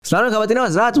Assalamu alaikum khawatine wa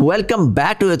hazrat, welcome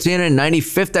back to the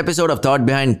 395th episode of Thought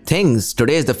Behind Things.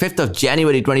 Today is the 5th of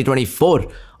January 2024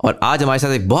 और आज हमारे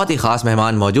साथ एक बहुत ही खास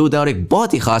मेहमान मौजूद है और एक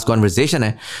बहुत ही खास कॉन्वर्सेशन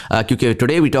है क्योंकि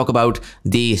today we talk about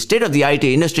the state of the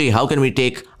IT industry. How can we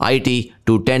take IT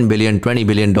to 10 billion 20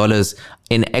 billion dollars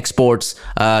in exports,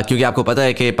 क्योंकि आपको पता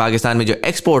है कि पाकिस्तान में जो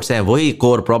एक्सपोर्ट्स हैं वही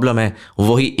कोर प्रॉब्लम है,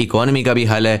 वही इकोनॉमी का भी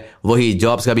हल है, वही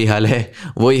जॉब्स का भी हल है,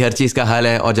 वही हर चीज़ का हल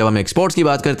है. और जब हम एक्सपोर्ट्स की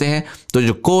बात करते हैं तो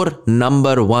जो core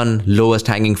number 1 lowest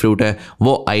hanging fruit है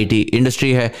वो आईटी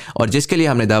इंडस्ट्री है और जिसके लिए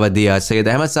हमने दावत दी आज सैयद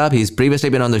अहमद साहब. He is previously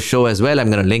been on the show as well. I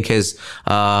am gonna link his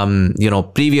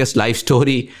previous life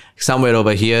story somewhere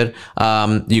over here.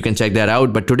 You can check that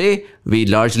out. But today we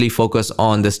largely focus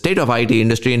on the state of IT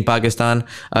industry in Pakistan.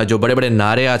 जो बड़े बड़े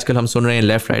नारे आजकल हम सुन रहे हैं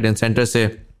left right and centre से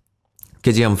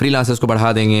कि जी हम फ्रीलांसर्स को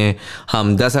बढ़ा देंगे,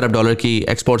 हम 10 अरब डॉलर की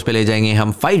एक्सपोर्ट्स पे ले जाएंगे,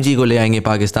 हम 5G को ले आएंगे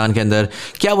पाकिस्तान के अंदर.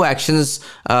 क्या वो एक्शंस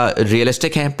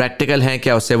रियलिस्टिक हैं, प्रैक्टिकल हैं,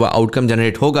 क्या उससे वो आउटकम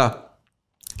जनरेट होगा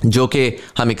जो कि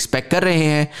हम एक्सपेक्ट कर रहे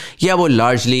हैं, या वो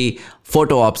लार्जली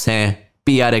फोटो ऑप्स हैं,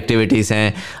 PR एक्टिविटीज़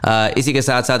हैं. इसी के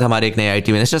साथ साथ हमारे एक नए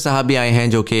IT मिनिस्टर साहब भी आए हैं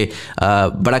जो कि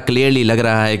बड़ा क्लियरली लग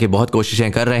रहा है कि बहुत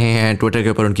कोशिशें कर रहे हैं. ट्विटर के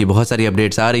ऊपर उनकी बहुत सारी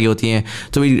अपडेट्स आ रही होती हैं.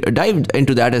 तो we dive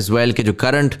into that as well कि जो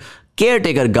करंट केयर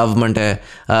टेकर गवर्नमेंट है,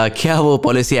 क्या वो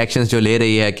पॉलिसी एक्शंस जो ले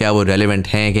रही है क्या वो रेलिवेंट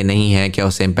हैं कि नहीं है, क्या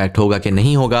उससे इम्पैक्ट होगा कि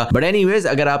नहीं होगा. बट एनीवेज,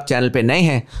 अगर आप चैनल पे नए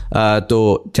हैं तो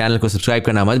चैनल को सब्सक्राइब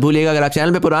करना मत भूलिएगा. अगर आप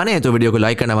चैनल पे पुराने हैं तो वीडियो को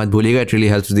लाइक करना मत भूलिएगा. It really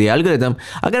helps the algorithm.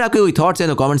 अगर आपके कोई थॉट्स हैं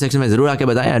तो कमेंट सेक्शन में ज़रूर आके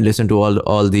बताएं. And listen to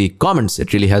all the comments.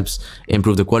 It really helps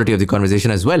improve the quality of the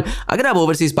conversation as well. अगर आप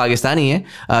ओवरसीज़ पाकिस्तानी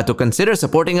हैं तो consider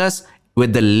supporting us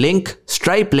with the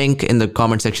Stripe link in the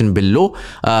comment section below.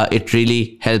 It really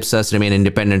helps us remain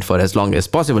independent for as long as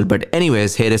possible. But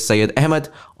anyways, here is Syed Ahmad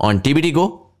on TBT Go,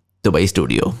 Dubai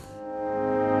Studio.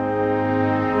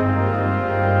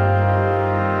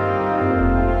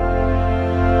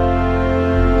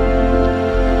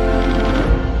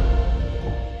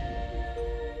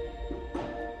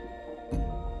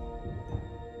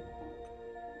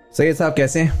 Syed साहब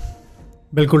कैसे हैं?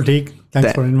 बिल्कुल ठीक.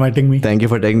 Thanks for inviting me. Thank you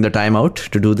for taking the time out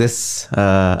to do this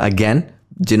again.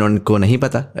 जिनको नहीं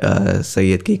पता,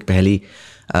 सैयद की एक पहली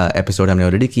एपिसोड हमने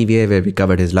ऑलरेडी की हुई है where we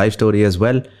covered his life story as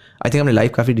well. I think हमने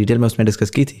लाइफ काफ़ी डिटेल में उसमें डिस्कस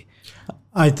की थी.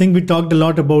 I think we talked a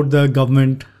lot about the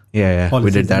government. Yeah,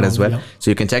 we did that as well.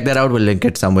 So you can check that out. We'll link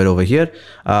it somewhere over here.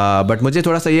 But मुझे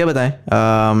थोड़ा सा ये बताएं,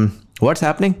 what's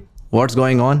happening? What's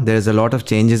going on? There's a lot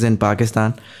of changes in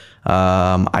Pakistan.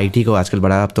 IT को आजकल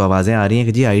बड़ा अब तो आवाज़ें आ रही हैं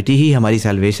कि जी IT ही हमारी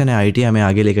सैल्वेशन है, IT हमें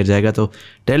आगे लेकर जाएगा. तो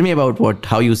tell me about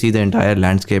how you see the entire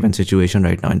landscape and situation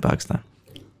right now in Pakistan.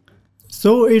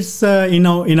 So it's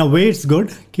in a way it's good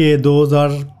कि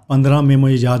 2015 में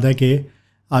मुझे याद है कि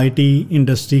IT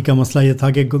इंडस्ट्री का मसला ये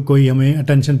था कि कोई हमें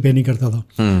अटेंशन पे नहीं करता था.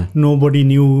 नोबडी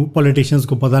न्यू, पॉलिटिशियंस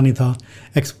को पता नहीं था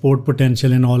एक्सपोर्ट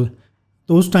पोटेंशियल एंड ऑल.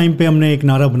 तो उस टाइम पे हमने एक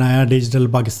नारा बनाया डिजिटल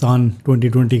पाकिस्तान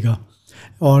 2020 का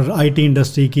और IT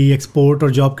इंडस्ट्री की एक्सपोर्ट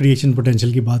और जॉब क्रिएशन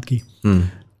पोटेंशियल की बात की.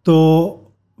 तो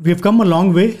we have come a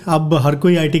long way. अब हर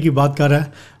कोई IT की बात कर रहा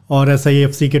है और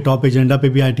SIFC के टॉप एजेंडा पे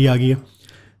भी IT आ गई है.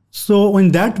 So in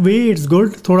that way it's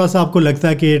good. थोड़ा सा आपको लगता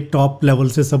है कि टॉप लेवल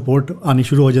से सपोर्ट आनी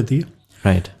शुरू हो जाती है.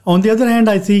 Right. On the other hand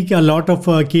I see a lot of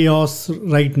chaos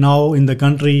right now in the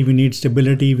country. We need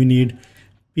stability, we need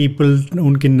people,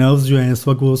 उनके नर्व्स जो हैं इस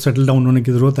वक्त वो सेटल डाउन होने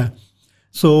की ज़रूरत है.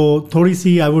 सो थोड़ी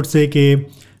सी आई वुड से कि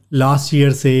लास्ट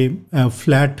ईयर से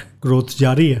फ्लैट ग्रोथ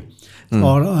जारी है.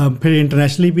 और फिर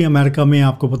इंटरनेशनली भी अमेरिका में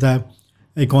आपको पता है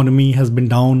economy has been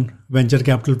down, venture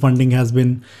capital funding has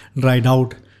been dried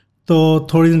out. तो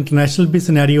थोड़ी इंटरनेशनल भी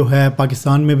सिनेरियो है,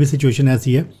 पाकिस्तान में भी सिचुएशन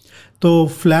ऐसी है. तो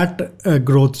फ्लैट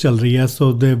ग्रोथ चल रही है.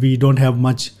 So we don't have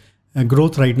much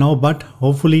growth right now, but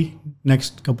hopefully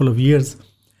next couple of years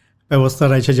व्यवस्था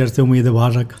रह शजर से उम्मीद है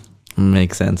बाहर रख.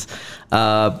 Make sense.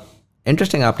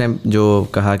 इंटरेस्टिंग आपने जो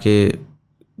कहा कि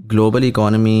ग्लोबल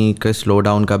इकोनॉमी के स्लो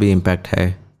डाउन का भी इम्पैक्ट है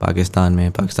पाकिस्तान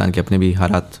में. पाकिस्तान के अपने भी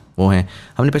हालात वो हैं.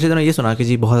 हमने पिछले दिनों ये सुना कि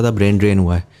जी बहुत ज़्यादा ब्रेन ड्रेन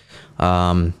हुआ है.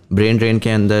 ब्रेन ड्रेन के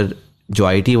अंदर जो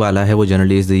IT वाला है वो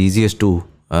generally is the easiest to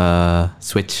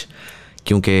switch,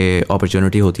 क्योंकि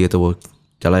अपॉर्चुनिटी होती है तो वो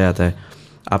चला जाता है.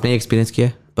 आपने एक्सपीरियंस किया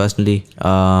है पर्सनली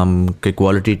कि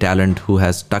quality talent who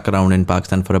has stuck around in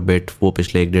Pakistan for a bit वो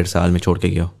पिछले 1-1.5 साल में छोड़ के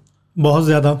गया? बहुत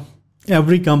ज़्यादा.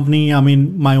 Every company, I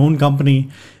mean my own company,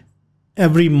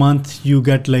 every month you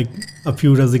get like a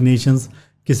few resignations.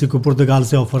 किसी को पुर्तगाल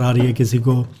से ऑफ़र आ रही है, किसी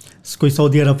को कोई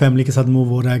सऊदी अरब फैमिली के साथ मूव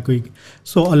हो रहा है कोई.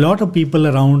 So a lot of people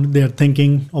around they are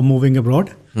thinking of moving abroad.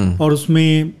 और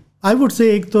उसमें आई वुड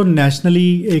से एक तो नेशनली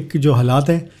एक जो हालात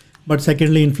है, बट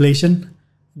सेकेंडली इन्फ्लेशन,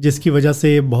 जिसकी वजह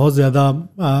से बहुत ज़्यादा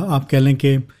आप कह लें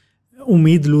कि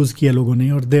उम्मीद लूज़ किया लोगों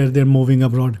ने और देर मूविंग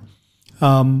अब्रॉड.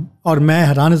 اور میں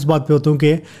حیران اس بات پہ ہوتا ہوں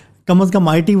کہ کم از کم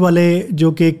آئی ٹی والے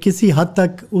جو کہ کسی حد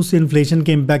تک اس انفلیشن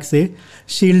کے امپیکٹ سے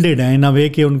شیلڈیڈ ہیں ان اے وے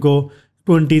کہ ان کو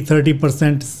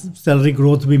 20-30% سیلری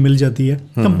گروتھ بھی مل جاتی ہے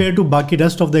کمپیئر ٹو باقی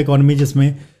ریسٹ آف دا اکانومی جس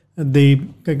میں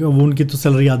ان کی تو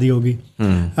سیلری آدھی ہوگی.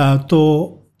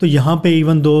 تو یہاں پہ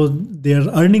even though they are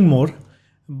earning more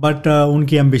but in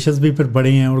کی ایمبیشنز بھی پھر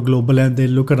بڑے ہیں اور گلوبل ہیں, they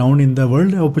look around in the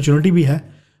world, opportunity بھی ہے.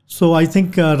 سو I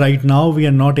think right now we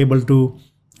are not able to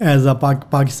as a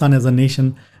Pakistan as a nation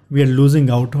we are losing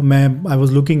out. I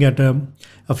was looking at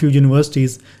a few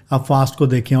universities, آپ فاسٹ کو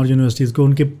دیکھیں اور universities کو,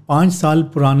 ان کے 5 سال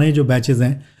پرانے جو بیچز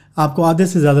ہیں آپ کو آدھے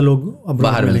سے زیادہ لوگ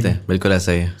باہر ملتے ہیں. بالکل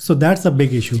ایسا ہی ہے. So that's a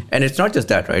big issue and it's not just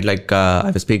that right, like I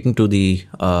was speaking to the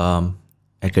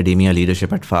academia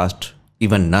leadership at FAST,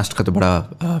 even NUST کا تو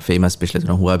بڑا فیمس پچھلے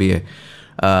دنوں ہوا بھی ہے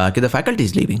کہ the faculty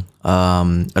is leaving,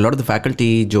 lot of the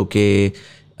faculty جو کہ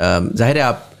ظاہر ہے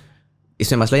آپ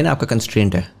اس میں مسئلہ ہی نا آپ کا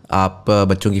کنسٹرینٹ ہے, آپ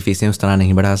بچوں کی فیسیں اس طرح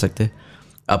نہیں بڑھا سکتے.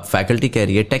 اب فیکلٹی کہہ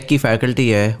رہی ہے, ٹیک کی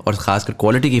فیکلٹی ہے اور خاص کر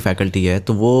کوالٹی کی فیکلٹی ہے,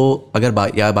 تو وہ اگر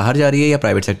یا باہر جا رہی ہے یا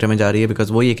پرائیویٹ سیکٹر میں جا رہی ہے,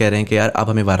 بیکاز وہ یہ کہہ رہے ہیں کہ یار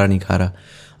اب ہمیں وارہ نہیں کھا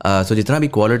رہا. سو جتنا بھی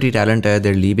کوالٹی ٹیلنٹ ہے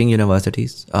دیر لیونگ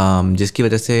یونیورسٹیز, جس کی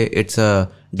وجہ سے اٹس اے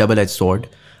ڈبل ایج سورڈ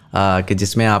کہ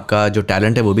جس میں آپ کا جو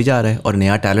ٹیلنٹ ہے وہ بھی جا رہا ہے اور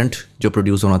نیا ٹیلنٹ جو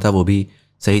پروڈیوس ہونا تھا وہ بھی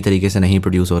صحیح طریقے سے نہیں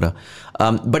پروڈیوس ہو رہا.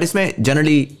 بٹ اس میں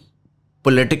generally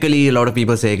politically lot of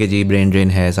people سے کہ جی برین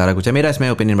ڈرین ہے, سارا کچھ ہے. میرا اس میں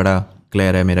اوپینین بڑا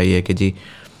کلیئر ہے. میرا یہ ہے کہ جی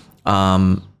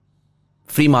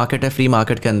فری مارکیٹ ہے, فری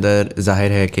مارکیٹ کے اندر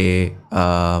ظاہر ہے کہ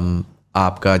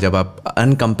آپ کا جب آپ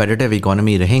ان کمپیٹیٹیو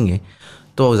اکانومی رہیں گے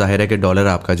تو ظاہر ہے کہ ڈالر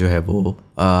آپ کا جو ہے وہ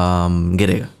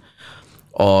گرے گا.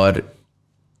 اور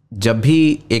جب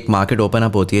بھی ایک مارکیٹ اوپن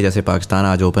اپ ہوتی ہے, جیسے پاکستان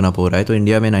آج اوپن اپ ہو رہا ہے, تو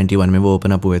انڈیا میں 91 میں وہ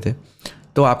اوپن اپ ہوئے تھے,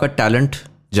 تو آپ کا ٹیلنٹ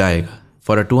جائے گا.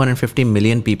 For a 250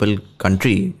 million people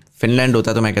country, fun land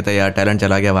ہوتا تو میں کہتا یار ٹیلنٹ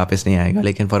چلا گیا واپس نہیں آئے گا,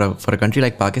 لیکن for a country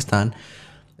like Pakistan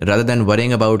rather than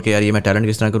worrying about کہ یار یہ میں ٹیلنٹ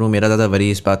کس طرح کروں, میرا زیادہ وری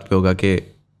اس بات پہ ہوگا کہ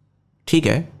ٹھیک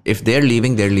ہے if they're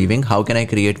leaving, how can I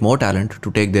create more talent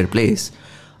to take their place,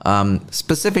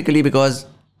 specifically because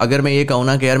اگر میں یہ کہوں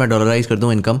نا کہ یار میں ڈالرائز کر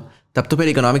دوں انکم, تب تو پھر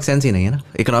اکنامک سینس ہی نہیں ہے نا.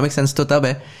 اکنامک سینس تو تب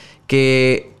ہے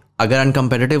کہ اگر ان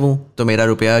کمپیٹیٹیو ہوں تو میرا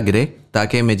روپیہ گرے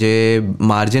تاکہ مجھے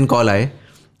مارجن کال آئے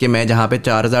کہ میں جہاں پہ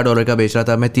 $4,000 کا بیچ رہا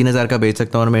تھا میں 3,000 کا بیچ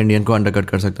سکتا ہوں اور میں انڈین کو انڈر کٹ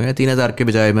کر سکتا ہوں, یا 3,000 کے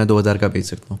بجائے میں 2,000 کا بیچ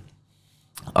سکتا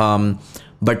ہوں.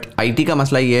 بٹ آئی ٹی کا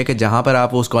مسئلہ یہ ہے کہ جہاں پر آپ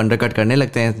اس کو انڈر کٹ کرنے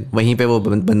لگتے ہیں وہیں پہ وہ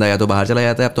بندہ یا تو باہر چلا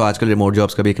جاتا ہے. اب تو آج کل ریموٹ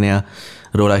جابس کا بھی ایک نیا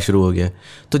رولا شروع ہو گیا ہے,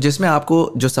 تو جس میں آپ کو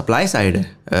جو سپلائی سائڈ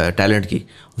ہے ٹیلنٹ کی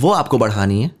وہ آپ کو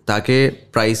بڑھانی ہے تاکہ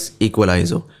price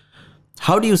ایکولائز who.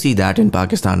 How do you see that in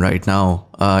Pakistan right now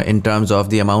in terms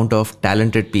of the amount of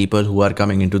talented people who are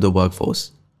coming in to the work force?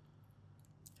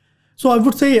 So I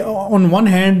would say on one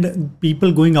hand,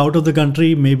 people going out of the country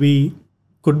maybe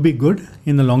could be good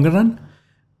in the longer run,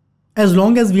 as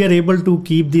long as we are able to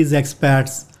keep these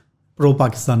expats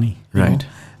pro-Pakistani. Right.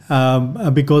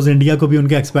 Because India کو بھی ان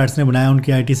کے expats نے بنایا, ان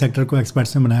کے آئی T sector کو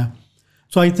expats نے بنایا.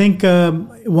 So I think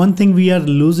one thing we are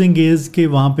losing is کہ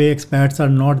وہاں پہ expats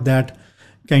are not that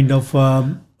kind of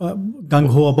gung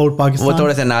ho about Pakistan. وہ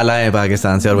تھوڑے سے نالا ہیں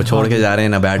پاکستان سے اور وہ چھوڑ کے جا رہے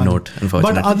ہیں a bad note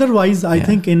unfortunately. But otherwise I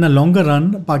think in a longer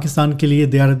run Pakistan کے لیے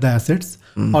they are the assets,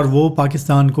 اور وہ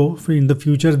پاکستان کو in the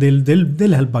future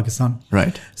they'll help Pakistan.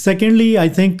 Right. Secondly I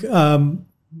think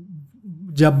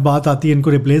جب بات آتی ہے ان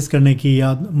کو ریپلیس کرنے کی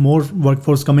یا more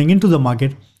workforce coming into the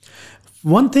market,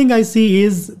 one thing I see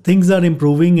is things are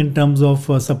improving in terms of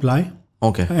supply.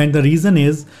 Okay. And the reason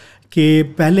is کہ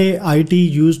پہلے IT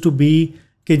used to be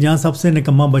کہ جہاں سب سے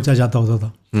نکما بچا جاتا ہوتا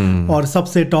تھا, اور سب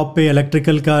سے ٹاپ پہ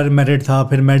الیکٹریکل کا میرٹ تھا,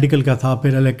 پھر میڈیکل کا تھا,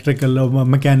 پھر electrical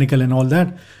mechanical and all that,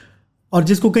 اور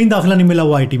جس کو کہیں داخلہ نہیں ملا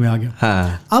وہ آئی ٹی میں آ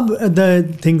گیا. اب the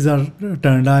things are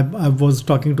turned. I was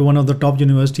talking to one of the top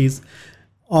universities,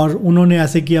 اور انہوں نے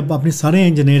ایسے کیا اپنی سارے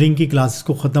انجینئرنگ کی کلاسز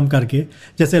کو ختم کر کے,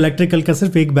 جیسے الیکٹریکل کا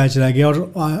صرف ایک بیچ رہ گیا اور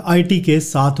آئی ٹی کے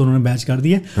 7 انہوں نے بیچ کر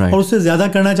دیے, اور اس سے زیادہ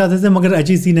کرنا چاہتے تھے مگر ایچ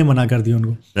ای سی نے منع کر دیا ان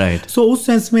کو. سو اس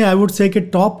سینس میں آئی ووڈ سے کہ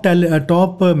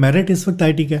ٹاپ میرٹ اس وقت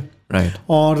آئی ٹی کا ہے,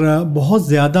 اور بہت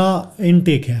زیادہ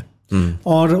انٹیک ہے,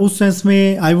 اور اس سینس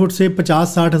میں آئی ووڈ سے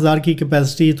 50-60 ہزار کی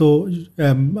کیپیسٹی تو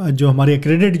جو ہمارے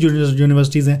ایکریڈیٹڈ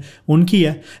یونیورسٹیز ہیں ان کی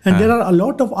ہے, and there are a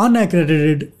lot of in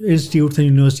accredited institutes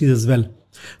and universities as well.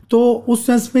 تو اس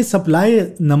سینس میں supply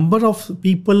number of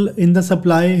people in the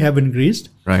supply have increased,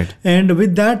 and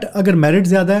with that اگر میرٹ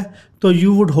زیادہ ہے تو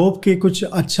یو وڈ ہوپ کہ کچھ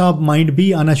اچھا مائنڈ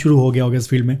بھی آنا شروع ہو گیا ہوگا اس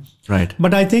فیلڈ میں.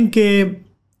 بٹ آئی تھنک کہ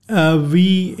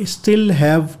we still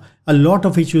have a lot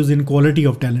of issues in quality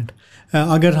of talent.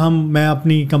 اگر میں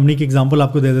اپنی کمپنی کی ایگزامپل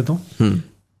آپ کو دے دیتا ہوں,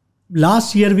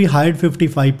 last year we hired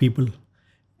 55 people.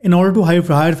 In order to hire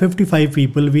 55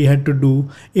 people, we had to do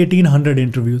 1,800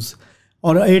 interviews.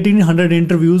 اور 1800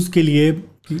 انٹرویوز کے لیے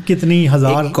کتنی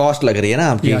ہزار کاسٹ لگ رہی ہے نا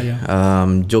آپ کی,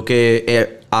 جو کہ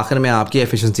آخر میں آپ کی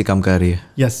ایفیشنسی کم کر رہی ہے.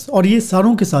 یس, اور یہ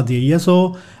ساروں کے ساتھ یہی ہے. سو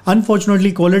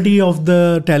unfortunately quality of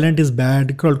the talent is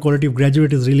bad, quality of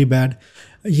graduate is really bad.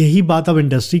 یہی بات آپ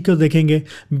انڈسٹری کو دیکھیں گے,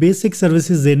 بیسک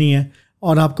سروسز دینی ہے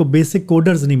اور آپ کو بیسک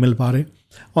کوڈرز نہیں مل پا رہے.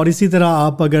 اور اسی طرح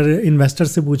آپ اگر انویسٹر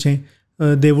سے پوچھیں,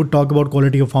 they would talk about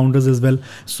quality of founders is well.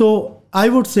 So I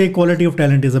would say quality of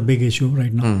talent is a big issue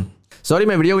right now. Sorry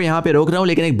میں ویڈیو کو یہاں پہ روک رہا ہوں,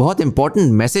 لیکن ایک بہت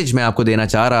امپورٹنٹ میسج میں آپ کو دینا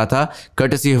چاہ رہا تھا,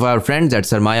 courtesy of our friends at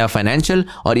سرمایہ فائنینشیل.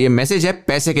 اور یہ میسج ہے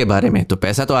پیسے کے بارے میں. تو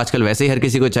پیسہ تو آج کل ویسے ہی ہر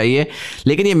کسی کو چاہیے,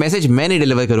 لیکن یہ میسج میں نہیں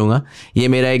ڈیلیور کروں گا, یہ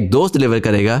میرا ایک دوست ڈیلیور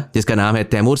کرے گا جس کا نام ہے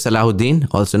تیمور صلاح الدین,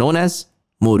 also known as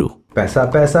مورو. پیسہ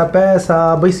پیسہ پیسہ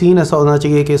بھائی, سین ایسا ہونا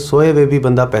چاہیے کہ سوئے ہوئے بھی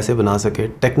بندہ پیسے بنا سکے.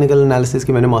 ٹیکنیکل انالیسس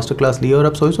کی میں نے ماسٹر کلاس لی ہے اور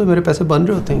اب سوئے میرے پیسے بن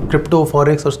رہے ہوتے ہیں. کرپٹو,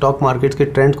 فوریکس اور اسٹاک مارکیٹس کے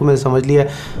ٹرینڈ کو میں نے سمجھ لیا ہے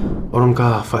اور ان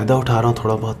کا فائدہ اٹھا رہا ہوں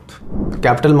تھوڑا بہت.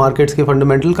 کیپٹل مارکیٹس کے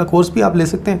فنڈامنٹل کا کورس بھی آپ لے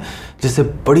سکتے ہیں, جس سے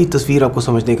بڑی تصویر آپ کو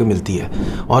سمجھنے کو ملتی ہے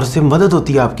اور اس سے مدد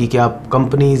ہوتی ہے آپ کی کہ آپ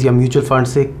کمپنیز یا میوچل فنڈ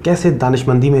سے کیسے دانش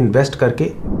مندی میں انویسٹ کر کے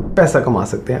پیسہ کما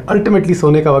سکتے ہیں. الٹیمیٹلی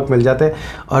سونے کا وقت مل جاتا ہے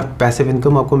اور پیسیو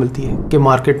انکم آپ کو ملتی ہے کہ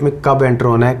مارکیٹ میں کب انٹر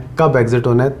ہونا ہے, کب ایگزٹ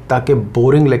ہونا ہے, تاکہ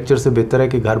بورنگ لیکچر سے بہتر ہے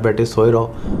کہ گھر بیٹھے سوئے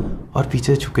رہو اور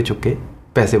پیچھے چھپکے چھپکے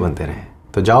پیسے بنتے رہیں.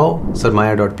 تو جاؤ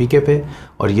سرمایہ.pk پہ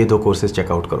اور یہ 2 کورسز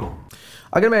چیک آؤٹ کرو.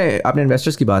 اگر میں آپ نے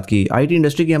انویسٹرس کی بات کی, آئی ٹی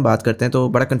انڈسٹری کی ہم بات کرتے ہیں تو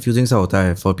بڑا کنفیوزنگ سا ہوتا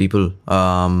ہے فار پیپل.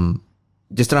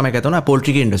 جس طرح میں کہتا ہوں نا,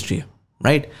 پولٹری کی انڈسٹری ہے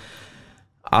رائٹ.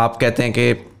 آپ کہتے ہیں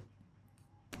کہ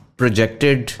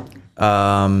projected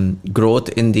growth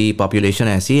in the population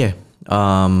ایسی ہے,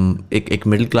 ایک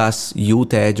مڈل کلاس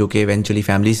یوتھ ہے جو کہ ایونچولی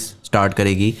فیملیز اسٹارٹ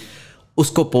کرے گی, اس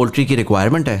کو پولٹری کی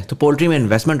ریکوائرمنٹ ہے. تو پولٹری میں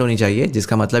انویسٹمنٹ ہونی چاہیے, جس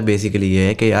کا مطلب بیسیکلی یہ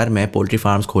ہے کہ یار میں پولٹری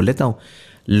فارمز کھول لیتا ہوں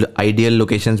آئیڈیل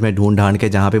لوکیشنز میں ڈھونڈ ڈھانڈ کے,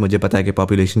 جہاں پہ مجھے پتا ہے کہ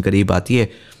پاپولیشن قریب آتی ہے.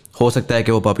 ہو سکتا ہے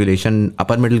کہ وہ پاپولیشن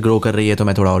اپر مڈل گرو کر رہی ہے تو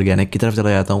میں تھوڑا آرگینک کی طرف چلا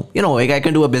جاتا ہوں. I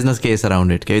can do a business case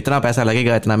around it کہ اتنا پیسہ لگے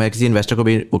گا, اتنا میں کسی انویسٹر کو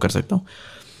بھی وہ کر سکتا ہوں.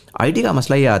 آئی ٹی کا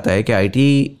مسئلہ یہ آتا ہے کہ آئی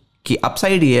ٹی کی اپ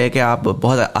سائڈ یہ ہے کہ آپ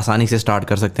بہت آسانی سے اسٹارٹ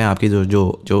کر سکتے ہیں. آپ کی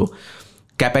جو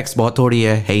کیپیکس بہت تھوڑی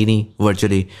ہے ہی نہیں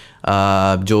ورچولی,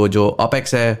 جو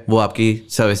اوپیکس ہے وہ آپ کی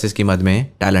سروسز کی مد میں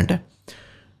ٹیلنٹ ہے.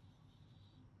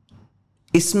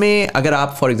 اس میں اگر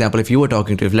آپ for example if you are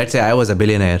talking to, let's say I was a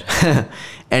billionaire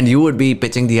and you would be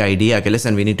pitching the idea کہ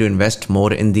لسن we need to invest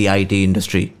more in the I T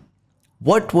industry,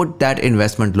 what would that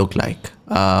investment look like?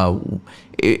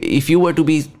 If you were to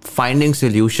be finding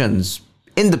solutions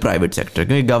in the private sector,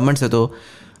 کیونکہ government سے تو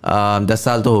 10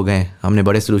 سال تو ہو گئے, ہم نے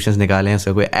بڑے سولوشنس نکالے ہیں, اس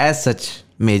کا کوئی ایز سچ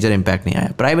میجر امپیکٹ نہیں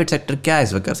آیا. پرائیویٹ سیکٹر کیا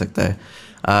اس وقت کر سکتا ہے,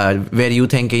 where you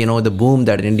think the boom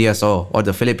that India saw or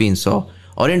the Philippines saw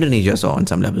or Indonesia saw on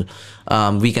some level,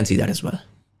 we can see that as well.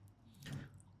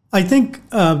 I think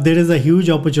there is a huge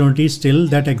opportunity still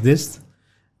that exists.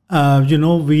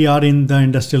 We are in the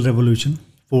industrial revolution,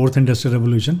 4th industrial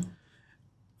revolution.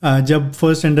 جب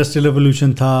first industrial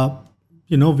revolution تھا,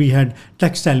 we had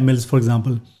textile mills for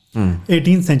example,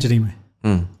 18th century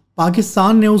میں.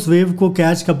 پاکستان نے اس view کو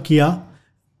catch کب کیا,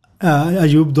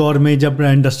 ایوب دور میں جب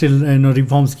انڈسٹریل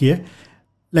ریفارمس کیے,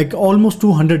 like almost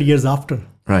 200 years after.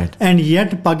 Right. And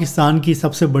yet Pakistan کی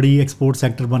سب سے بڑی ایکسپورٹ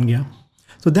سیکٹر بن گیا.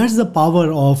 سو that's the power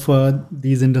of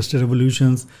these industrial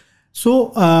revolutions. So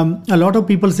a lot of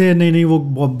people say نہیں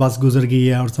وہ بس گزر گئی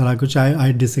ہے اور سارا کچھ.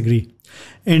 I disagree.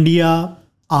 انڈیا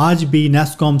آج بھی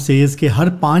نیسکوم سیز کہ ہر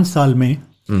 5 سال میں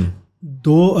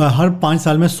ہر 5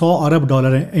 سال میں $100 ارب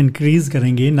انکریز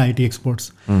کریں گے ان آئی ٹی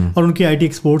ایکسپورٹس, اور ان کی I T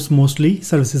exports mostly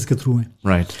services کے تھرو ہیں.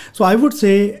 Right. So I would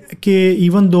say کہ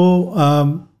even though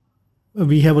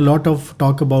we have a lot of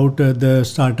talk about the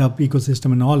startup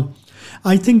ecosystem and all,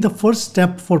 I think the first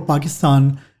step for Pakistan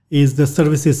is the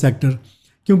services sector.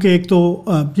 کیونکہ ایک تو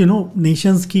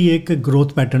nations کی ایک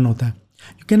growth pattern ہوتا ہے,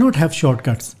 you cannot have short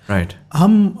cuts. Right.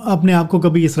 ہم اپنے آپ کو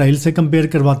کبھی اسرائیل سے کمپیئر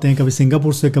کرواتے ہیں, کبھی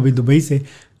سنگاپور سے, کبھی دبئی سے.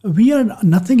 We are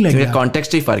nothing like that.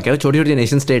 Context ہی فرق ہے, چھوٹی چھوٹی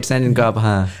نیشن اسٹیٹس ہیں جن کا آپ.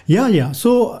 ہاں یا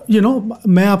سو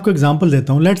میں آپ کو ایگزامپل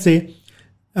دیتا ہوں. Let's say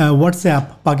what's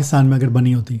app Pakistan میں اگر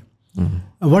بنی ہوتی,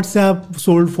 what's app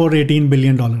sold for $18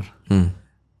 billion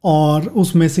اور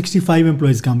اس میں 65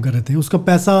 امپلائیز کام کر رہے تھے. اس کا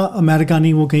پیسہ امریکہ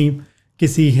نہیں, وہ کہیں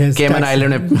کسی ہے کیمن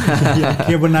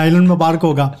آئلینڈ میں پارک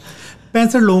ہوگا.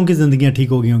 65 لوگوں کی زندگیاں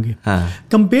ٹھیک ہو گئی ہوں گی.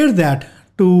 Compare that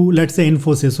to let's say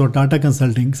Infosys اور ٹاٹا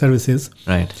کنسلٹنگ سروسز,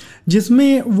 جس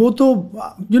میں وہ تو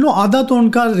آدھا تو ان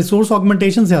کا ریسورس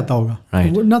آگمنٹیشن سے آتا ہوگا,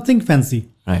 نتھنگ فینسی.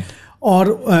 اور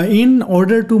in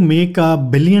order to make $1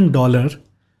 billion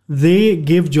they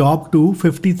give job to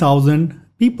 50,000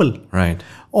 people. Right.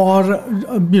 اور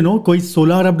کوئی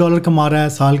 16 ارب ڈالر کما رہا ہے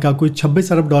سال کا, کوئی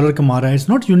 26 ارب ڈالر کما رہا ہے. اٹس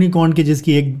ناٹ یونیکارن کی جس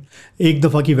کی ایک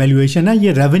دفعہ کی ویلیویشن ہے,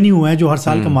 یہ ریونیو ہے جو ہر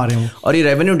سال کما رہے ہوں. اور یہ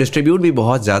ریونیو ڈسٹریبیوٹ بھی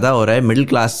بہت زیادہ ہو رہا ہے, مڈل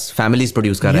کلاس فیملیز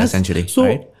پروڈیوس کر رہے ہیں essentially.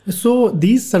 So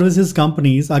these services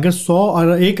companies اگر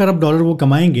 1 ارب ڈالر وہ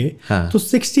کمائیں گے تو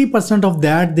 60% of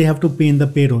that they have to pay in the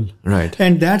pay role,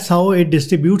 and that's how it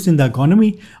distributes in the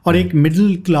economy, اور ایک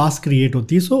مڈل کلاس کریٹ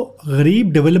ہوتی ہے. سو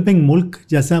غریب ڈیولپنگ ملک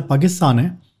جیسا پاکستان ہے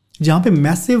جہاں پہ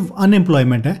میسو ان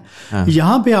امپلائمنٹ ہے,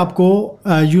 یہاں پہ آپ کو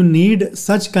you need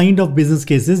such kind of business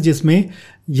cases جس میں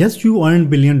yes you earn $1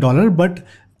 billion but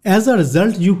as a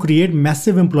result you create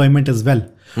Meesho employment as well.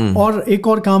 اور ایک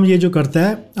اور کام یہ جو کرتا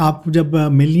ہے, آپ جب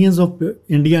ملینز آف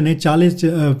انڈیا نے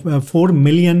 4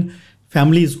 ملین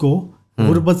فیملیز کو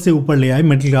غربت سے اوپر لے آئے,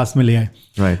 مڈل کلاس میں لے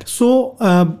آئے. So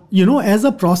as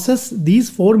a process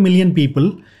these 4 million people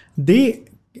they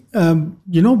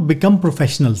become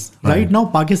professionals. Right now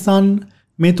Pakistan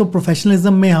میں تو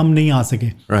پروفیشنلزم میں ہم نہیں آ سکے.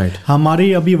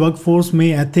 ہماری ابھی ورک فورس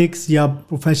میں ایتھکس یا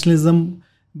پروفیشنلزم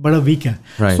بڑا ویک ہے.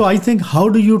 So I think how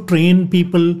do you train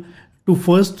people to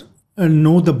first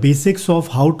know the basics of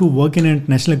how to work in an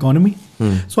international economy?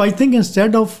 So I think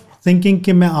instead of thinking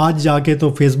کہ میں آج جا کے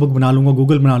تو فیس بک بنا لوں گا,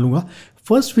 گوگل بنا لوں گا,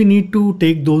 first we need to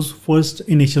take those first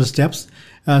initial steps.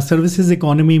 Services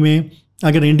economy میں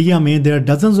اگر انڈیا میں there are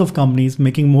dozens of companies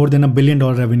making more then $1 billion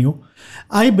revenue,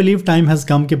 I believe time has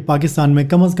come کہ پاکستان میں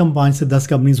کم از کم 5 سے 10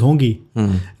 کمپنیز ہوں گی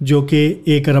جو کہ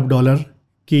 $1 ارب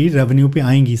کی ریونیو پہ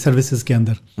آئیں گی سروسز کے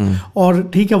اندر. اور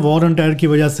ٹھیک ہے وار آن ٹیرر کی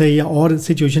وجہ سے یا اور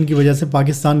سچویشن کی وجہ سے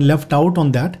Pakistan left out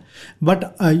on that, but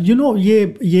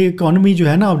یہ اکانومی جو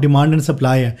ہے نا ڈیمانڈ اینڈ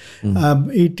سپلائی ہے,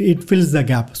 اٹ فلز دا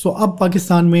گیپ. سو اب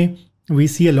پاکستان میں we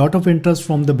see a lot of interest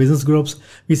from the business groups,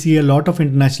 we see a lot of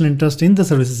international interest in the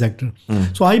services sector.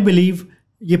 So I believe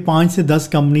یہ 5 سے 10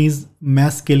 companies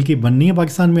mass scale کی بننی ہے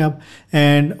پاکستان میں اب,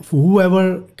 and whoever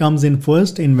comes in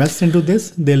first invests into this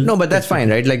they'll. No, but that's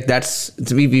fine, right? Like that's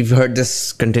we've heard this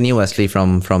continuously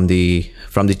from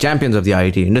the champions of the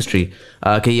IT industry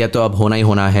کہ یہ تو اب ہونا ہی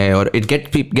ہونا ہے, اور it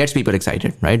gets people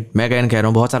excited, right? میں کہہ رہا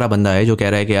ہوں بہت سارا بندہ ہے جو کہہ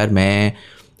رہا ہے کہ یار میں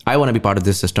I want to be part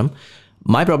of this system.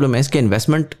 My problem is کہ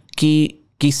انویسٹمنٹ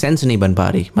کی سینس نہیں بن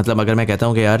پا رہی. مطلب اگر میں کہتا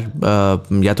ہوں کہ یار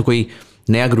یا تو کوئی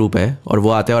نیا گروپ ہے اور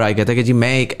وہ آتا ہے اور کہتا ہے کہ جی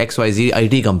میں ایک XYZ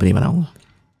IT کمپنی بناؤں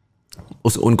گا,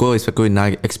 ان کو اس پہ کوئی نہ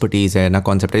ایکسپرٹیز ہے نہ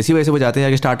کانسیپٹ ہے, اسی وجہ سے وہ جاتے ہیں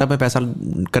کہ اسٹارٹ اپ میں پیسہ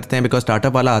کرتے ہیں, بیکاز اسٹارٹ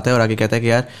اپ والا آتا ہے اور آگے کہتا ہے کہ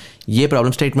یار یہ پرابلم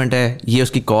اسٹیٹمنٹ ہے, یہ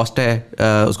اس کی کاسٹ ہے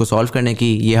اس کو سالو کرنے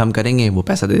کی, یہ ہم کریں گے, وہ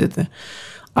پیسہ دے دیتے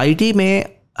ہیں. IT میں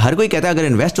ہر کوئی کہتا ہے اگر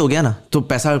انویسٹ ہو گیا نا تو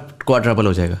پیسہ کوادرپل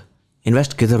ہو جائے گا.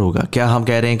 انویسٹ کدھر ہوگا؟ کیا ہم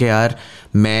کہہ رہے ہیں کہ یار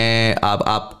میں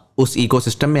آپ اس ایکو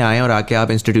سسٹم میں آئیں اور آ کے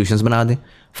آپ انسٹیٹیوشنس بنا دیں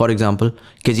فار ایگزامپل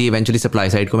کہ جی ایونچولی سپلائی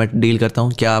سائڈ کو میں ڈیل کرتا ہوں.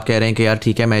 کیا آپ کہہ رہے ہیں کہ یار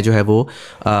ٹھیک ہے میں جو ہے وہ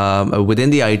with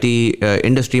in the IT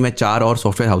industry میں 4 اور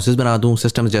سافٹ ویئر ہاؤسز بنا دوں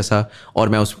سسٹمز جیسا, اور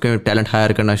میں اس کے ٹیلنٹ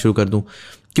ہائر کرنا شروع کر دوں.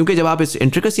 کیونکہ جب آپ اس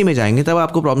انٹریکسی میں جائیں گے تب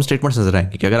آپ کو پرابلم اسٹیٹمنٹس نظر آئیں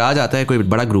گے. کہ اگر آج آتا ہے کوئی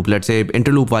بڑا گروپ, لیٹ سے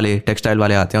انٹرلوپ والے ٹیکسٹائل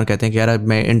والے آتے ہیں اور کہتے ہیں کہ یار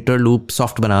میں انٹرلوپ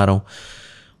سافٹ بنا رہا ہوں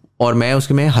اور میں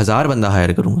اس میں 1000 بندہ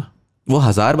ہائر کروں گا. وہ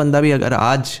 1000 بندہ بھی اگر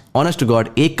آج آنیسٹ ٹو گاڈ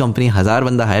ایک کمپنی 1000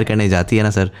 بندہ ہائر کرنے جاتی ہے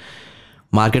نا سر,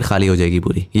 مارکیٹ خالی ہو جائے گی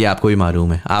پوری. یہ آپ کو بھی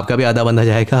معلوم ہے, آپ کا بھی آدھا بندہ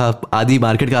جائے گا, آدھی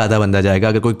مارکیٹ کا آدھا بندہ جائے گا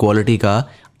اگر کوئی کوالٹی کا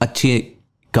اچھی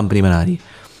کمپنی بنا رہی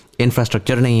ہے.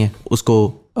 انفراسٹرکچر نہیں ہے اس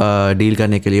کو ڈیل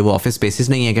کرنے کے لیے, وہ آفس اسپیسز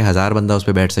نہیں ہے کہ 1000 بندہ اس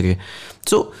پہ بیٹھ سکے.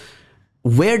 So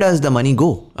where does the money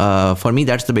go? For me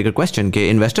that's the bigger question. کہ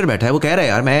انویسٹر بیٹھا ہے وہ کہہ رہا ہے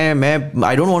یار میں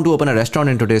I don't want to open a restaurant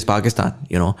in today's Pakistan,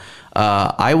 you know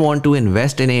I want to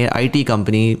invest in a IT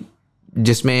company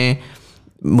جس میں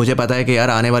مجھے پتا ہے کہ یار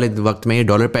آنے والے وقت میں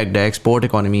ڈالر پیکڈ ہے, ایکسپورٹ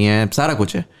اکانومی ہے, سارا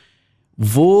کچھ ہے.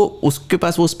 وہ اس کے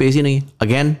پاس وہ اسپیس ہی نہیں ہے.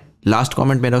 اگین لاسٹ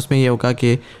کامنٹ میرا اس میں یہ ہوگا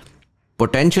کہ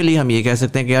پوٹینشلی ہم یہ کہہ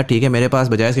سکتے ہیں کہ یار ٹھیک ہے میرے پاس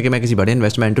بجائے سے کہ میں کسی بڑے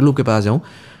انویسٹمنٹ لوپ کے پاس جاؤں,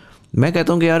 میں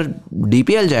کہتا ہوں کہ یار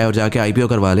DPL جائے اور جا کے IPO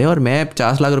کروا لے, اور میں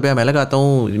 50 لاکھ روپیہ میں لگاتا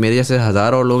ہوں, میرے جیسے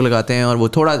 1000 اور لوگ لگاتے ہیں, اور وہ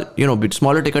تھوڑا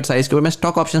اسمالر ٹکٹ سائز کے اوپر میں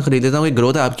اسٹاک آپشن خرید لیتا ہوں کہ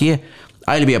گروتھ آپ کی ہے,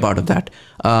 I will be a part of that.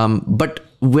 But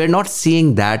we are not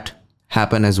seeing that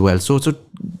happen as well. So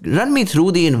run me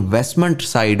through the investment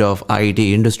side of IT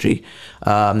industry.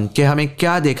 کہ ہمیں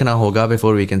کیا دیکھنا ہوگا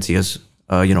before we can see us,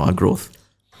 a growth?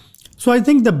 So I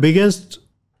think the biggest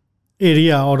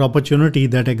area or opportunity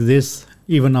that exists,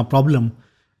 even a problem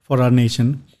for our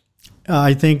nation,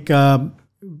 I think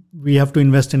we have to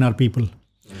invest in our people.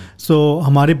 So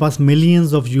ہمارے پاس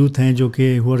millions of youth ہیں جو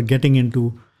کہ who are getting into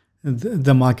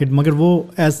the market, مگر وہ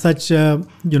as such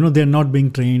they're not being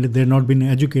trained, they're not being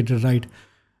educated right.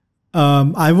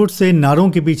 I would say نعروں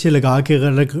کے پیچھے لگا کے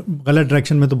غلط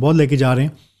ڈائریکشن میں تو بہت لے کے جا رہے ہیں,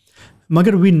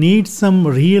 مگر we need some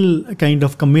real kind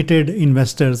of committed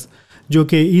investors جو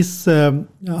کہ اس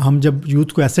ہم جب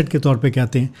یوتھ کو ایسٹ کے طور پہ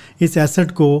کہتے ہیں, اس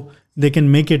ایسٹ کو they can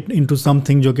make it into some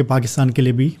thing جو کہ پاکستان کے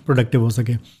لیے بھی پروڈکٹیو ہو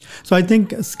سکے. So I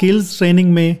think skills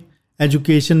training میں,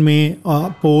 ایجوکیشن میں,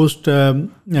 post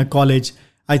college,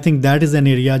 I think that is an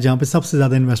area جہاں پہ سب سے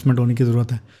زیادہ انویسٹمنٹ ہونے کی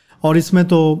ضرورت ہے. اور اس میں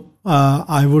تو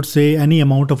I would say any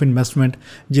amount of investment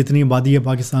جتنی آبادی ہے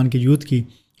پاکستان کے یوتھ کی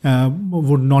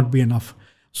would not be enough.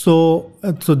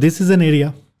 So this is an area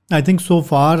I think so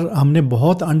far ہم نے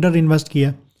بہت انڈر انویسٹ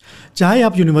کیا. چاہے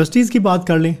آپ یونیورسٹیز کی بات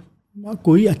کر لیں,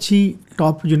 کوئی اچھی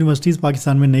ٹاپ یونیورسٹیز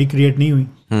پاکستان میں نئی کریٹ نہیں ہوئی.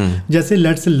 جیسے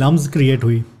لیٹس لمز کریٹ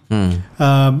ہوئی,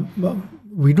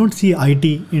 we don't see I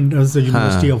T in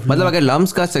university of. مطلب اگر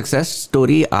لمز کا سکسیس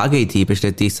اسٹوری آ گئی تھی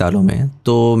پچھلے 30 سالوں میں,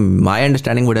 تو my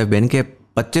understanding would have been کہ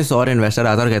 25 اور انویسٹر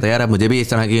آتا اور کہتا ہے یار اب مجھے بھی اس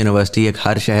طرح کی یونیورسٹی ایک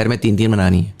ہر شہر میں 3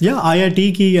 بنانی ہے. یا آئی آئی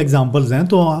ٹی کی ایگزامپلز ہیں,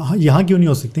 تو یہاں کیوں نہیں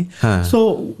ہو سکتی.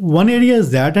 So one area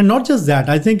is that, and not just that.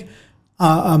 I think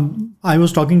I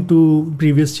was talking to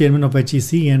previous chairman of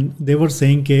HEC and they were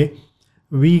saying کہ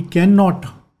we cannot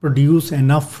produce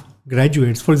enough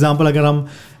graduates. For example, اگر ہم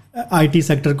IT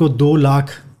سیکٹر کو 2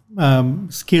 lakh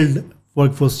skilled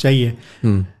workforce چاہیے,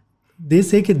 they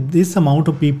say کہ this amount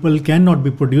of people cannot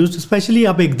be produced. Especially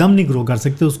آپ ایک دم نہیں گرو کر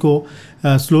سکتے اس کو,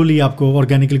 slowly آپ کو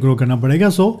organically grow کرنا پڑے گا.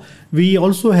 So we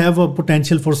also have a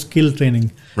potential for skill training.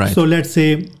 Right. So let's say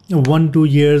 1-2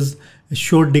 years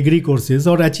short degree courses,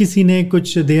 اور ایچ ای سی نے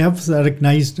کچھ they have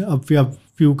recognised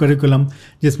few curriculum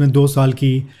جس میں 2 سال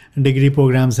کی ڈگری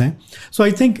پروگرامس ہیں. سو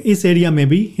آئی تھنک اس ایریا میں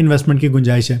بھی انویسٹمنٹ کی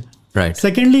گنجائش ہے.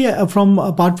 Secondly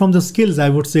apart from the skills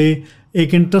I would say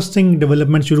ایک انٹرسٹنگ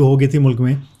ڈیولپمنٹ شروع ہو گئی تھی ملک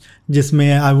میں, جس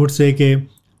میں آئی ووڈ سے کہ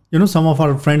some of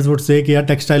our friends would say کہ یار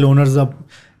ٹیکسٹائل اونرز اب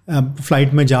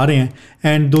فلائٹ میں جا رہے ہیں,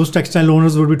 and those textile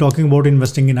owners would be talking about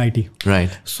investing in I T.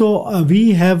 So we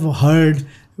have heard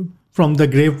from the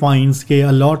grapevines کہ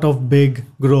a lot of big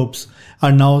groups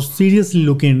are now seriously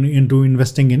looking into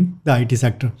investing in the IT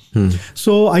sector.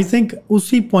 So I think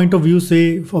usi point of view say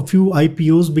a few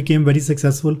IPOs became very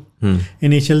successful.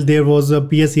 Initial there was a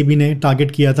PSEB نے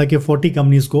target کیا تھا کہ 40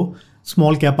 companies کو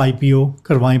small cap آئی پی او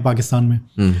کروائیں پاکستان میں,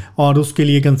 اور اس کے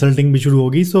لیے کنسلٹنگ بھی شروع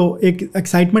ہوگی. سو ایک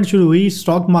ایکسائٹمنٹ شروع ہوئی.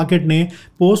 اسٹاک مارکیٹ نے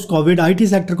post COVID I T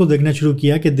sector کو دیکھنا شروع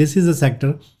کیا کہ دس از اے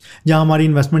سیکٹر جہاں ہماری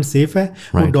انویسٹمنٹ سیف ہے,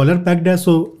 وہ ڈالر پیکڈ ہے,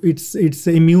 so it's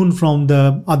immune from the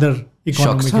other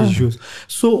economic issues.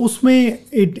 So اس میں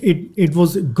it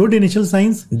was good initial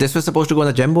signs. This was supposed to go on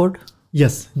the GEM board?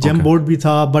 Yes, GEM board بھی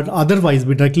تھا, but otherwise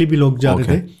بھی directly بھی لوگ جا رہے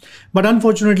تھے. But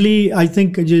unfortunately I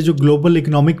think یہ جو global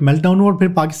economic meltdown ہوا اور پھر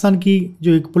پاکستان کی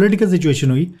جو ایک political situation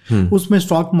ہوئی, اس میں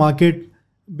stock market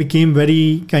became very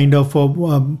kind of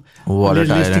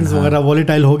listings وغیرہ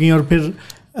volatile ہو گئی, اور پھر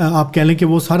آپ کہہ لیں کہ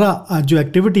وہ سارا جو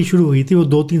ایکٹیویٹی شروع ہوئی تھی وہ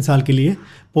 2-3 سال کے لیے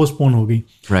پوسٹ پون ہو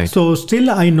گئی. So still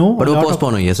I know but وہ پوسٹ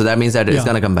پون ہوئی ہے, so that means that it's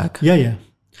gonna come back. یا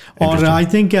اور I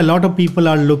think a lot of people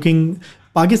are looking.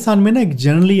 Pakistan میں نا ایک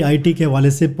جنرلی آئی ٹی کے حوالے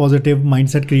سے پازیٹیو مائنڈ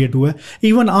سیٹ کریٹ ہوا ہے.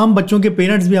 ایون عام بچوں کے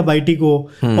پیرنٹس بھی اب آئی ٹی کو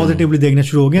پازیٹیولی دیکھنا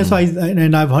شروع ہو گئے. So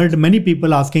and I heard many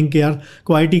people asking کہ یار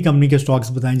کوئی آئی ٹی کمپنی کے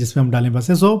اسٹاکس بتائیں جس میں ہم ڈالیں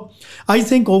بس. So I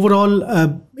think overall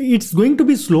it's going to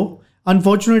be slow.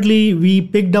 Unfortunately we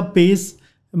picked up pace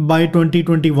by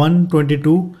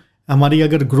 2021-22. ہماری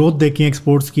اگر گروتھ دیکھیں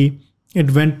ایکسپورٹس کی, اٹ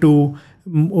وینٹ ٹو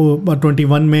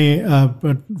 21 میں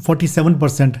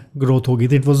 47% گروتھ ہوگی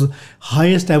تھی. It was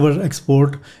highest ever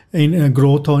export in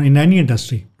growth in any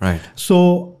industry. So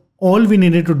all we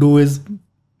needed to do is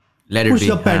push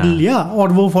the pedal, اور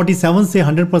وہ 47 سے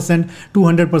 100%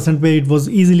 200% پہ it was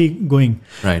easily going.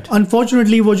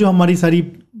 Unfortunately وہ جو ہماری ساری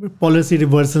policy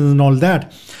reversal and all that,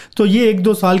 تو یہ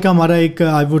 1-2 سال کا ہمارا ایک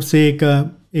آئی ووڈ سے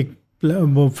ایک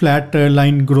وہ فلیٹ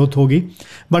لائن گروتھ ہوگی.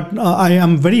 But I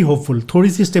am very hopeful, تھوڑی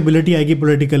سی اسٹیبلٹی آئے گی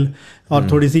پولیٹیکل, اور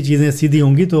تھوڑی سی چیزیں سیدھی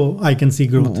ہوں گی تو I can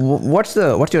see growth. What's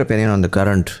your opinion on the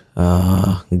current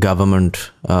government?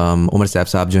 Umar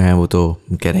Sahab جو ہیں وہ تو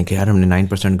کہہ رہے ہیں کہ یار ہم نے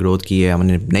 9% گروتھ کی ہے, ہم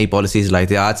نے نئی پالیسیز لائی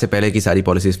تھے, آج سے پہلے کی ساری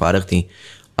پالیسیز فارغ تھیں,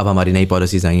 اب ہماری نئی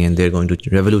پالیسیز آئی ہیں, they are going to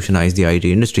revolutionise the I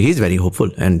T industry. He is very hopeful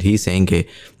and he is seeing کہ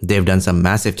they have done some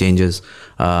massive changes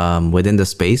within the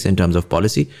space in terms of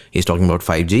policy. He is talking about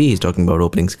 5G, he is talking about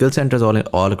opening skill centres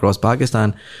all across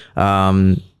Pakistan.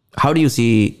 How do you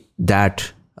see that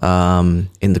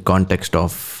in the context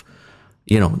of,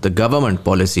 the government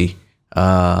policy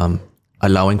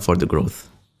allowing for the growth?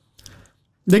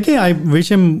 دیکھیے, آئی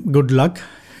وش ہم good luck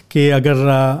کہ اگر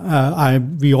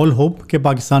وی آل hope کہ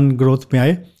Pakistan growth پہ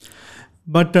آئے,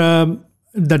 but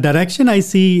the direction I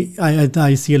see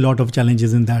a lot of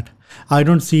challenges in that. I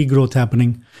don't see growth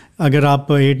happening. اگر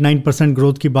آپ 8-9%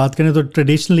 growth کی بات کریں تو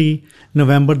ٹریڈیشنلی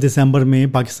نومبر-دسمبر میں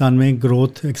پاکستان میں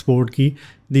گروتھ ایکسپورٹ کی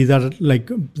دیز آر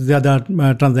لائک زیادہ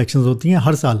ٹرانزیکشنز ہوتی ہیں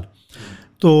ہر سال.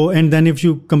 तो and then if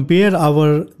you compare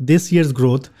our this years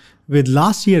growth with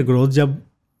last year growth, जब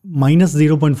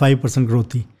 -0.5% ग्रोथ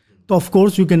थी, तो of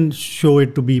course you can show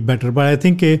it to be better. But I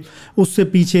think कि उससे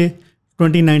पीछे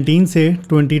 2019 से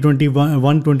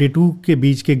 2021-22 के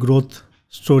बीच के ग्रोथ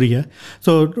स्टोरी है.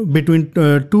 सो बिटवीन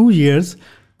 2 years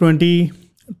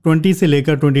 2020 से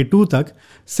लेकर 22 तक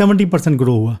 70%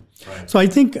 ग्रो हुआ. सो आई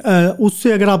थिंक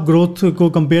उससे अगर आप ग्रोथ को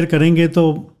कंपेयर करेंगे तो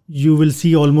you will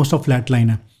see almost a flat line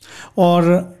है.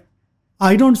 और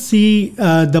I don't see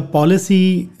the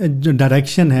policy जो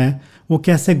डायरेक्शन है वो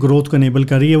कैसे ग्रोथ को एनेबल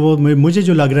कर रही है. वो मुझे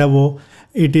जो लग रहा है वो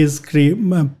it is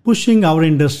pushing our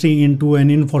industry into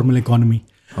an informal economy.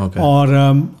 और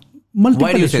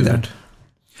Why do you say that?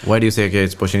 Why do you say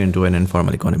it's pushing into an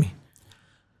informal economy?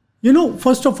 You know,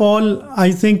 first of all,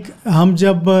 I think हम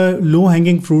जब low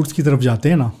hanging fruits की तरफ जाते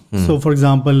हैं ना, so for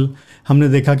example हमने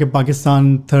देखा कि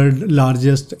Pakistan 3rd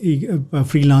largest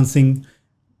freelancing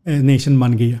nation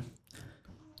बन गई है.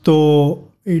 तो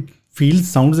it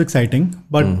feels sounds exciting,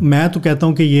 but मैं तो कहता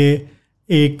हूँ कि ये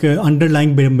एक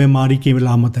अंडरलाइंग बीमारी की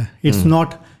अलामत है. It's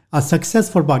not a success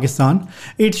for Pakistan.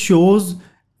 It shows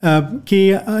कि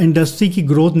इंडस्ट्री की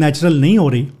ग्रोथ नेचुरल नहीं हो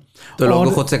रही, तो लोगों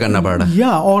को खुद से करना पड़ रहा है. या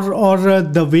और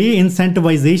द वे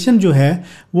इंसेंटिवाइजेशन जो है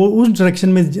वो उस डायरेक्शन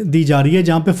में दी जा रही है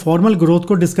जहाँ पे फॉर्मल ग्रोथ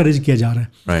को डिस्करेज किया जा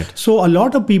रहा है. सो a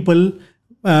lot of people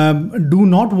do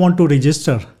not want to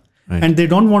register and they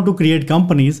don't want to create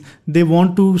companies. They want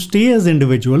to stay as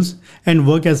individuals and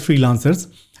work as freelancers.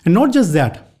 And not just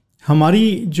that, हमारी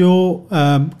जो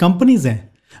companies हैं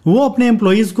वो अपने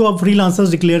employees को अब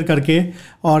freelancers declare करके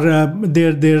और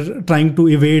they're trying to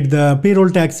evade the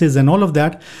payroll taxes and all of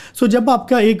that. सो जब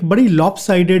आपका एक बड़ी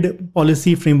लॉपसाइडेड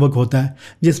पॉलिसी फ्रेमवर्क होता है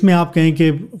जिसमें आप कहें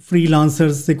कि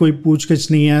फ्रीलांसर्स से कोई पूछगछ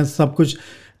नहीं है सब कुछ,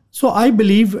 सो आई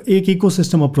बिलीव एक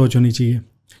इकोसिस्टम अप्रोच होनी चाहिए.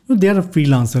 दे आर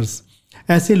फ्रीलांसर्स,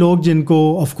 ऐसे लोग जिनको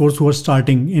of course who are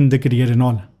starting in the career and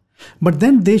all, but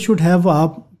then they should have a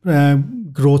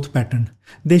growth pattern.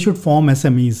 They should form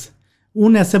SMEs.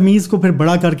 उन SMEs को फिर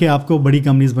बड़ा करके आपको बड़ी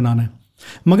कंपनीज बनाना है.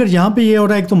 मगर यहाँ पे ये हो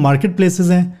रहा है, एक तो मार्केट प्लेसेस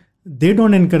हैं, they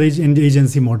don't encourage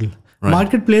agency model.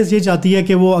 Market place ये चाहती है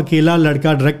कि वो अकेला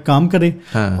लड़का डायरेक्ट काम करे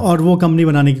और वो कंपनी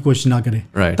बनाने की कोशिश ना करे,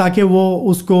 ताकि वो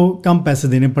उसको कम पैसे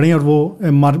देने पड़े और वो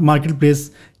market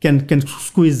place can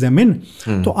squeeze them in.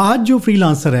 तो आज जो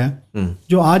फ्रीलांसर है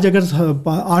जो आज अगर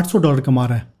 $800 कमा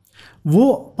रहा है,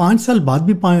 वो 5 साल बाद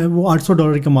भी वो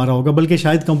 $800 कमा रहा होगा, बल्कि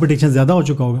शायद कंपटीशन ज़्यादा हो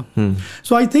चुका होगा.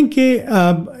 सो आई थिंक कि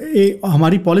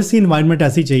हमारी पॉलिसी इन्वायरमेंट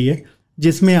ऐसी चाहिए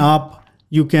जिसमें आप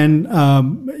you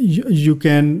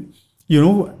can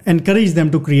encourage them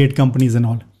to create companies and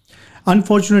all.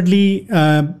 Unfortunately,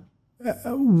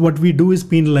 what we do is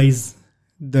penalize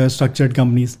the structured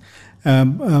companies.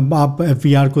 आप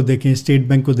FVR को देखें, स्टेट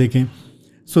बैंक को देखें,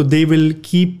 so they will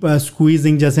keep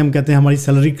squeezing, जैसे हम कहते हैं हमारी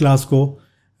सैलरी क्लास को,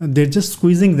 they're just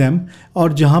squeezing them.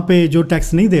 और जहाँ पे जो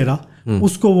टैक्स नहीं दे रहा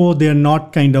उसको वो they are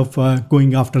not kind of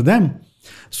going after them.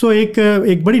 सो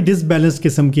एक बड़ी डिसबैलेंस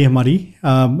किस्म की हमारी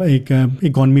एक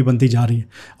इकॉनमी बनती जा रही है.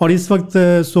 और इस वक्त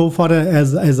so far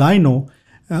as I know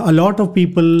a lot of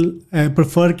people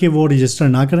prefer कि वो रजिस्टर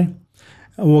ना करें,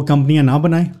 वो कंपनियां ना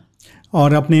बनाएं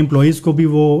और अपने एम्प्लॉयज़ को भी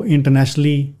वो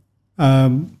इंटरनेशनली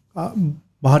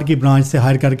बाहर की ब्रांच से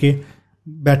हायर करके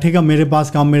बैठेगा, मेरे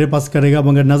पास काम मेरे पास करेगा,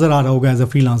 मगर नज़र आ रहा होगा as a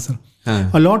freelancer.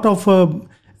 A lot of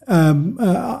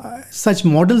such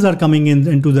models are coming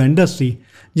into the industry,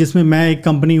 जिसमें मैं एक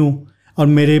कंपनी हूँ और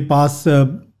मेरे पास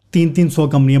 300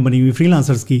 कंपनियाँ बनी हुई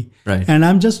फ्रीलांसर्स की, and I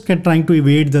am just trying to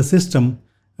evade the system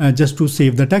just to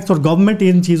save the tax. और गवर्नमेंट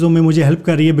इन चीज़ों में मुझे हेल्प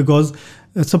कर रही है because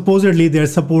supposedly they are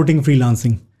supporting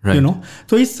freelancing, you know.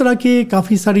 तो इस तरह की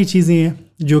काफ़ी सारी चीज़ें हैं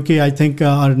जो कि I think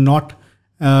are not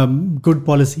good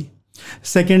policy.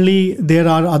 Secondly there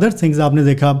are other things. आपने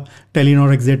देखा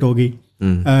टेलीनॉर एग्जिट होगी,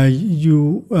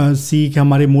 यू सी कि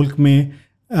हमारे मुल्क में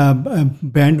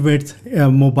बैंडविड्थ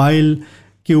मोबाइल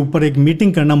के ऊपर एक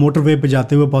मीटिंग करना मोटरवे पे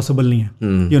जाते हुए पॉसिबल नहीं है,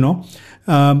 you know.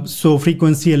 So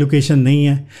frequency allocation नहीं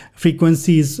है,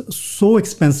 frequency is so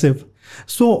expensive.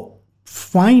 So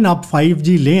fine आप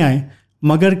 5G ले आए,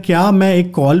 मगर क्या मैं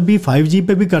एक कॉल भी 5G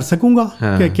पे भी कर सकूंगा?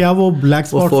 क्या वो ब्लैक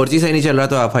स्पॉट 4G से नहीं चल रहा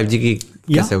तो आप 5G की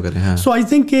कैसे करें? So I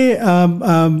think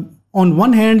on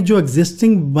one hand जो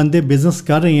एग्जिस्टिंग बंदे बिजनेस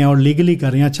कर रहे हैं और लीगली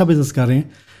कर रहे हैं, अच्छा बिजनेस कर रहे हैं,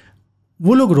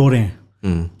 वो लोग रो रहे हैं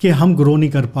कि हम ग्रो नहीं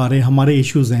कर पा रहे, हमारे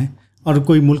इश्यूज हैं और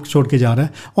कोई मुल्क छोड़ के जा रहा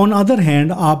है. ऑन अदर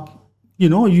हैंड आप you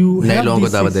नए लोगों को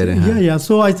दावत दे रहे हैं. Yeah.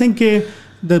 So I think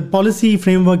the policy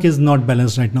framework is not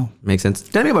balanced right now. Makes sense.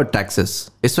 Tell me about taxes.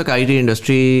 इस वक्त IT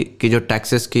इंडस्ट्री की जो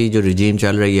टैक्सेस की जो रिजीम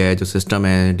चल रही है, जो सिस्टम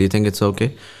है, do you think it's okay?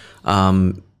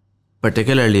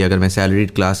 Particularly अगर मैं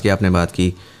सैलरीड क्लास की आपने बात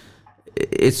की,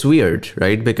 it's weird,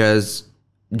 right? Because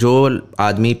جو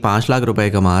آدمی 5 لاکھ روپے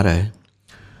کما رہا ہے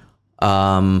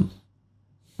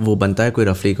وہ بنتا ہے کوئی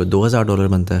رفلی کو $2,000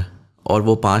 بنتا ہے, اور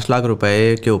وہ 5 لاکھ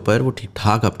روپے کے اوپر وہ ٹھیک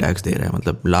ٹھاک اب ٹیکس دے رہا ہے,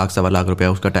 مطلب لاکھ سوا لاکھ روپے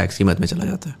اس کا ٹیکس قیمت میں چلا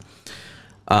جاتا ہے.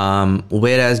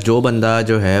 ویئر ایز جو بندہ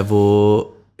جو ہے وہ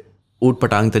اوٹ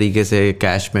پٹانگ طریقے سے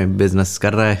کیش میں بزنس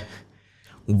کر رہا ہے,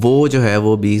 وہ جو ہے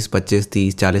وہ 20 25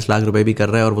 30 40 لاکھ روپے بھی کر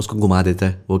رہا ہے اور وہ اس کو گھما دیتا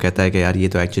ہے. وہ کہتا ہے کہ یار یہ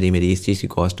تو ایکچولی میری اس چیز کی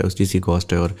کاسٹ ہے, اس چیز کی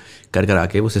کاسٹ ہے, اور کر آ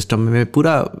کے وہ سسٹم میں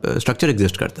پورا اسٹرکچر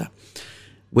ایگزسٹ کرتا ہے.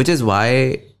 Which is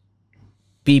why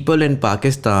people in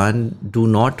Pakistan do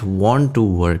not want to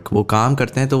work. وہ کام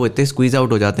کرتے ہیں تو وہ اتنے اسکویز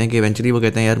آؤٹ ہو جاتے ہیں کہ ایونچولی وہ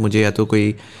کہتے ہیں یار مجھے یا تو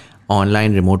کوئی آن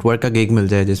لائن ریموٹ ورک کا گیگ مل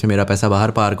جائے جس میں میرا پیسہ باہر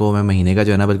پارک ہو, میں مہینے کا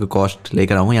جو ہے نا بلکہ کاسٹ لے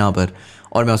کر آؤں یہاں پر,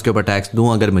 اور میں اس کے اوپر ٹیکس دوں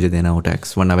اگر مجھے دینا ہو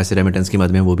ٹیکس, ورنہ ویسے ریمیٹنس کی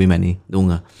مد میں وہ بھی میں نہیں دوں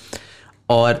گا.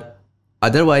 اور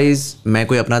ادروائز میں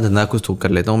کوئی اپنا دھندا کچھ کر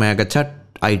لیتا ہوں. میں ایک اچھا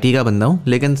آئی ٹی کا بندہ ہوں,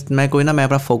 لیکن میں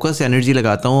اپنا فوکس انرجی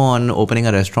لگاتا ہوں on opening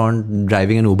a restaurant,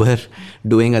 driving an Uber,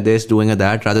 doing a this, doing a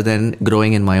that, rather than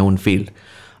growing in my own field.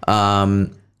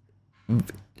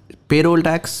 Payroll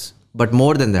tax, but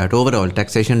more than that, overall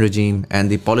taxation regime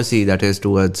and the policy that is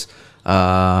towards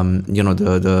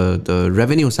the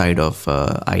revenue side of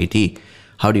IT,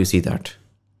 how do you see that?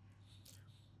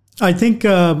 I think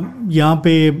yahan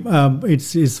pe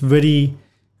it's very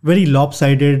very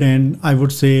lopsided and I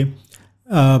would say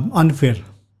unfair.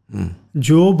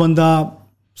 جو بندہ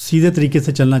سیدھے طریقے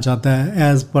سے چلنا چاہتا ہے,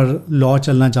 as per لا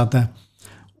چلنا چاہتا ہے,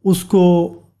 اس کو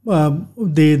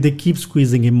they keep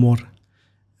squeezing him more.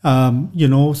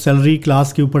 Salary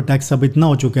class کے اوپر ٹیکس اب اتنا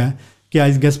ہو چکا ہے کہ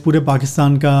آئی گیس پورے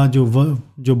پاکستان کا جو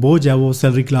بوجھ ہے وہ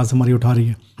سیلری کلاس ہماری اٹھا رہی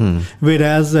ہے. ویئر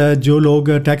ایز جو لوگ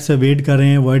ٹیکس اوائڈ کر رہے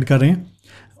ہیں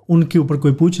ان کے اوپر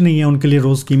کوئی پوچھ نہیں ہے, ان کے لیے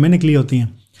روز اسکیمیں نکلی ہوتی ہیں.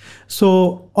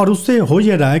 اور اس سے ہو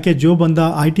یہ رہا ہے کہ جو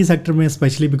بندہ آئی ٹی سیکٹر میں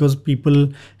specially because people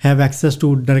have access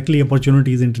to directly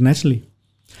opportunities internationally,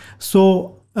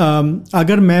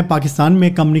 اگر میں پاکستان میں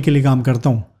کمپنی کے لیے کام کرتا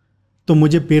ہوں تو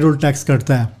مجھے پے رول ٹیکس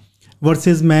کٹتا ہے,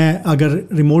 ورسز میں اگر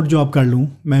ریموٹ جاب کر لوں,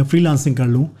 میں فری لانسنگ کر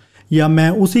لوں, یا میں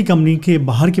اسی کمپنی کے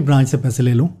باہر کی برانچ سے پیسے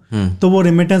لے لوں تو وہ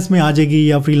ریمیٹنس میں آ جائے گی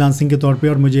یا فری لانسنگ کے طور پہ,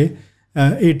 اور مجھے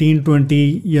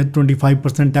 18-20 یا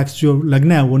 25% ٹیکس جو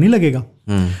لگنا ہے وہ نہیں لگے گا.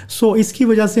 اس کی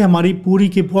وجہ سے ہماری پوری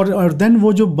کی اور دین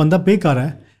وہ جو بندہ پے کر رہا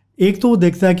ہے, ایک تو وہ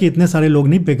دیکھتا ہے کہ اتنے سارے لوگ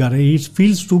نہیں پے کر رہے, ہی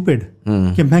فیل اسٹوپڈ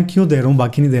کہ میں کیوں دے رہا ہوں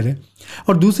باقی نہیں دے رہے,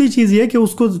 اور دوسری چیز یہ کہ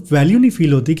اس کو ویلیو نہیں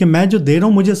فیل ہوتی کہ میں جو دے رہا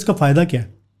ہوں مجھے اس کا فائدہ کیا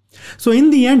ہے. So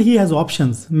in the end he has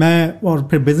options. میں اور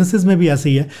پھر بزنسز میں بھی ایسے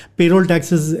ہی ہے, payroll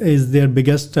taxes is their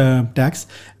biggest tax.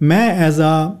 میں ایز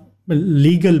اے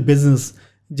لیگل بزنس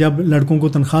جب لڑکوں کو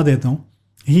تنخواہ دیتا ہوں,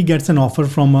 he gets an offer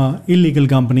from a illegal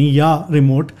company یا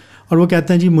ریموٹ, اور وہ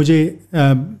کہتے ہیں جی مجھے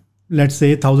لیٹس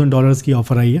سے $1,000 کی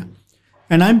آفر آئی ہے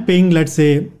and I am paying let's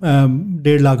say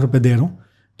 1.5 lakh روپے دے رہا ہوں,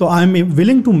 تو I am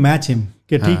willing to match ہم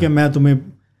کہ ٹھیک ہے میں تمہیں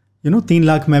 3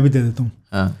 لاکھ میں بھی دے دیتا ہوں,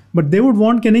 بٹ دے وڈ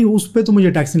وانٹ کہ نہیں اس پہ تو مجھے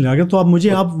ٹیکس نہیں لگا, تو اب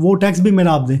مجھے آپ وہ ٹیکس بھی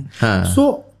میرا آپ دیں.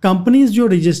 سو کمپنیز جو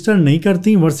رجسٹر نہیں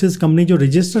کرتی ورسز کمپنی جو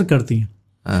رجسٹر کرتی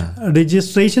ہیں,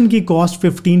 رجسٹریشن کی کاسٹ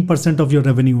 15% آف یور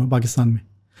ریونیو ہے پاکستان میں,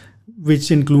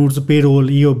 which includes payroll,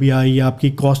 EOBI, آپ کی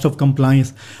کاسٹ آف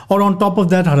کمپلائنس, اور on top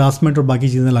of that harassment اور باقی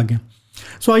چیزیں لگیں.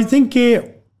 سو آئی تھنک کہ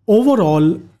over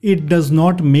all it does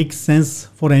not make sense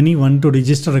for anyone to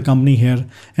register a company here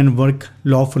and work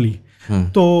lawfully.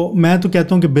 تو میں تو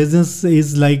کہتا ہوں کہ بزنس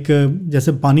از لائک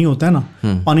جیسے پانی ہوتا ہے نا,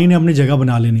 پانی نے اپنی جگہ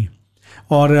بنا لینی.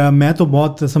 اور میں تو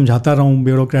بہت سمجھاتا رہا ہوں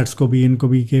بیوروکریٹس کو بھی, ان کو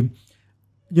بھی, کہ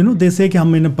دے سے کہ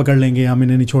ہم انہیں پکڑ لیں گے, ہم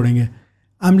انہیں نہیں چھوڑیں گے.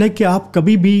 آئی ایم لائک کہ آپ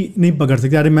کبھی بھی نہیں پکڑ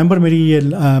سکتے. آئی ریممبر میری یہ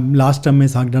لاسٹ ٹرم میں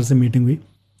ساکھ ڈر سے میٹنگ ہوئی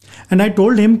اینڈ آئی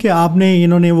ٹولڈ ہم کہ آپ نے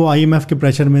انہوں نے وہ IMF کے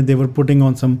پریشر میں دے ور پوٹنگ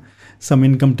آن سم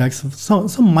income tax,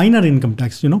 some minor income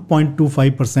tax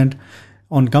 0.25%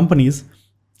 آن کمپنیز,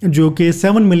 جو کہ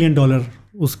 $7 ملین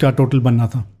اس کا ٹوٹل بننا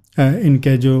تھا, ان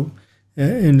کے جو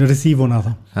ریسیو ہونا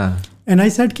تھا. اینڈ آئی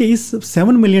سیڈ کہ اس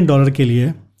 $7 ملین کے لیے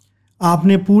آپ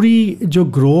نے پوری جو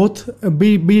گروتھ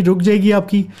بھی رک جائے گی آپ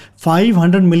کی.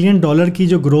 $500 ملین کی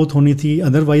جو گروتھ ہونی تھی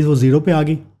ادروائز وہ 0 پہ آ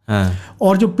گئی,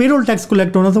 اور جو پے رول ٹیکس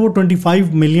کلیکٹ ہونا تھا وہ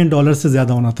 $25 ملین سے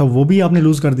زیادہ ہونا تھا, وہ بھی آپ نے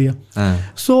لوز کر دیا.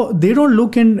 سو they don't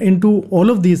look in to all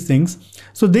of these things,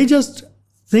 so they just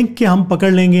think کہ ہم پکڑ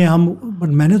لیں گے ہم, بٹ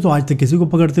میں نے تو آج تک کسی کو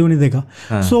پکڑتے ہوئے نہیں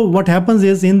دیکھا. So what happens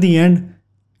is in the and,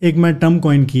 ایک میں ٹرم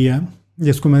کوائن کی ہے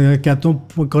جس کو میں کہتا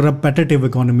ہوں کمپیٹیٹیو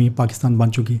اکانومی پاکستان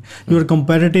بن چکی. You are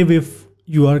competitive if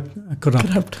you are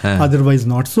corrupt, otherwise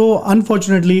not. So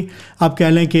unfortunately آپ کہہ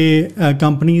لیں کہ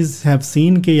کمپنیز ہیو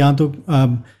سین کہ یا تو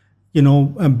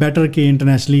بیٹر کہ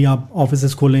انٹرنیشنلی آپ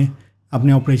آفیسز کھولیں,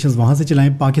 اپنے آپریشنز وہاں سے چلائیں.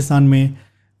 پاکستان میں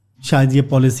شاید یہ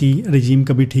پالیسی رجیم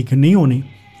کبھی ٹھیک نہیں ہونی,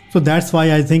 So that's why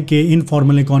I think कि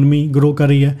informal economy grow कर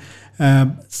रही है,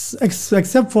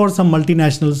 except for some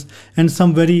multinationals and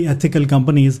some very ethical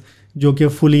companies जो कि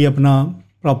fully अपना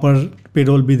proper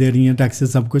payroll भी दे रही हैं, taxes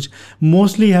सब कुछ,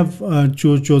 mostly have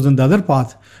chosen the other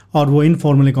path और वो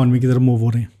informal economy की तरफ move हो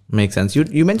रहे हैं. Makes sense.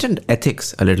 You mentioned ethics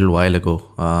a little while ago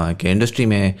कि industry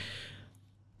में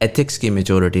ethics की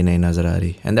maturity नहीं नज़र आ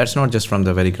रही, and that's not just from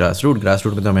the very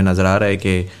grassroots में तो हमें नज़र आ रहा है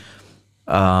कि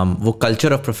वो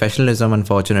culture of professionalism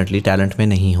unfortunately talent में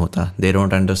नहीं होता. They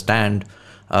don't understand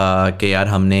कि यार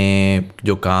हमने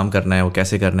जो काम करना है वो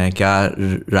कैसे करना है, क्या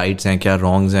राइट्स हैं क्या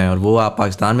रॉन्ग्स हैं. और वो आप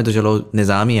पाकिस्तान में तो चलो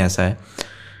निज़ाम ही ऐसा है,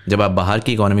 जब आप बाहर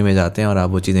की इकॉनमी में जाते हैं और आप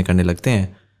वो चीज़ें करने लगते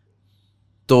हैं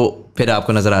तो फिर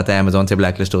आपको नज़र आता है अमेज़ॉन से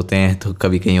ब्लैक लिस्ट होते हैं, तो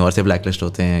कभी कहीं और से ब्लैक लिस्ट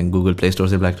होते हैं, गूगल प्ले स्टोर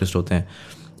से ब्लैक लिस्ट होते हैं.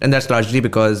 And that's largely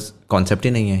because concept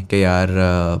ही नहीं है कि यार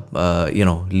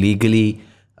लीगली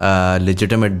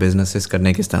लेजिटिमेट बिजनेसेस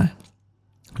करने किस तरह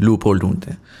लूप होल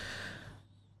ढूंढते हैं.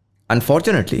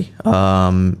 अनफॉर्चुनेटली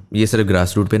ये सिर्फ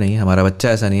ग्रास रूट पे नहीं है, हमारा बच्चा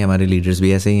ऐसा नहीं है, हमारे लीडर्स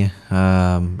भी ऐसे ही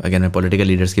हैं. अगेन मैं पॉलिटिकल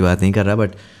लीडर्स की बात नहीं कर रहा, but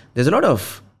there is a lot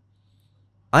of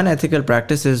unethical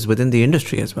practices within the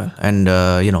industry as well. And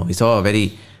we saw a very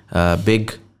big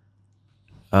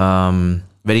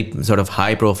very sort of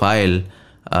high profile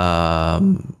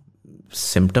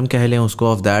symptom कह लें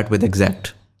उसको of that with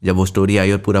Exact, जब वो स्टोरी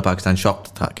आई और पूरा Pakistan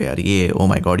shocked था कि यार ये oh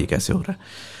my god ये कैसे हो रहा है.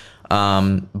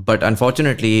 But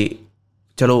unfortunately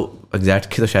चलो Exact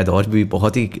के तो शायद और भी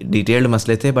बहुत ही डिटेल्ड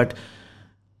मसले थे, but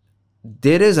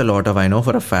there is a lot of, I know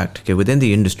for a fact कि within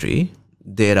the industry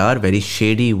there are very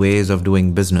shady ways of doing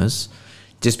business,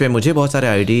 जिस पे मुझे बहुत सारे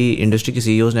IT इंडस्ट्री के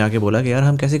CEOs ने आके बोला कि यार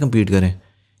हम कैसे compete करें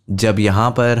जब यहाँ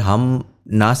पर हम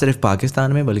ना सिर्फ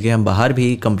पाकिस्तान में बल्कि हम बाहर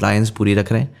भी compliance पूरी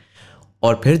रख रहे हैं,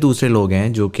 और फिर दूसरे लोग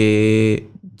हैं जो कि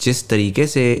जिस तरीके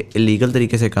से इलीगल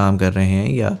तरीके से काम कर रहे हैं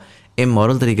या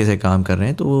इमोरल तरीके से काम कर रहे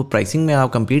हैं, तो वो प्राइसिंग में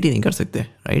आप compete ही नहीं कर सकते,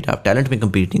 राइट. आप टैलेंट में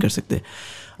compete नहीं कर सकते.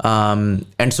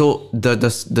 एंड सो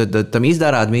द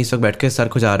तमीज़दार आदमी इस वक्त बैठ के सर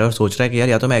खुजा रहा है और सोच रहा है कि यार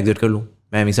या तो मैं एग्जिट कर लूँ,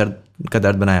 मैं अमी सर का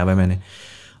दर्द बनाया हुआ है मैंने,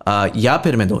 या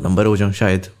फिर मैं 2 नंबर हो जाऊँ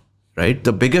शायद, right.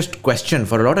 The biggest question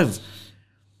for a lot of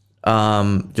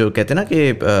जो कहते हैं ना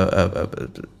कि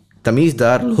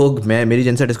तमीज़दार लोग, मेरी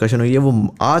जिनसे डिस्कशन हुई है,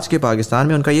 वो आज के पाकिस्तान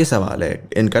में उनका ये सवाल है,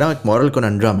 इनका ना एक मॉरल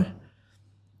कॉन्ड्रम है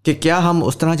कि क्या हम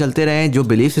उस तरह चलते रहें जो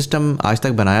बिलीफ सिस्टम आज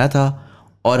तक बनाया था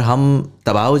और हम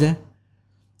तबाह हो जाएं,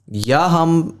 या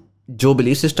हम जो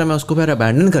बिलीफ सिस्टम है उसको फिर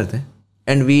अबैंडन करते हैं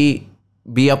and we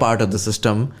be a part of the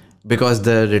system because the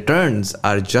returns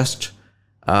are just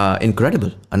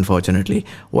incredible unfortunately.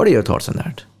 What are your thoughts on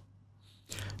that?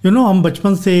 हम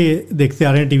बचपन से देखते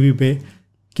आ रहे हैं टीवी पे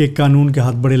कि कानून के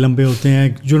हाथ बड़े लंबे होते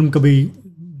हैं, जुर्म कभी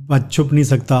छुप नहीं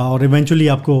सकता और इवेंचुअली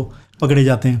आपको पकड़े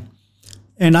जाते हैं.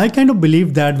 And I kind of believe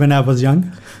that when I was young.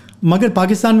 मगर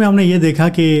पाकिस्तान में हमने ये देखा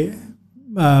कि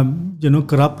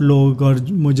करप्ट लोग और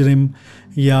मुजरिम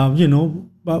या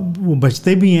वो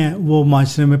बचते भी हैं, वो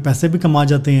माशरे में पैसे भी कमा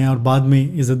जाते हैं और बाद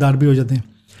में इज़्ज़तदार भी हो जाते हैं.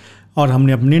 और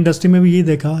हमने अपनी इंडस्ट्री में भी ये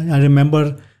देखा. I remember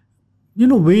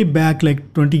way back like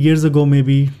 20 years ago, may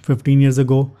be 15 years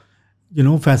ago,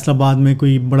 Faisalabad में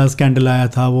कोई बड़ा स्कैंडल आया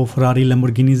था, वो फरारी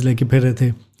लैम्बोर्गिनीज़ लेके फिर रहे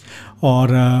थे और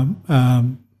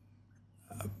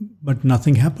but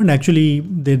nothing happened. Actually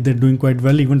they're doing quite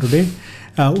well even today.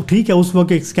 ठीक है, उस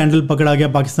वक्त एक स्कैंडल पकड़ा गया,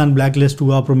 पाकिस्तान ब्लैक लिस्ट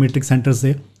हुआ प्रोमेट्रिक सेंटर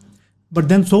से, बट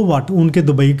देन सो व्हाट, उनके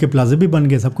दुबई के प्लाजे भी बन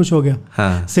गए, सब कुछ हो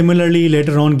गया. Similarly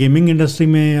later on gaming industry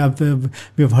में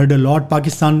we have heard a lot.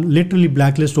 Pakistan literally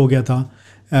black list हो गया था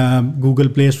गूगल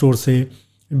प्ले स्टोर से,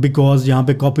 बिकॉज यहाँ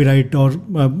पे कॉपीराइट और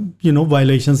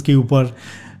वायलेशंस के ऊपर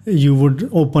you would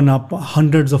open up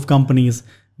hundreds of companies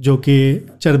जो कि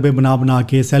चरबे बना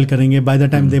के सेल करेंगे. By the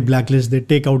time they black list, they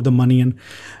take out the money and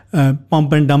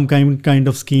pump and dump kind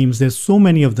of schemes, there so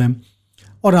many of them.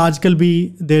 और आजकल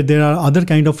भी देर are other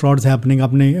kind of frauds happening.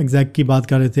 आपने exact की बात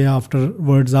कर रहे थे, आफ्टर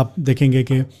वर्ड्स आप देखेंगे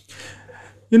कि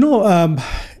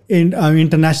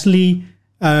इंटरनेशनली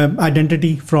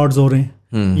आइडेंटिटी फ्रॉड्स हो रहे हैं.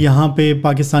 यहाँ पे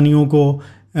पाकिस्तानियों को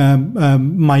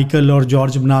माइकल और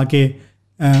जॉर्ज बना के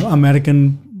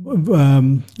अमेरिकन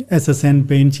SSN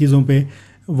पे, इन चीज़ों पे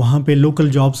वहाँ पे लोकल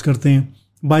जॉब्स करते हैं.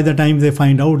 By the time they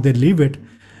find out they leave it.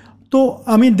 तो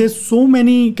I mean there so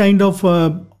many kind of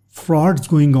frauds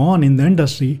going on in the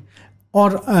industry, or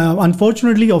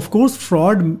unfortunately of course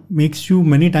fraud makes you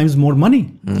many times more money.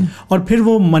 और फिर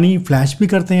वो money flash भी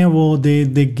करते हैं, वो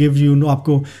they give you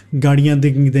आपको गाड़ियाँ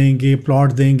देंगे,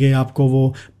 प्लॉट देंगे, आपको वो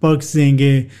perks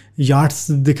देंगे,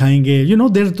 यार्ड्स दिखाएंगे,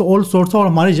 there are all sorts. और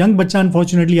हमारे यंग बच्चा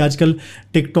unfortunately आजकल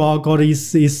टिकटॉक और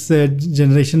इस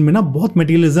जनरेशन में ना बहुत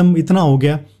मटेरियलिज्म इतना हो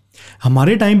गया.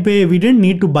 हमारे टाइम पे we didn't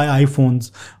need to bye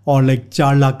iPhones और लाइक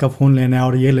 4 लाख का फ़ोन लेना है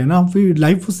और ये लेना.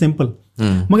 Life was simple.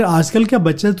 مگر آج کل کا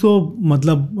بچہ تو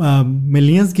مطلب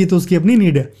ملینز کی تو اس کی اپنی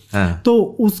نیڈ ہے,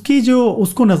 تو اس کی جو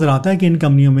اس کو نظر آتا ہے کہ ان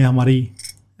کمپنیوں میں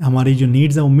ہماری جو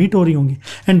نیڈز ہیں وہ میٹ ہو رہی ہوں گی.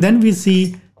 اینڈ دین وی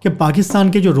سی کہ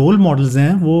پاکستان کے جو رول ماڈلز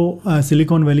ہیں وہ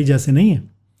سلیکون ویلی جیسے نہیں ہیں.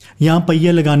 یہاں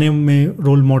پہیے لگانے میں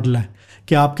رول ماڈل ہے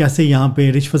کہ آپ کیسے یہاں پہ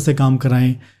رشوت سے کام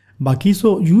کرائیں باقی.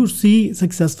 So you C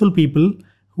successful people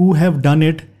who have done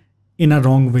it in a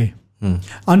wrong way.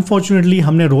 Unfortunately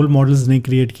ہم نے رول ماڈلز نہیں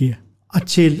کریٹ کیے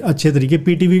اچھے طریقے.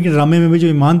 پی ٹی وی کے ڈرامے میں بھی جو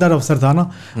ایماندار افسر تھا نا,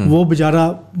 وہ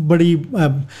بیچارہ بڑی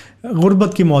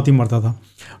غربت کی موت ہی مرتا تھا.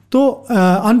 تو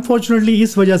انفارچونیٹلی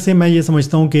اس وجہ سے میں یہ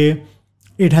سمجھتا ہوں کہ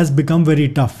it has become very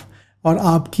tough. اور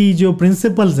آپ کی جو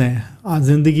پرنسپلز ہیں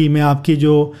زندگی میں, آپ کی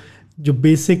جو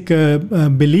بیسک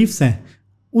بلیفس ہیں,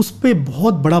 اس پہ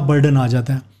بہت بڑا برڈن آ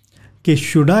جاتا ہے کہ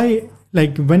should I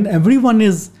like when every one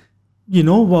is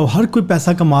ہر کوئی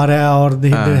پیسہ کما رہا ہے اور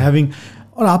ہیونگ,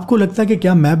 اور آپ کو لگتا ہے کہ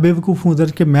کیا میں بے وقوف ہوں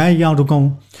ادھر کہ میں یہاں رکا ہوں.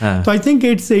 تو I think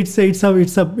it's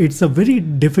a very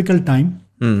difficult time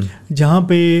جہاں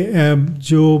پہ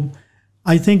جو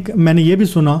آئی تھنک میں نے یہ بھی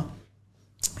سنا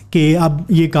کہ اب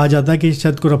یہ کہا جاتا ہے کہ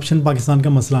شاید کرپشن پاکستان کا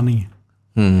مسئلہ نہیں ہے.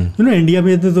 انڈیا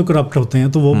میں تو کرپٹ ہوتے ہیں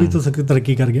تو وہ بھی تو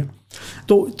ترقی کر گیا.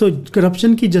 تو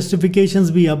کرپشن کی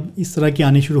جسٹیفیکیشنز بھی اب اس طرح کی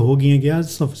آنی شروع ہو گئی ہیں کہ یار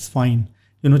فائن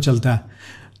چلتا ہے,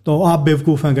 تو آپ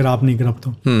بیوقوف ہیں اگر آپ نہیں corrupt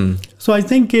who. So I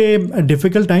think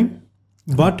difficult time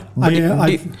but do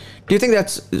you think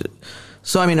that's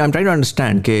so I main I am trying to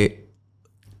understand کہ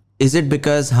از اٹ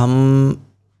بیکاز ہم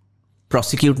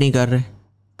پروسیکیوٹ نہیں کر رہے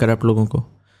کرپٹ لوگوں کو؟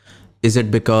 از اٹ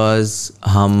بیکاز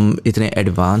ہم اتنے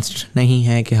ایڈوانسڈ نہیں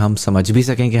ہیں کہ ہم سمجھ بھی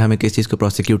سکیں کہ ہمیں کس چیز کو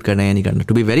پروسیکیوٹ کرنا ہے یا نہیں کرنا؟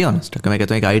 ٹو بی ویری آنیسٹ میں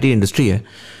کہتا ہوں ایک آئی ٹی انڈسٹری ہے,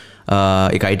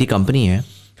 ایک آئی ٹی کمپنی ہے,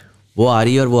 وہ آ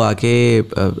رہی ہے اور وہ آ کے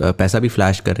پیسہ بھی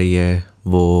فلیش کر رہی ہے,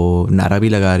 وہ نعرہ بھی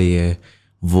لگا رہی ہے,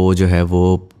 وہ جو ہے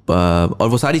وہ اور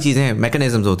وہ ساری چیزیں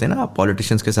میکینزمز ہوتے ہیں نا. آپ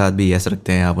پولیٹیشینس کے ساتھ بھی ایسے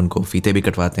رکھتے ہیں, آپ ان کو فیتے بھی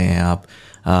کٹواتے ہیں, آپ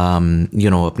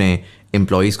اپنے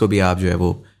امپلائیز کو بھی آپ جو ہے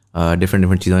وہ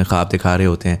ڈفرینٹ چیزوں کے خواب دکھا رہے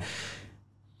ہوتے ہیں.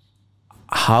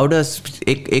 ہاؤ ڈز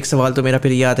ایک سوال تو میرا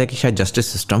پھر یہ آتا ہے کہ شاید جسٹس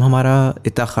سسٹم ہمارا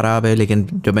اتنا خراب ہے, لیکن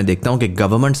جب میں دیکھتا ہوں کہ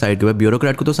گورنمنٹ سائڈ کے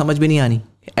بیوروکریٹ کو تو سمجھ بھی نہیں آنی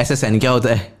ایس ایس این کیا ہوتا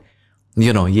ہے,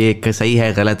 یہ صحیح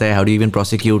ہے غلط ہے, ہاؤ ڈو ایون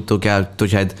پروسیکیوٹ, تو کیا تو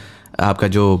شاید آپ کا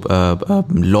جو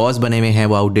لاز بنے ہوئے ہیں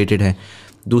وہ آؤٹ ڈیٹڈ ہیں.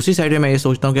 دوسری سائڈ میں یہ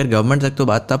سوچتا ہوں کہ گورنمنٹ تک تو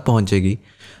بات تب پہنچے گی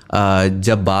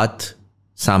جب بات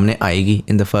سامنے آئے گی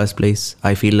ان the first place.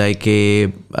 I feel like کہ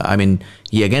آئی مین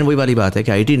یہ اگین وہی والی بات ہے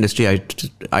کہ آئی ٹی انڈسٹری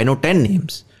آئی نو 10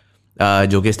 نیمس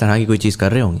جو کہ اس طرح کی کوئی چیز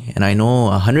کر رہے ہوں گے, اینڈ آئی نو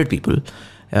 100 پیپل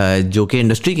جو کہ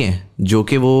انڈسٹری کے ہیں, جو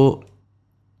کہ وہ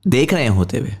دیکھ رہے ہیں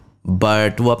ہوتے ہوئے,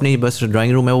 بٹ وہ اپنی بس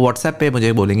ڈرائنگ روم میں وہ واٹس ایپ پہ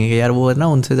مجھے بولیں گے کہ یار وہ نا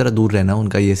ان سے ذرا دور رہنا, ان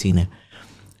کا یہ سین ہے.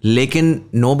 لیکن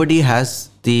نو بڈی has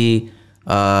the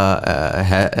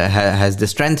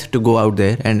strength to go out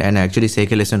there and actually سے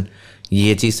کہ لسن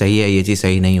یہ چیز صحیح ہے, یہ چیز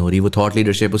صحیح نہیں ہو رہی. وہ تھاٹ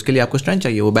لیڈرشپ, اس کے لیے آپ کو اسٹرینتھ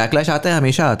چاہیے. وہ بیک لیش آتا ہے,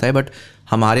 ہمیشہ آتا ہے, بٹ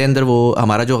ہمارے اندر وہ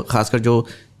ہمارا جو خاص کر جو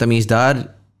تمیزدار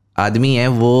آدمی ہے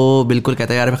وہ بالکل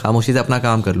کہتا ہے یار میں خاموشی سے اپنا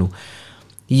کام کر لوں.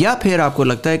 یا پھر آپ کو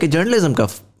لگتا ہے کہ جرنلزم کا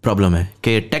پرابلم ہے,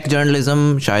 کہ ٹیک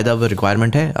جرنلزم شاید اب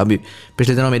ریکوائرمنٹ ہے. ابھی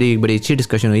پچھلے دنوں میری ایک بڑی اچھی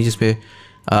ڈسکشن ہوئی جس پہ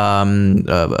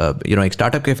ایک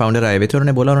اسٹارٹ اپ کے فاؤنڈر آئے ہوئے تھے.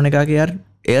 انہوں نے کہا کہ یار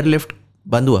ایئر لفٹ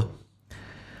بند ہوا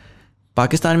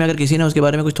پاکستان میں, اگر کسی نے اس کے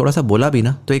بارے میں کچھ تھوڑا سا بولا بھی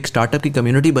نا تو ایک اسٹارٹ اپ کی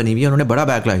کمیونٹی بنی ہوئی ہے, انہوں نے بڑا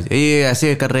بیک لائز, یہ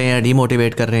ایسے کر رہے ہیں, ڈی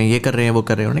موٹیویٹ کر رہے ہیں, یہ کر رہے ہیں, وہ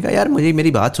کر رہے ہیں. انہوں نے کہا یار مجھے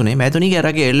میری بات سنیں, میں تو نہیں کہہ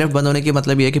رہا کہ ایئر لفٹ بند ہونے کی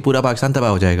مطلب یہ ہے کہ پورا پاکستان تباہ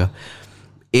ہو جائے گا.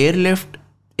 ایئر لفٹ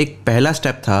ایک پہلا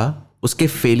اسٹیپ تھا, اس کے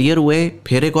فیلئر ہوئے,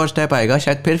 پھر ایک اور اسٹیپ آئے گا,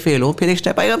 شاید پھر فیل ہو, پھر ایک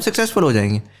اسٹیپ آئے گا, ہم سکسیزفل ہو جائیں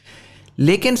گے.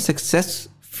 لیکن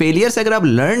فیلئر سے اگر آپ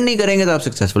لرن نہیں کریں گے تو آپ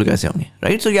سکسیزفل کیسے ہوں گے,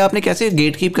 رائٹ؟ سو یہ آپ نے کیسے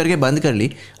گیٹ کیپ کر کے بند کر لی,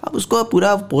 آپ اس کو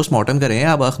پورا پوسٹ مارٹم کریں,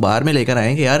 آپ اخبار میں لے کر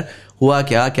آئیں کہ یار ہوا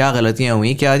کیا غلطیاں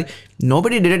ہوئیں, کیا نو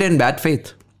بڈی did it in bed faith,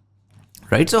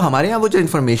 right? سو ہمارے یہاں وہ جو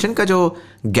انفارمیشن کا جو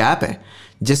گیپ ہے,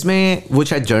 جس میں وہ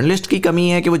شاید جرنلسٹ کی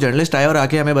کمی ہے کہ وہ جرنلسٹ آئے اور آ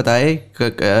کے ہمیں بتائے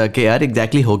کہ یار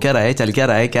ایگزیکٹلی ہو کیا رہا ہے, چل کیا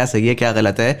رہا ہے, کیا صحیح ہے, کیا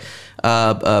غلط ہے.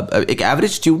 ایک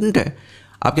ایوریج اسٹوڈنٹ ہے,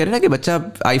 آپ کہہ رہے ہیں نا کہ بچہ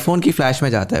آئی فون کی فلیش میں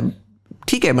جاتا ہے,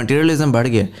 ٹھیک ہے مٹیریلزم بڑھ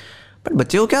گیا, بٹ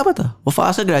بچے کو کیا پتا, وہ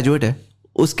فاسٹ گریجویٹ ہے,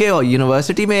 اس کے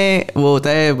یونیورسٹی میں وہ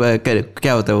ہوتا ہے,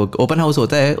 کیا ہوتا ہے, وہ اوپن ہاؤس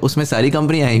ہوتا ہے, اس میں ساری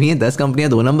کمپنیاں آئی ہوئی ہیں, 10 کمپنیاں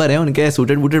 2 نمبر ہیں, ان کے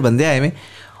سوٹڈ بوٹڈ بندے آئے ہوئے,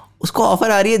 اس کو آفر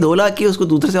آ رہی ہے 2 لاکھ کی, اس کو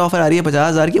دوسرے سے آفر آ رہی ہے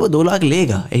 50,000 کی, وہ 2 لاکھ لے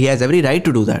گا. He has every right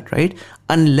to do that, right?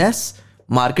 Unless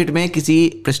market میں کسی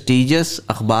پریسٹیجیس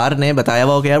اخبار نے بتایا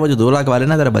ہوا ہو کہ یار وہ جو 2 لاکھ والے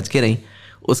نا ذرا بچ کے رہیں,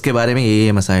 اس کے بارے میں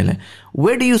یہ مسائل ہیں.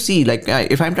 Where do you C like if I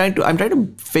am trying to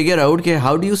figure out کہ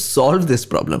how do you solve this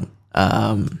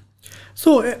problem?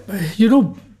 سو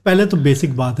پہلے تو بیسک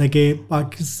بات ہے کہ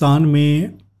پاکستان میں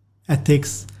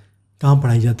ایتھکس کہاں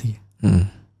پڑھائی جاتی ہے,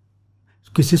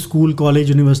 کسی اسکول کالج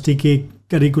یونیورسٹی کے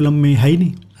کریکولم میں ہے ہی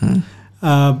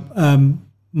نہیں.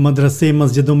 مدرسے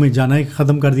مسجدوں میں جانا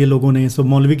ختم کر دیا لوگوں نے. سو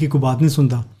مولوی کی کوئی بات نہیں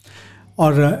سنتا.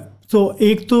 اور تو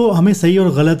ایک تو ہمیں صحیح اور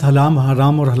غلط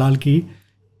حرام اور حلال کی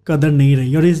قدر نہیں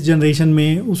رہی, اور اس جنریشن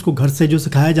میں اس کو گھر سے جو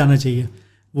سکھایا جانا چاہیے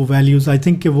وہ ویلیوز آئی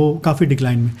تھنک کہ وہ کافی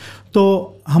ڈکلائن میں.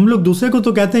 تو ہم لوگ دوسرے کو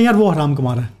تو کہتے ہیں یار وہ حرام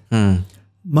کما رہا ہے,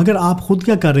 مگر آپ خود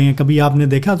کیا کر رہے ہیں کبھی آپ نے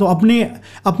دیکھا؟ تو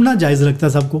اپنا جائز لگتا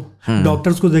ہے سب کو.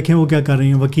 ڈاکٹرز کو دیکھیں وہ کیا کر رہے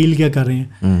ہیں, وکیل کیا کر رہے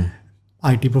ہیں,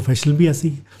 آئی ٹی پروفیشنل بھی ایسی.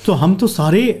 تو ہم تو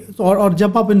سارے اور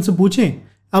جب آپ ان سے پوچھیں,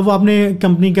 اب آپ نے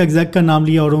کمپنی کا ایگزیک کا نام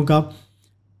لیا اوروں کا,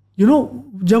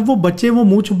 جب وہ بچے وہ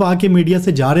منہ چھپا کے میڈیا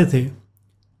سے جا رہے تھے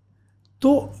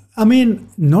تو I mean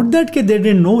not that کہ they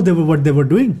didn't know what they were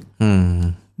doing,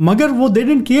 مگر وہ they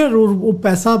didn't care, اور وہ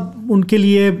پیسہ ان کے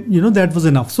لیے that was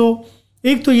enough. So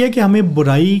ایک تو یہ کہ ہمیں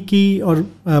برائی کی اور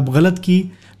غلط کی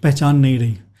پہچان نہیں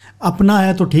رہی. اپنا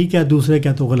ہے تو ٹھیک ہے, دوسرے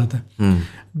کا تو غلط ہے.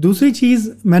 دوسری چیز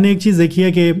میں نے ایک چیز دیکھی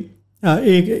ہے کہ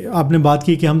ایک آپ نے بات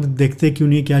کی کہ ہم دیکھتے کیوں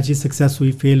نہیں کیا چیز سکسیس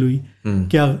ہوئی فیل ہوئی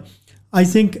کیا. آئی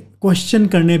تھنک کوشچن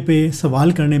کرنے پہ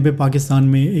سوال کرنے پہ پاکستان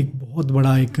میں ایک بہت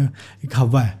بڑا ایک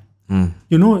ہوا ہے.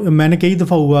 میں نے کئی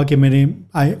دفعہ ہوا کہ میں نے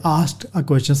آئی آسکڈ اے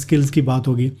کویسچن, اسکلس کی بات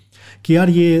ہوگی کہ یار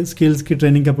یہ اسکلس کی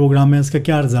ٹریننگ کا پروگرام ہے, اس کا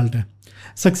کیا رزلٹ ہے,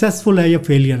 سکسیزفل ہے یا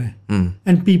فیلئر ہے.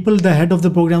 And people the head of the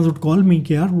program would call می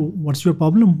کہ یار what's your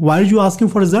problem, why are you asking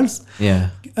for results,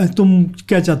 تم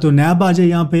کیا چاہتے ہو نیب آ جائے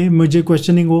یہاں پہ مجھے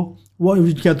کویسچننگ ہو, وہ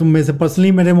کیا تم میں سے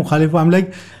پرسنلی میرے مخالف ہو. I am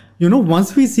like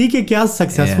once we سی کہ کیا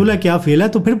سکسیزفل ہے کیا فیل ہے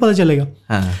تو پھر پتہ چلے گا.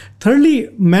 تھرڈلی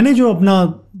میں نے جو اپنا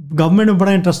گورنمنٹ میں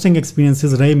بڑا انٹرسٹنگ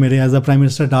ایکسپیرینسز رہے میرے as a prime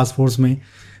minister task force میں,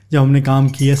 جب ہم نے کام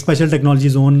کیا اسپیشل ٹیکنالوجی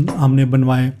زون ہم نے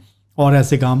بنوائے اور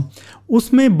ایسے کام,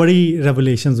 اس میں بڑی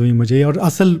ریولیشنز ہوئی مجھے, اور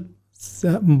اصل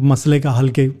مسئلے کا حل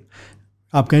کے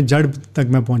آپ کہیں جڑ تک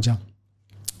میں پہنچا.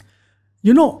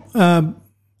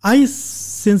 آئی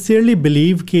سنسیئرلی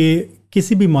بلیو کہ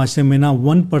کسی بھی معاشرے میں نا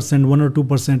 1% 1 or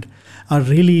 2% are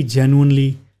really genuinely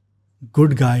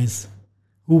good guys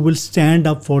who will stand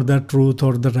up for the truth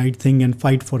or the right thing and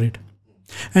fight for it.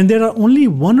 And there are only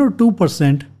 1 or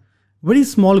 2% very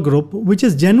small group which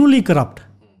is genuinely corrupt.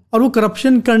 اور وہ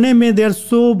corruption کرنے میں they are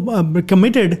so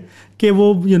committed کہ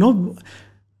وہ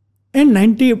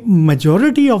and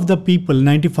majority of the people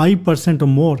 95%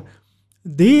 or more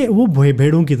وہ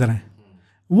بھیڑوں کی طرح ہیں.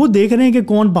 وہ دیکھ رہے ہیں کہ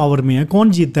کون پاور میں ہے,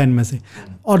 کون جیتتا ہے ان میں سے,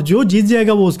 اور جو جیت جائے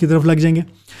گا وہ اس کی طرف لگ جائیں گے.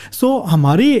 سو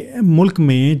ہمارے ملک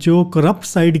میں جو کرپٹ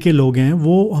سائڈ کے لوگ ہیں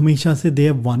وہ ہمیشہ سے they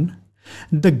have won.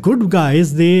 The good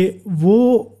guys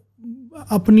وہ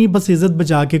اپنی بس عزت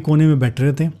بچا کے کونے میں بیٹھے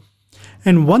رہتے ہیں.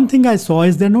 And one thing I saw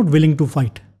is they are not willing to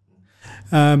fight.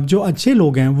 جو اچھے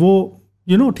لوگ ہیں وہ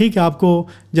ٹھیک ہے, آپ کو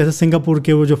جیسے سنگاپور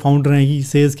کے وہ جو فاؤنڈر ہیں ہی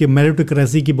سیز کے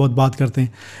میرٹوکریسی کی بہت بات کرتے ہیں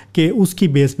کہ اس کی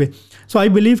بیس پہ. سو آئی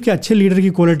بلیو کہ اچھے لیڈر کی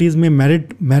کوالٹیز میں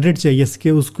میرٹ چاہیے اس کے,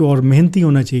 اس کو, اور محنتی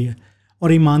ہونا چاہیے اور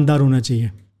ایماندار ہونا چاہیے.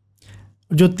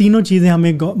 جو تینوں چیزیں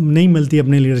ہمیں نہیں ملتی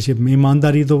اپنے لیڈرشپ میں,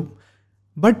 ایمانداری تو,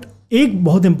 بٹ ایک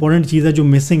بہت امپورٹنٹ چیز ہے جو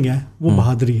مسنگ ہے وہ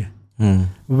بہادری ہے,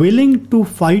 willing to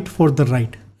fight for the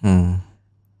right.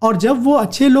 اور جب وہ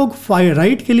اچھے لوگ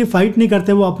رائٹ کے لیے فائٹ نہیں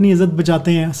کرتے, وہ اپنی عزت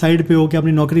بچاتے ہیں, سائڈ پہ ہو کے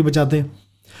اپنی نوکری بچاتے ہیں,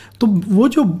 تو وہ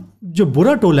جو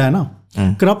برا ٹولہ ہے نا,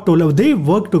 کرپٹ ٹولہ, they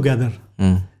work together.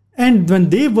 And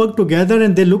when they work together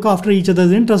and they look after each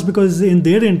others interest because in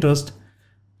their interest,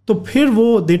 تو پھر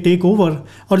وہ دے ٹیک اوور.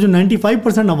 اور جو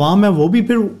 95% عوام ہے وہ بھی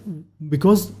پھر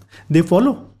بیکاز دے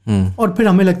فالو, اور پھر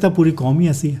ہمیں لگتا ہے پوری قوم ہی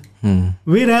ایسی ہے.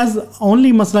 ویئر ایز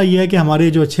اونلی مسئلہ یہ ہے کہ ہمارے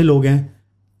جو اچھے لوگ ہیں,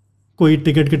 کوئی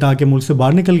ٹکٹ کٹا کے ملک سے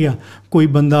باہر نکل گیا, کوئی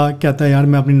بندہ کہتا ہے یار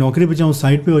میں اپنی نوکری بچاؤں,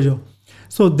 سائڈ پہ ہو جاؤ.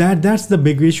 So that's the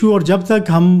big issue. اور جب تک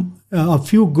ہم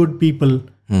few good people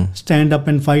stand up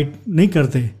and fight نہیں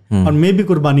کرتے اور میں بھی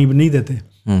قربانی نہیں دیتے,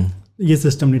 یہ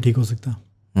سسٹم نہیں ٹھیک ہو سکتا.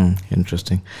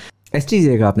 انٹرسٹنگ. ایس ٹی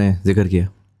زی کا آپ نے ذکر کیا,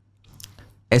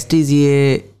 ایس ٹی زی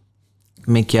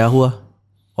میں کیا ہوا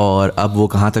اور اب وہ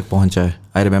کہاں تک پہنچا ہے؟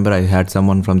 I remember I had some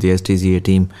one from the S T Z A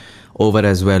team over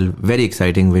as well. Very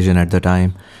exciting vision at the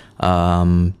time.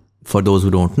 For those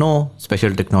who don't know,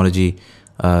 Special Technology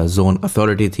Zone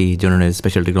Authority تھی جنہوں نے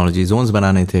special technology zones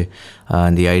بنانے تھے.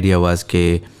 The idea was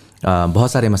کہ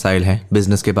بہت سارے مسائل ہیں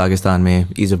بزنس کے پاکستان میں,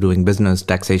 ease of doing business,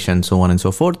 taxation, so on and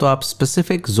so forth, تو آپ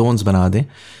اسپیسیفک زونز بنا دیں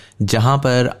جہاں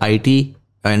پر I T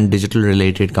and digital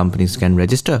related companies can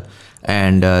register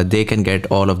and they can get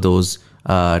all of those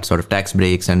sort of tax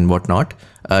breaks and what not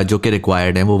جو کہ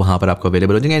required ہیں, وہ وہاں پر آپ کو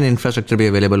اویلیبل ہو جائیں گے. اینڈ انفراسٹرکچر بھی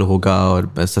اویلیبل ہوگا اور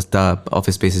سستا آفس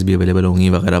اسپیسز بھی اویلیبل ہوں گی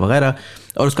وغیرہ وغیرہ.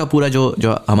 اور اس کا پورا جو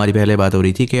ہماری پہلے بات ہو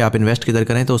رہی تھی کہ آپ انویسٹ کدھر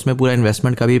کریں, تو اس میں پورا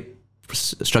انویسٹمنٹ کا بھی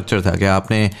اسٹرکچر تھا کہ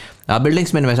آپ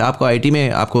بلڈنگس میں انویسٹ, آپ کو آئی ٹی میں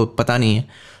آپ کو پتہ نہیں ہے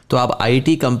تو آپ آئی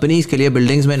ٹی کمپنیز کے لیے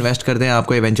بلڈنگز میں انویسٹ کرتے ہیں, آپ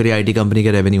کو ایونچولی آئی ٹی کمپنی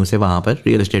کے ریونیو سے وہاں پر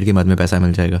ریئل اسٹیٹ کی مد میں پیسہ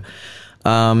مل جائے گا.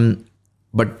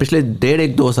 بٹ پچھلے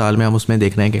 1.5-2 سال میں ہم اس میں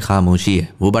دیکھ رہے ہیں کہ خاموشی ہے.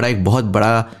 وہ ایک بہت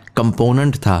بڑا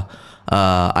کمپوننٹ تھا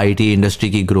آئی ٹی انڈسٹری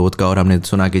کی گروتھ کا, اور ہم نے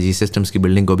سنا کہ جی سسٹمز کی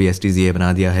بلڈنگ کو بھی ایس ٹی زی اے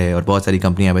بنا دیا ہے اور بہت ساری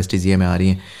کمپنیاں اب ایس ٹی زی اے میں آ رہی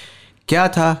ہیں. کیا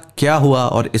تھا, کیا ہوا,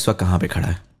 اور اس وقت کہاں پہ کھڑا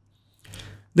ہے؟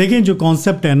 دیکھیں جو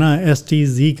کانسیپٹ ہے نا ایس ٹی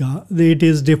زی کا, it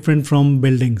is different from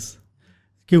buildings,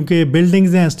 کیونکہ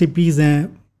بلڈنگز ہیں, ایس ٹی پیز ہیں,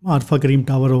 عارفہ کریم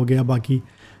ٹاور ہو گیا, باقی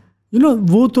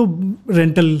وہ تو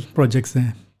رینٹل پروجیکٹس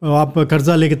ہیں. آپ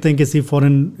قرضہ لے لیتے ہیں کسی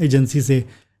فورن ایجنسی سے,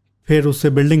 پھر اس سے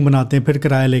بلڈنگ بناتے ہیں, پھر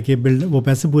کرایہ لے کے وہ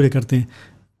پیسے پورے کرتے ہیں,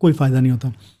 کوئی فائدہ نہیں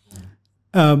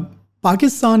ہوتا.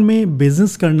 پاکستان میں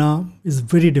بزنس کرنا is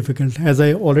very difficult as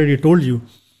I already told you,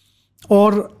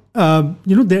 اور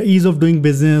there ease of doing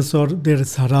business اور there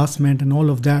is harassment and all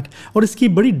of that, اور اس کی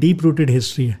بڑی ڈیپ روٹیڈ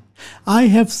ہسٹری ہے. آئی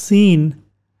ہیو سین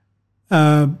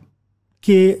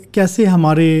کہ کیسے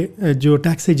ہمارے جو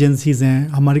ٹیکس ایجنسیز ہیں,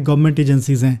 ہماری گورنمنٹ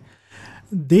ایجنسیز ہیں,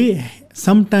 they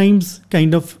sometimes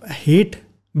kind of hate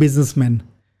businessman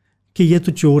کہ یہ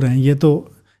تو چور ہیں, یہ تو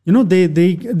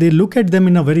they look at them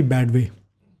in a very bad way.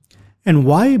 And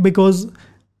why? Because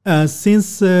since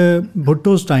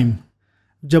Bhutto's time,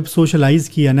 جب سوشلائز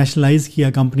کیا, نیشنلائز کیا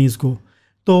کمپنیز کو,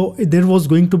 تو there was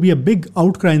going to be a big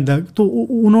outcry in the, تو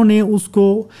انہوں نے اس کو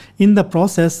in the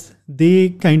process they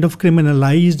kind of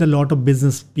criminalised a lot of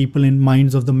business people in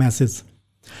minds of the masses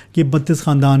کہ 32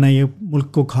 خاندان ہیں, یہ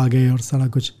ملک کو کھا گئے اور سارا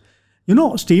کچھ.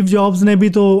 اسٹیو جابز نے بھی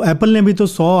تو, ایپل نے بھی تو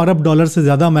 $100 ارب سے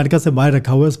زیادہ امریکہ سے باہر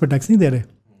رکھا ہوا ہے, اس پہ ٹیکس نہیں دے رہے.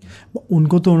 ان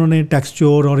کو تو انہوں نے ٹیکس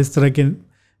چور اور اس طرح کے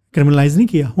کرمنلائز نہیں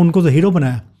کیا, ان کو تو ہیرو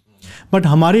بنایا. بٹ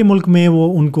ہمارے ملک میں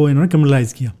ان کو انہوں نے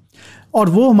کرمنلائز کیا, اور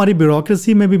وہ ہماری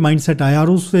بیوروکریسی میں بھی مائنڈ سیٹ آیا, اور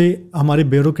اس سے ہمارے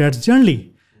bureaucrats generally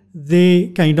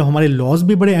they kind of, ہمارے لاز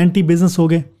بھی بڑے اینٹی بزنس ہو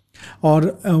گئے, اور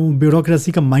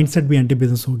بیوروکریسی کا مائنڈ سیٹ بھی اینٹی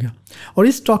بزنس ہو گیا. اور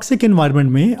اس ٹاکسک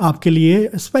انوائرمنٹ میں آپ کے لیے,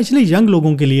 اسپیشلی ینگ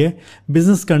لوگوں کے لیے,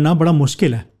 بزنس کرنا بڑا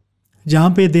مشکل ہے, جہاں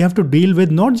پہ they have to deal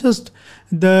with not just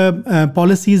the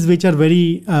policies which are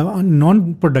very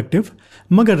non productive,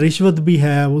 مگر رشوت بھی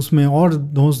ہے اس میں, اور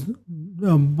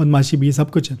بدماشی بھی ہے,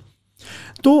 سب کچھ ہے.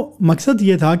 تو مقصد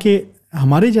یہ تھا کہ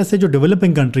ہمارے جیسے جو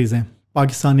ڈیولپنگ کنٹریز ہیں,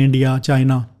 پاکستان, انڈیا,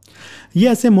 چائنا, یہ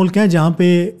ایسے ملک ہیں جہاں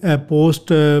پہ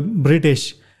پوسٹ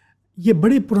برٹش یہ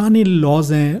بڑے پرانے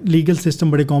لاز ہیں, لیگل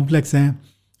سسٹم بڑے کمپلیکس ہیں,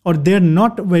 اور they are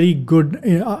not very good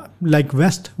like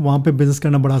West. وہاں پہ بزنس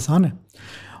کرنا بڑا آسان ہے,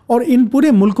 اور ان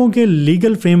پورے ملکوں کے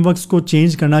لیگل فریم ورکس کو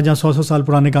چینج کرنا, جہاں 100 سال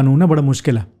پرانے قانون ہیں, بڑا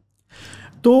مشکل ہے.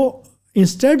 تو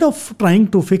instead of trying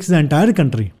to fix the entire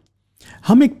country,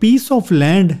 ہم ایک پیس آف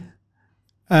لینڈ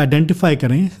آئیڈینٹیفائی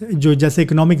کریں, جو جیسے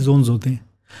اکنامک زونز ہوتے ہیں,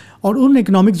 اور ان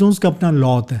اکنامک زونز کا اپنا لا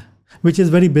ہوتا ہے which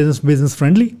is very business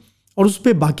friendly, اور اس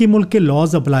پہ باقی ملک کے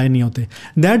لاز اپلائی نہیں ہوتے.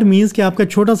 دیٹ مینس کہ آپ کا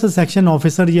چھوٹا سا سیکشن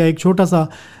آفیسر یا ایک چھوٹا سا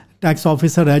ٹیکس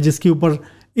آفیسر ہے جس کے اوپر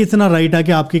اتنا رائٹ ہے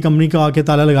کہ آپ کی کمپنی کا آ کے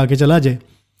تالا لگا کے چلا جائے,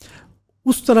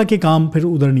 اس طرح کے کام پھر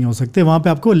ادھر نہیں ہو سکتے. وہاں پہ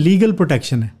آپ کو لیگل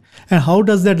پروٹیکشن ہے. And how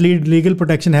does that legal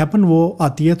protection happen? وہ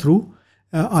آتی ہے تھرو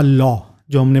اے لا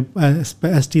جو ہم نے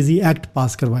S T Z act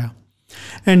pass کروایا.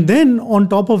 And then on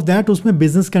top of that اس میں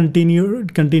بزنس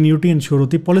کنٹینیوٹی انشور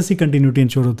ہوتی, پالیسی کنٹینیوٹی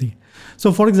انشور ہوتی.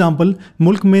 سو فار ایگزامپل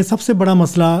ملک میں سب سے بڑا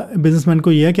مسئلہ بزنس مین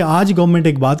کو یہ ہے کہ آج گورنمنٹ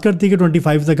ایک بات کرتی ہے کہ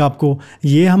 25 تک آپ کو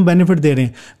یہ ہم بینیفٹ دے رہے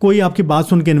ہیں, کوئی آپ کی بات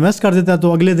سن کے انویسٹ کر دیتا ہے,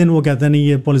 تو اگلے دن وہ کہتا ہے نہیں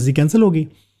یہ پالیسی کینسل ہوگی.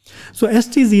 سو ایس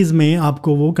ٹی زیز میں آپ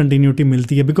کو وہ کنٹینیوٹی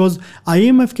ملتی ہے, بیکاز آئی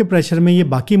ایم ایف کے پریشر میں یہ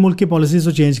باقی ملک کی پالیسیز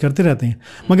تو چینج کرتے رہتے ہیں,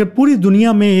 مگر پوری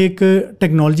دنیا میں ایک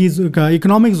ٹیکنالوجیز کا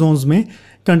اکنامک زونز میں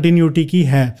کنٹینیوٹی کی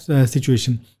ہے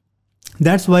سچویشن.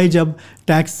 دیٹس وائی جب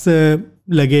ٹیکس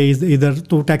لگے ادھر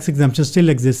تو tax exemption still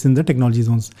exist in the technology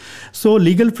zones. So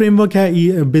legal framework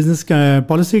ہے, بزنس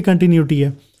پالیسی کنٹینیوٹی ہے.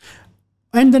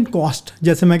 اینڈ دین کاسٹ,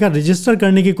 جیسے میں کہا رجسٹر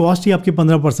کرنے کی کاسٹ ہی آپ کی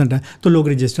 15% ہے, تو لوگ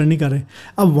رجسٹر نہیں کر رہے.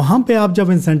 اب وہاں پہ آپ جب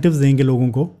انسینٹیوز دیں گے لوگوں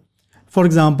کو, فار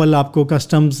ایگزامپل آپ کو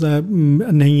کسٹمز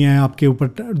نہیں ہے, آپ کے اوپر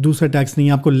دوسرا ٹیکس نہیں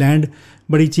ہے, آپ کو لینڈ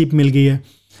بڑی چیپ مل گئی ہے.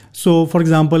 سو فار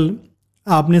ایگزامپل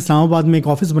آپ نے اسلام آباد میں ایک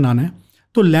آفس بنانا ہے,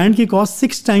 تو لینڈ کی کاسٹ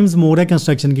 6 times مور ہے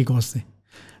کنسٹرکشن کی کاسٹ سے.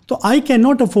 تو I can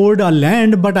not afford a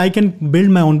land but I can build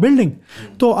my own building.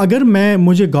 تو اگر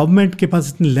مجھے گورنمنٹ کے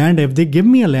پاس اتنی لینڈ ہے, دے give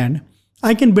me a land,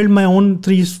 I can build my own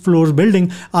 3 floors building.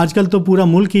 آج کل تو پورا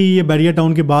ملک ہی یہ بیریا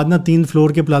ٹاؤن کے بعد 3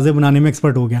 floor کے پلازے بنانے میں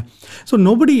ایکسپرٹ ہو گیا. سو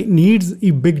نو بڈی needs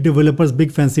big developers,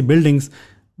 big fancy buildings.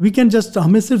 We can just,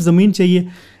 ہمیں صرف زمین چاہیے.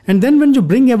 And then when you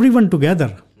bring every one together,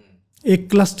 ایک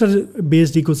کلسٹر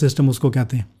بیسڈ ایکو سسٹم اس کو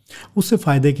کہتے ہیں, اس سے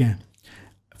فائدے کیا ہیں؟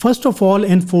 فرسٹ آف آل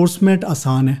انفورسمنٹ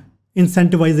آسان ہے,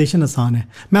 انسینٹیوائزیشن آسان ہے.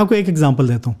 میں آپ کو ایک ایگزامپل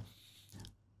دیتا ہوں.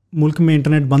 ملک میں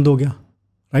انٹرنیٹ بند ہو گیا,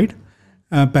 رائٹ,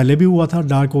 پہلے بھی ہوا تھا,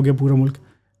 ڈارک ہو گیا پورا ملک.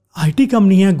 IT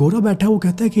कंपनी है, गोरा बैठा है, वो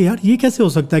कहता है कि यार ये कैसे हो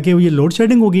सकता है कि ये लोड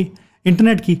शेडिंग होगी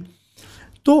इंटरनेट की.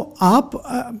 तो आप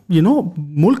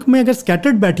मुल्क में अगर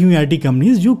स्कैटर्ड बैठी हुई IT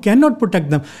companies, you can not protect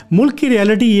दम. मुल्क की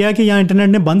रियलिटी ये है कि यहाँ इंटरनेट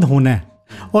ने बंद होना है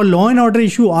और लॉ एंड ऑर्डर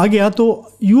इशू आ गया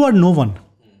तो यू आर नो वन.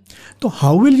 तो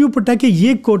हाउ विल यू प्रोटेक्ट कि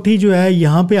ये कोठी जो है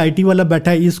यहाँ पे IT वाला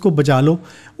बैठा है, इसको बचा लो,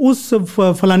 उस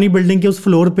फलानी बिल्डिंग के उस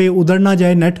फ्लोर पे उधर ना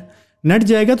जाए नेट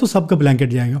जाएगा तो सबका ब्लैंकेट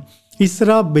जाएगा. इस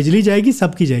तरह बिजली जाएगी,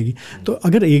 सबकी जाएगी. तो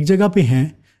अगर एक जगह पे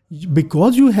हैं,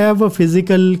 because you have a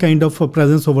physical kind of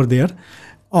presence over there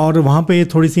और वहाँ पे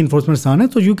थोड़ी सी इन्फोर्समेंट आसान है,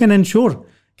 तो यू कैन एंश्योर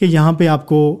कि यहाँ पे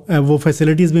आपको वो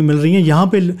फैसिलिटीज़ भी मिल रही हैं.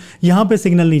 यहाँ पे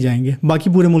सिग्नल नहीं जाएंगे, बाकी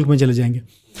पूरे मुल्क में चले जाएंगे.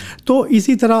 तो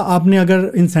इसी तरह आपने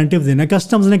अगर इंसेंटिव देना है,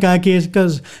 कस्टम्स ने कहा कि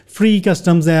फ्री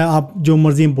कस्टम्स है, आप जो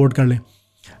मर्ज़ी इंपोर्ट कर लें,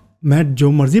 मैं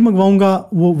जो मर्ज़ी मंगवाऊँगा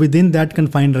वो विद इन दैट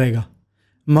कन्फाइंड रहेगा.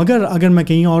 मगर अगर मैं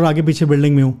कहीं और आगे पीछे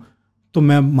बिल्डिंग में हूँ तो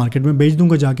मैं मार्केट में बेच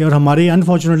दूंगा जाके. और हमारे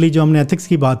अनफॉर्चुनेटली जो हमने एथिक्स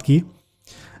की बात की,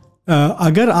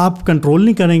 अगर आप कंट्रोल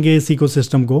नहीं करेंगे इस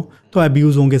इकोसिस्टम को तो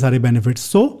अब्यूज़ होंगे सारे benefits.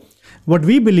 So what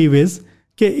we believe is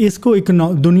कि इसको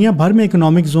दुनिया भर में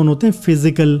इकोनॉमिक जोन होते हैं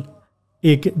फिज़िकल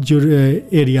एक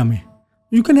एरिया में.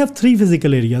 You can have 3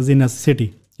 physical areas in a city,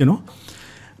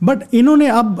 but इन्होंने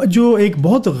अब जो एक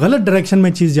बहुत गलत डायरेक्शन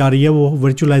में चीज़ जा रही है वो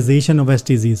वर्चुअलाइजेशन ऑफ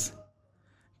STZs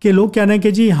के लोग कह रहे हैं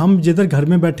कि जी हम जिधर घर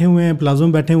में बैठे हुए हैं, प्लाजो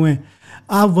में बैठे हुए हैं,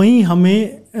 आप वहीं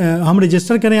हम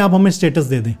रजिस्टर करें, आप हमें स्टेटस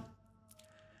दे दें.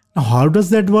 How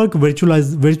does that work?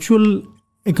 Virtual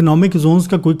economic zones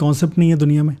का कोई कॉन्सेप्ट नहीं है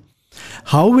दुनिया में.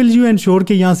 हाउ विल यू एंश्योर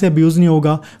कि यहाँ से अब्यूज़ नहीं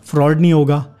होगा, फ्रॉड नहीं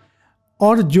होगा?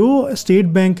 और जो स्टेट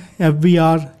बैंक,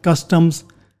 FBR, कस्टम्स,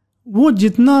 वो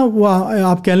जितना वो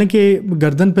आप कह लें कि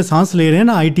गर्दन पे सांस ले रहे हैं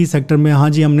ना IT सेक्टर में, हाँ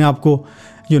जी हमने आपको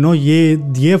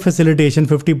ये फैसिलिटेशन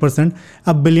 50%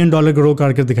 अब $1 बिलियन ग्रो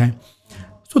करके दिखाएं.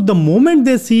 So the moment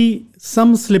they C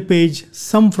some slippage,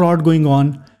 some fraud going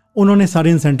on, उन्होंने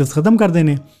सारे इंसेंटिव्स ख़त्म कर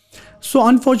देने. सो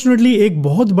अनफॉर्चुनेटली एक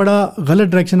बहुत बड़ा गलत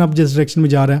डायरेक्शन अब जिस डायरेक्शन में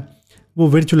जा रहा है वो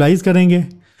वर्चुअलाइज करेंगे,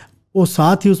 और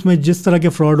साथ ही उसमें जिस तरह के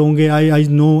फ्रॉड होंगे. आई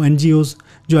नो NGOs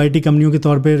जो IT कंपनियों के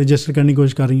तौर पे रजिस्टर करने की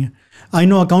कोशिश कर रही हैं. आई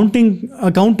नो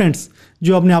अकाउंटेंट्स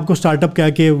जो अपने आप को स्टार्टअप कह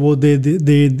के वो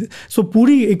दे. सो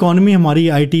पूरी इकॉनमी हमारी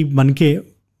IT बन के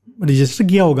रजिस्टर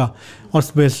किया होगा और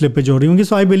स्लिप पे जोड़ी होंगी.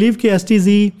 सो आई बिलीव कि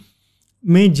STZ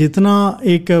में जितना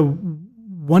एक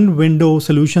वन विंडो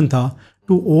सोल्यूशन था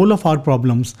to all of our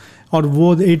problems, और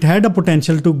वो it had a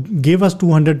potential to give us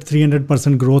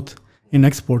 200-300% growth in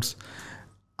exports.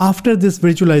 After this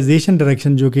virtualisation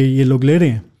direction जो कि ये लोग ले रहे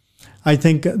हैं, I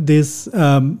think this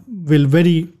will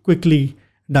very quickly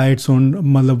die its own.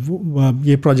 मतलब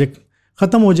ये प्रोजेक्ट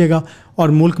ख़त्म हो जाएगा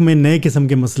और मुल्क में नए किस्म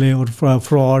के मसले और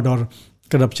फ्रॉड और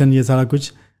करप्शन ये सारा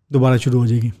कुछ दोबारा शुरू हो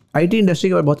जाएगी. IT इंडस्ट्री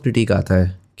के बारे बहुत क्रिटिक आता है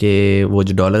कि वो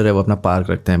जो डॉलर है वो अपना पार्क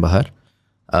रखते हैं बाहर.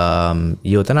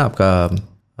 ये होता है ना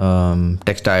आपका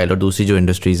टेक्सटाइल और दूसरी जो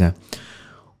इंडस्ट्रीज़ हैं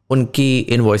उनकी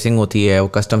इनवॉइसिंग होती है. वो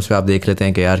कस्टम्स पे आप देख लेते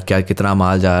हैं कि यार क्या कितना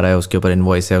माल जा रहा है, उसके ऊपर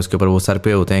इनवॉइस है, उसके ऊपर वो सर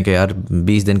पे होते हैं कि यार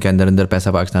 20 दिन के अंदर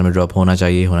पैसा पाकिस्तान में ड्रॉप होना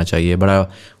चाहिए. बड़ा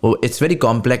वो it's very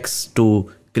complex to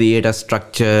create a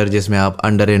structure जिसमें आप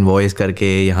अंडर इनवॉइस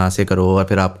करके यहाँ से करो और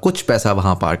फिर आप कुछ पैसा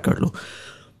वहाँ पार्क कर लो.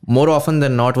 मोर ऑफन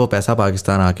देन नॉट वो पैसा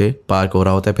पाकिस्तान आके पार्क हो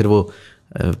रहा होता है, फिर वो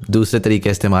दूसरे तरीके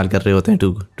इस्तेमाल कर रहे होते हैं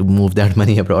to move that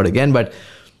money abroad again. But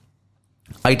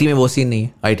IT में वो सीन नहीं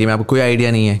है. IT में आपको कोई आइडिया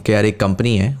नहीं है कि यार एक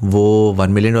कंपनी है वो $1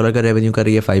 मिलियन का रेवेन्यू कर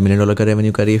रही है, $5 मिलियन का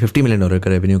रेवेन्यू कर रही है, $50 मिलियन का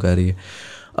रेवेन्यू कर रही है,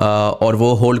 और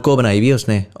वो होल्डको बनाई हुई है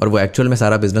उसने, और वो एक्चुअल में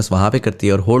सारा बिजनेस वहाँ पे करती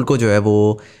है. और होल्डको जो है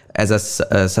वो as a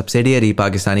subsidiary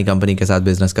Pakistani company के साथ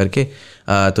बिजनेस करके,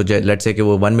 तो लेट्स से कि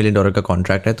वो $1 मिलियन का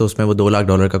कॉन्ट्रैक्ट है तो उसमें वो $2 लाख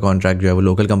का कॉन्ट्रैक्ट जो है वो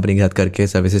लोकल कंपनी के साथ करके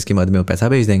सर्विसेज की मद में वो पैसा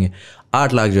भेज देंगे.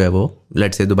 8 लाख जो है वो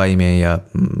लेट्स से दुबई में या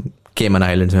केमन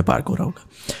आइलैंड्स में पार्क हो रहा होगा.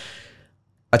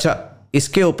 अच्छा,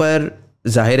 इसके ऊपर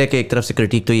ज़ाहिर है कि एक तरफ से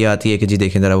क्रिटिक तो ये आती है कि जी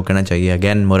देखें ज़रा वो करना चाहिए.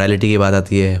 अगेन मोरालिटी की बात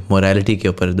आती है. मोरालिटी के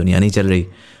ऊपर दुनिया नहीं चल रही,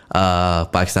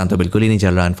 पाकिस्तान तो बिल्कुल ही नहीं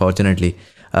चल रहा अनफॉर्चुनेटली,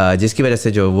 जिसकी वजह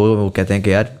से जो वो कहते हैं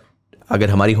कि यार अगर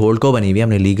हमारी होल्ड को बनी हुई है,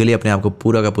 हमने लीगली अपने आप को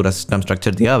पूरा का पूरा सिस्टम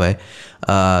स्ट्रक्चर दिया हुआ है,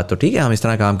 तो ठीक है हम इस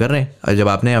तरह काम कर रहे हैं. और जब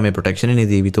आपने हमें प्रोटेक्शन ही नहीं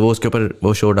दी हुई तो वो उसके ऊपर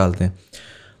वो शो डालते हैं.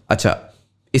 अच्छा,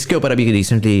 इसके ऊपर अभी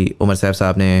रिसेंटली उमर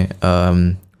साहब ने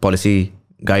पॉलिसी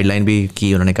गाइडलाइन भी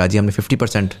की. उन्होंने कहा जी हमने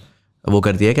 50% वो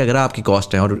कर दिया है कि अगर आपकी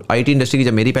कॉस्ट है. और IT इंडस्ट्री की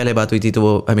जब मेरी पहले बात हुई थी तो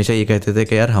वो हमेशा ये कहते थे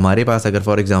कि यार हमारे पास अगर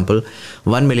फॉर एग्जांपल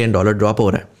 $1 मिलियन ड्रॉप हो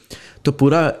रहा है तो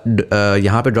पूरा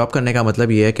यहाँ पे ड्रॉप करने का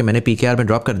मतलब ये है कि मैंने PKR में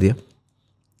ड्रॉप कर दिया.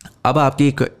 अब आपकी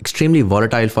एक एक्सट्रीमली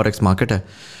वॉलेटाइल फॉरेक्स मार्केट है,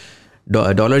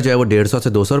 डॉलर जो है वो 150 से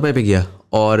 200 रुपये पे गया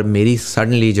और मेरी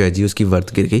सडनली जो है जी उसकी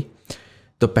वर्थ गिर गई.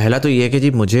 तो पहला तो ये है कि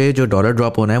जी मुझे जो डॉलर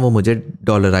ड्रॉप होना है वो मुझे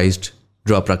डॉलराइज्ड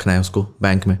ड्रॉप रखना है उसको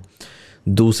बैंक में.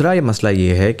 دوسرا یہ مسئلہ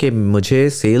یہ ہے کہ مجھے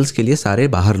سیلز کے لیے سارے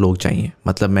باہر لوگ چاہیے.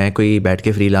 مطلب میں کوئی بیٹھ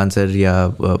کے فری لانسر یا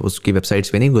اس کی ویب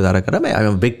سائٹس پہ نہیں گزارا کر رہا. میں آئی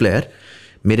ایم بگ پلیئر.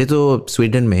 میرے تو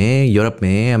سویڈن میں, یورپ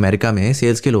میں, امریکہ میں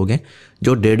سیلز کے لوگ ہیں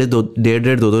جو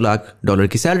 1.5-2 لاکھ ڈالر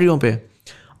کی سیلریوں پہ.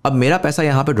 اب میرا پیسہ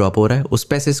یہاں پہ ڈراپ ہو رہا ہے, اس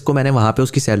پیسے کو میں نے وہاں پہ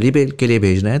اس کی سیلری پہ کے لیے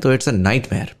بھیجنا ہے, تو it's a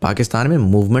nightmare. Pakistan میں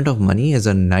movement of money is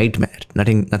a nightmare,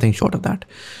 nothing short of that.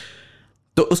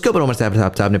 تو اس کے اوپر عمر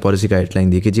صاحب نے پالیسی گائیڈ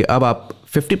لائن دی کہ جی اب آپ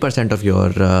 50% آف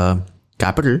یور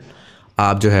کیپٹل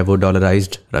آپ جو ہے وہ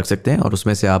ڈالرائزڈ رکھ سکتے ہیں, اور اس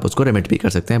میں سے آپ اس کو ریمٹ بھی کر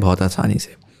سکتے ہیں بہت آسانی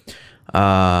سے.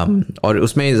 اور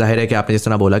اس میں ظاہر ہے کہ آپ نے جس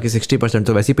طرح بولا کہ 60%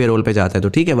 تو ویسی پے رول پہ جاتا ہے, تو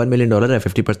ٹھیک ہے $1 million ہے,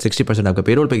 60% آپ کا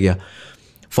پے رول پہ گیا,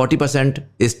 40% از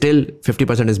اسٹل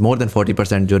 50% از مور دین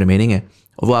 40% جو ریمیننگ ہے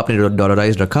وہ آپ نے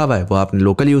ڈالرائز رکھا ہوا ہے, وہ آپ نے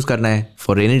لوکل یوز کرنا ہے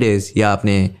فار رینی ڈیز یا آپ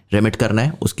نے ریمٹ کرنا ہے,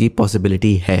 اس کی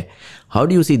پاسبلٹی ہے. How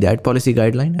do you see that policy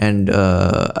guideline? And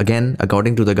again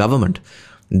according to the government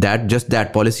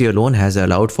that policy alone has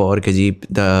allowed for کہ جی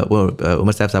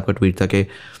عمر صاحب کا ٹویٹ تھا کہ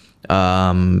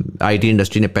آئی ٹی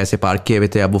انڈسٹری نے پیسے پارک کیے ہوئے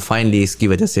تھے, اب وہ فائنلی اس کی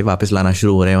وجہ سے واپس لانا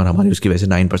شروع ہو رہے ہیں, اور ہماری اس کی وجہ سے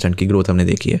 9% کی گروتھ ہم نے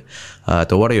دیکھی ہے.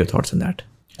 تو what are your thoughts on that?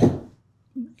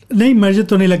 نہیں, مجھے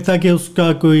تو نہیں لگتا کہ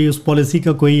اس پالیسی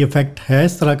کا کوئی افیکٹ ہے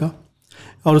اس طرح کا,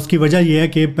 اور اس کی وجہ یہ ہے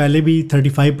کہ پہلے بھی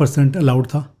 35% الاؤڈ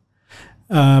تھا,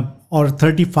 اور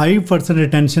 35%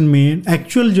 ریٹینشن میں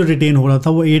ایکچوئل جو ریٹین ہو رہا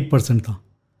تھا وہ 8% تھا.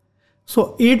 سو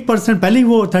 8% پہلے ہی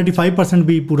وہ 35%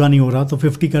 بھی پورا نہیں ہو رہا, تو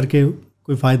 50 کر کے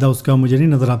کوئی فائدہ اس کا مجھے نہیں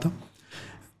نظر آتا.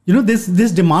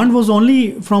 This demand was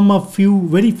only from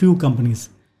very few companies,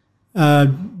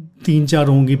 3-4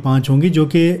 ہوں گی, 5 ہوں گی جو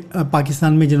کہ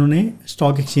پاکستان میں جنہوں نے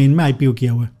اسٹاک ایکسچینج میں IPO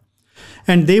کیا ہوا ہے,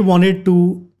 and they wanted to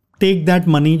take that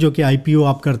money جو کہ IPO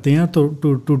آپ کرتے ہیں تو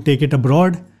to take it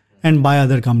abroad and buy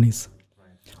other companies.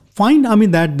 Fine, I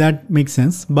mean that make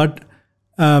sense, but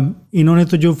انہوں نے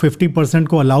تو جو 50%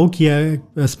 کو الاؤ کیا ہے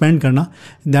اسپینڈ کرنا,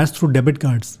 that's through debit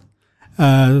cards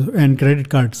and credit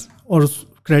cards, اور اس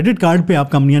کریڈٹ کارڈ پہ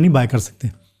آپ کمپنیاں نہیں بائی کر سکتے,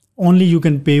 only you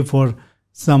can pay for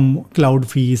some cloud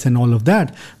fees and all of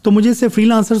that. تو مجھے سے فری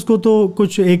لانسرس کو تو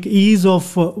کچھ ایک ایز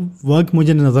آف ورک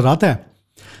مجھے نظر آتا ہے,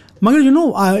 مگر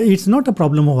it's not a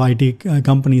problem of IT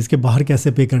companies کے باہر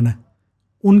کیسے پے کرنا ہے.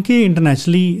 ان کے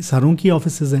انٹرنیشنلی سروں کی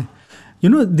آفیسز ہیں,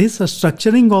 this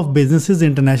structuring of businesses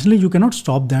internationally, you cannot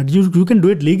stop that, you can do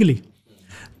it legally.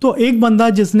 تو ایک بندہ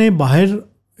جس نے باہر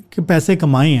کے پیسے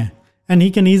کمائے ہیں and he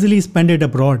can easily spend it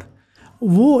abroad,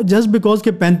 وہ just because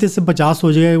کہ 35 سے 50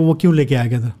 ہو جائے وہ کیوں لے کے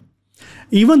آئے گا ادھر.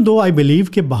 ایون دو آئی بلیو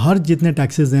کہ باہر جتنے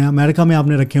ٹیکسیز ہیں امریکہ میں آپ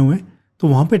نے رکھے ہوئے ہیں تو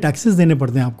وہاں پہ ٹیکسیز دینے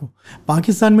پڑتے ہیں آپ کو.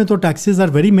 پاکستان میں تو ٹیکسیز آر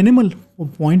ویری منیمل,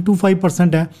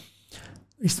 0.25% ہے.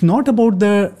 It's not about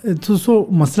the, so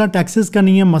مسئلہ ٹیکسیز کا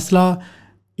نہیں ہے, مسئلہ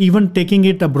ایون ٹیکنگ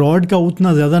اٹ ابراڈ کا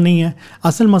اتنا زیادہ نہیں ہے.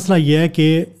 اصل مسئلہ یہ ہے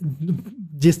کہ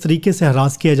جس طریقے سے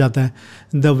ہراس کیا جاتا ہے,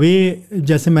 دا وے,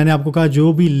 جیسے میں نے آپ کو کہا,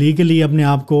 جو بھی لیگلی اپنے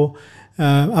آپ کو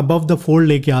ابو دا فولڈ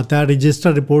لے کے آتا ہے,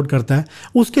 رجسٹر رپورٹ کرتا ہے,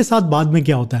 اس کے ساتھ بعد میں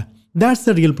کیا ہوتا ہے, that's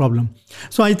the real problem.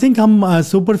 So I think ہم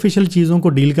سپرفیشل چیزوں کو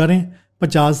ڈیل کریں.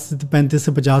 35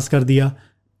 سے 50 کر دیا,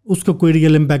 اس کا کوئی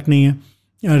ریئل امپیکٹ نہیں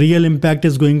ہے. Real impact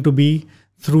is going to be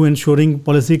through ensuring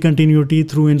policy continuity,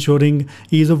 through ensuring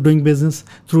ease of doing business,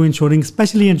 through ensuring,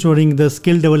 especially ensuring the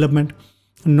skill development,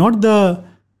 not the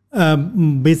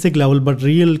basic level, but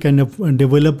real kind of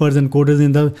developers and coders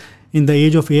in the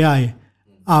age of AI.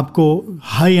 آپ کو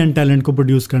high end talent کو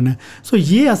produce کرنا ہے. سو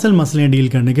یہ اصل مسئلے ہیں deal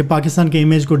کرنے کے, پاکستان کے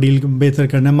امیج کو بہتر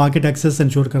کرنا ہے, مارکیٹ ایکسیس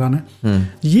انشور کرانا ہے,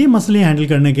 یہ مسئلے ہینڈل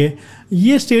کرنے کے.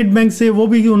 یہ اسٹیٹ بینک سے وہ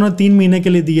بھی انہوں نے 3 مہینے کے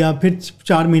لیے دیا, پھر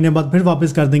 4 مہینے بعد پھر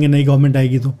واپس کر دیں گے, نئی گورنمنٹ آئے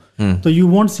گی تو you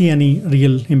won't see any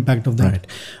real impact of that.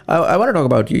 I want to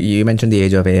talk about, you mentioned the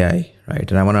age of AI,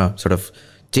 right? And I want to sort of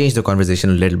change the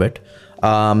conversation a little bit.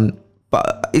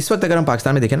 اس وقت اگر ہم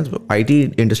پاکستان میں دیکھیں نا, تو آئی T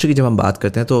industry کی جب ہم بات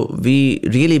کرتے ہیں تو we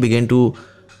really begin to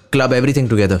club everything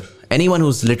together. Anyone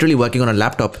who's literally working on a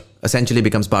laptop essentially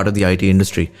becomes part of the IT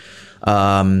industry.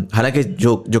 حالانکہ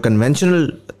جو کنونشنل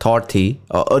تھاٹ تھی,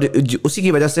 اور اسی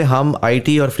کی وجہ سے ہم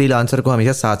IT اور فری لانسر کو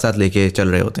ہمیشہ ساتھ ساتھ لے کے چل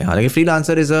رہے ہوتے ہیں. حالانکہ free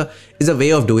lancer is a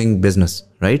way of doing business,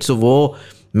 right? So وہ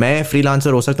میں فری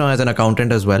لانسر ہو سکتا ہوں as an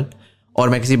accountant as well, اور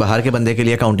میں کسی باہر کے بندے کے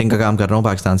لیے اکاؤنٹنگ کا کام کر رہا ہوں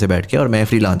پاکستان سے بیٹھ کے, اور میں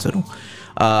فری لانسر ہوں.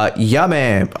 یا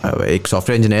میں ایک سافٹ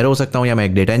ویئر انجینئر ہو سکتا ہوں, یا میں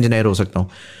ایک ڈیٹا انجینئر ہو سکتا ہوں.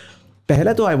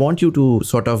 پہلا تو I want you to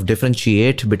sort of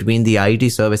differentiate between the I T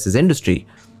services industry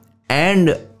and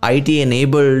I T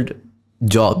enabled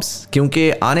jobs,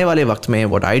 کیونکہ آنے والے وقت میں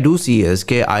واٹ آئی ڈو سی از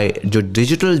کہ جو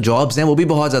ڈیجیٹل جابس ہیں وہ بھی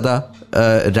بہت زیادہ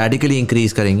ریڈیکلی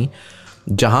انکریز کریں گی.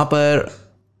 جہاں پر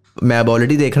میں اب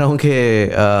آلریڈی دیکھ رہا ہوں کہ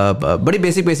بڑی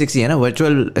بیسکس ہی ہیں نا,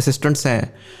 ورچوئل اسسٹنٹس ہیں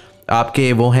آپ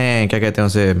کے, وہ ہیں کیا کہتے ہیں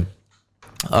اسے,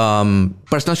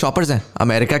 پرسنل شاپرز ہیں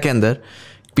امریکہ کے اندر,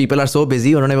 پیپل آر سو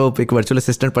بزی, انہوں نے وہ ایک ورچوئل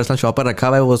اسسٹنٹ پرسنل شاپر رکھا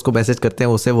ہوا ہے, وہ اس کو میسج کرتے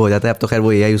ہیں, اس سے وہ ہو جاتا ہے. اب تو خیر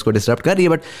وہ AI اس کو ڈسٹرب کر رہی ہے,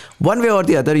 بٹ ون وے اور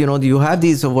the other you have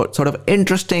these sort of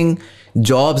interesting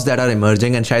jobs that are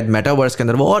emerging, and شاید میٹاورس کے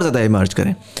اندر وہ اور زیادہ ایمرج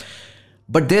کریں.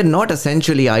 But they're not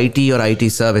essentially IT or IT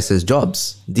services jobs.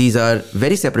 These are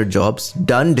very separate jobs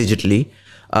done digitally.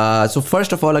 So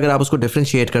first of all, اگر آپ اس کو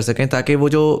differentiate کر سکیں, تاکہ وہ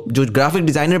جو graphic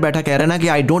designer بیٹھا کہہ رہا ہے نا کہ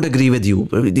I don't agree with you.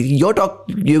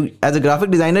 You as a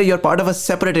graphic designer, you're part of a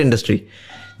separate industry.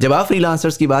 جب آپ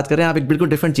freelancers کی بات کریں, آپ ایک بالکل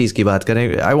different چیز کی بات کریں.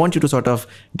 I want you to sort of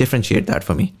differentiate that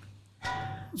for me.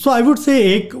 So I would say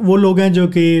ایک وہ لوگ ہیں جو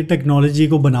کہ ٹیکنالوجی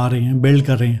کو بنا رہے ہیں, بلڈ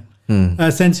کر رہے ہیں.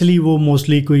 Essentially وہ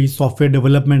موسٹلی کوئی سافٹ ویئر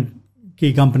ڈیولپمنٹ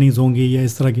کی کمپنیز ہوں گی یا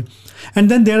اس طرح کی. And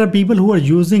then there are people who are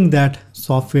using that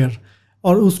soft where,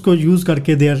 اور اس کو یوز کر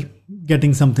کے they are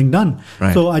getting some thing done.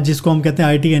 سو جس کو ہم کہتے ہیں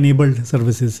آئی T enabled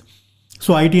services.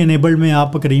 So I T enabled میں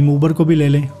آپ کریم اوبر کو بھی لے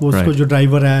لیں, وہ اس کو جو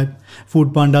ڈرائیور ہے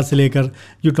فوڈ پانڈا سے لے کر,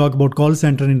 you talk about call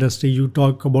centre industry, you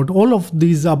talk about all of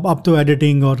these, اب تو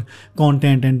ایڈیٹنگ اور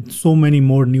content and so many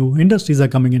more new industries are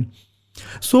coming in.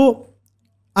 So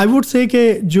I would say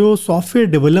کہ جو soft where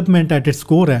development at its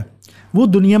core ہے وہ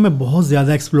دنیا میں بہت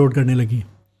زیادہ ایکسپلور کرنے لگی,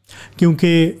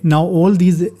 کیونکہ ناؤ آل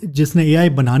دیز جس نے AI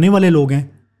بنانے والے لوگ ہیں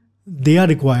دے آر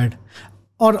ریکوائرڈ.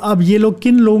 اور اب یہ لوگ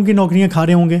کن لوگوں کی نوکریاں کھا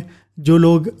رہے ہوں گے؟ جو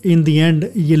لوگ ان دی اینڈ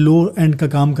یہ لو اینڈ کا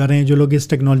کام کر رہے ہیں, جو لوگ اس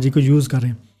ٹیکنالوجی کو یوز کر رہے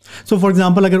ہیں. سو فار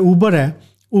ایگزامپل اگر اوبر ہے,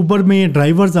 اوبر میں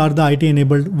drivers are the IT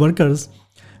enabled workers,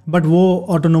 but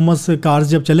وہ آٹونومس کارز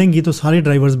جب چلیں گی تو سارے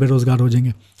ڈرائیورز بے روزگار ہو جائیں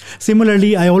گے.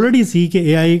 سملرلی آئی آلریڈی سی کہ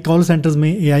AI کال سینٹرز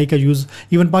میں AI کا یوز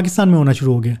ایون پاکستان میں ہونا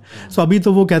شروع ہو گیا. سو ابھی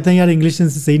تو وہ کہتے ہیں یار انگلش سے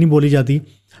صحیح نہیں بولی جاتی,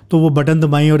 تو وہ بٹن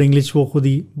دبائیں اور انگلش وہ خود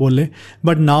ہی بول لیں.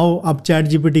 بٹ ناؤ اب چیٹ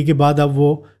GPT کے بعد اب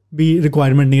وہ بھی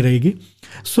ریکوائرمنٹ نہیں رہے گی.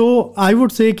 سو آئی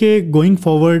ووڈ سے کہ going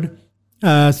forward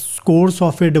cover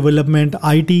soft where development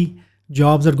IT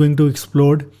jobs are going to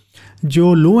explored.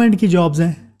 جو لو اینڈ کی جابز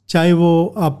ہیں, چاہے وہ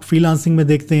آپ فری لانسنگ میں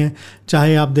دیکھتے ہیں,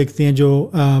 چاہے آپ دیکھتے ہیں جو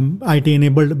IT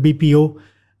enabled BPO,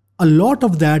 a lot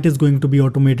of that is going to be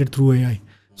automated through AI.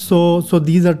 So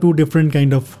these are two different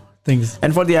kind of things.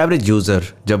 And for the average user,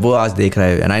 جب وہ آج دیکھ رہا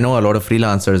ہے, and I know a lot of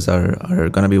freelancers are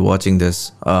going to be watching this,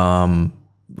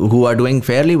 who are doing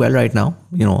fairly well right now,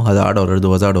 $1,000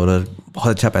 $2,000 بہت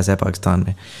اچھا پیسہ ہے پاکستان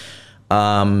میں.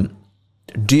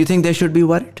 Do you think they should be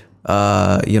worried?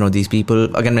 These people,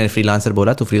 again میں نے freelancer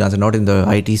بولا تو freelancer not in the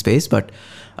IT space but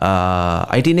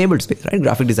IT enabled space, right?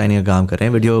 graphic designing کا کام کر رہے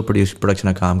ہیں, ویڈیو پروڈکشن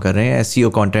کا کام کر رہے ہیں,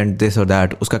 SEO content this or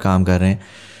that اس کا کام کر رہے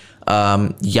ہیں.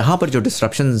 یہاں پر جو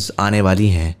disruptions آنے والی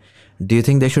ہیں, do you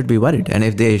think they should be worried? And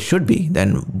if they should be,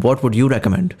 then what would you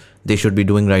recommend they should be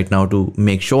doing right now to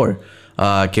make sure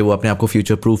کہ وہ اپنے آپ کو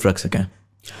future proof رکھ سکیں?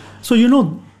 So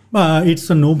it's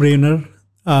a no-brainer.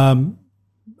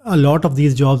 A lot of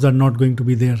these jobs are not going to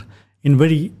be there in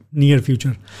very near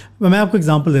future. میں آپ کو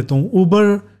example دیتا ہوں. Uber,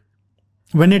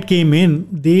 when it came in,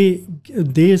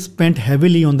 they spent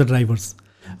heavily on the drivers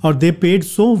اور they paid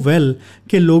so well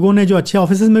کہ لوگوں نے جو اچھے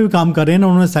آفیسز میں بھی کام کر رہے ہیں نا,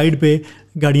 انہوں نے سائڈ پہ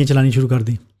گاڑیاں چلانی شروع کر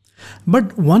دی.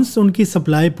 بٹ ونس ان کی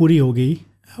سپلائی پوری ہو گئی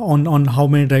on how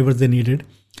many drivers they needed,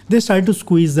 they started to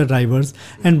squeeze the drivers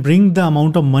and bring the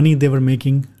amount of money they were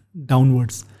making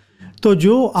downwards. تو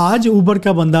جو آج اوبر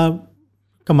کا بندہ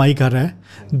کمائی کر رہا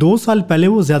ہے, 2 سال پہلے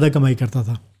وہ زیادہ کمائی کرتا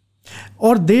تھا,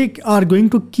 اور they are going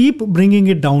to keep bringing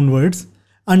it downwards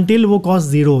until وہ کاسٹ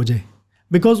زیرو ہو جائے,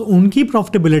 بیکاز ان کی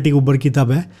پروفٹیبلٹی اوبر کی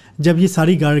تب ہے جب یہ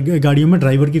ساری گاڑیوں میں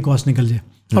ڈرائیور کی کاسٹ نکل جائے,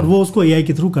 اور وہ اس کو AI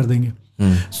کے تھرو کر دیں گے.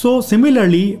 سو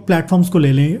سملرلی پلیٹفارمس کو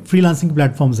لے لیں, فری لانسنگ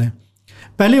پلیٹفارمس ہیں.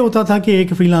 پہلے ہوتا تھا کہ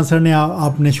ایک فری لانسر نے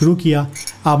آپ نے شروع کیا,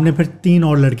 آپ نے پھر 3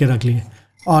 اور لڑکے رکھ لیے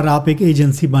اور آپ ایک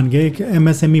ایجنسی بن گئے, ایک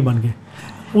MSME بن گئے.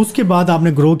 اس کے بعد آپ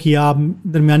نے گرو کیا, آپ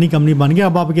درمیانی کمپنی بن گئے,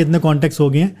 اب آپ کے اتنے کانٹیکٹس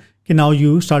ہو گئے ہیں کہ now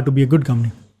you start to be a good company.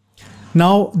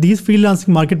 Now these free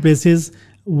lancing marketplaces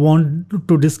want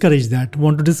to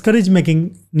discourage making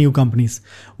new companies.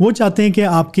 وہ چاہتے ہیں کہ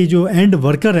آپ کی جو اینڈ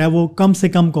ورکر ہے وہ کم سے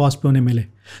کم کاسٹ پہ انہیں ملے.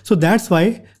 So that's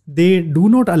why they do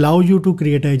not allow you to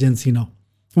create a agency now.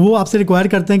 وہ آپ سے ریکوائر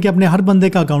کرتے ہیں کہ اپنے ہر بندے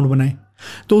کا اکاؤنٹ بنائیں.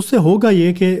 تو اس سے ہوگا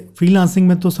یہ کہ فری لانسنگ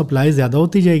میں تو سپلائی زیادہ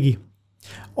ہوتی جائے گی,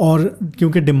 اور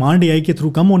کیونکہ ڈیمانڈ AI کے تھرو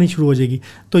کم ہونی شروع ہو جائے گی,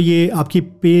 تو یہ آپ کی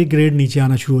پے گریڈ نیچے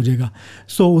آنا شروع ہو جائے گا.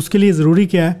 سو اس کے لیے ضروری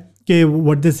کیا ہے کہ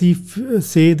وٹ دے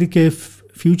سے کہ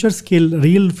future skill,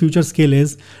 real future skill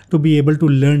is to be able to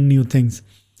learn new things.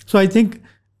 So I think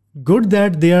good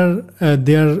that they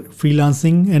are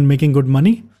freelancing and making good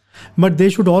money, but they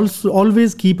should also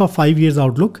always keep a 5 years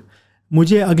outlook.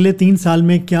 مجھے اگلے 3 سال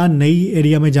میں کیا نئی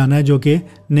area میں جانا ہے جو کہ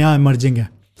نیا ایمرجنگ ہے.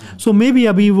 سو مے بی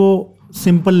ابھی وہ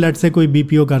سمپل لیٹ سے کوئی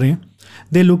BPO کر رہے ہیں,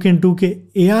 دے لک ان ٹو کہ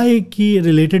AI کی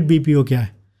ریلیٹڈ BPO کیا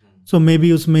ہے. سو مے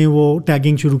بی اس میں وہ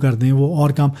ٹیگنگ شروع کر دیں, وہ اور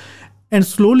کام. and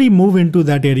slowly move into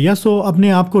that area. So अपने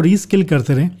आप को रीस्किल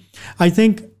करते रहें. I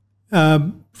think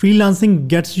freelancing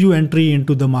gets you entry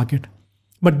into the market,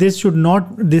 but this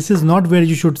is not where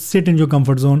you should sit in your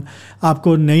comfort zone.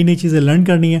 आपको नई नई चीज़ें learn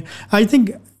करनी है. I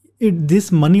think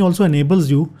this money also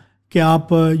enables you कि आप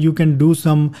you can do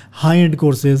some high-end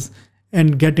courses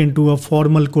and get into a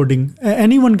formal coding.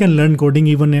 Anyone can learn coding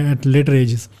even at later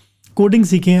ages. Coding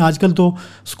सीखें. आजकल तो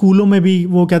स्कूलों में भी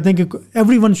वो कहते हैं कि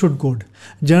every one should code.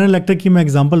 General electric की मैं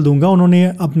एग्जांपल दूंगा. उन्होंने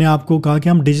अपने आप को कहा कि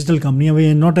हम डिजिटल कंपनी है, we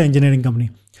are not a engineering company.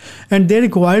 And they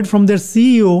required from their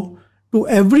CEO to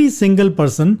every single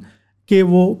person कि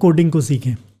वो कोडिंग को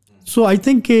सीखें. सो आई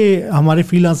थिंक कि हमारे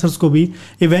फ्रीलांसर्स को भी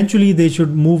eventually they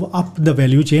should move up the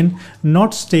value chain,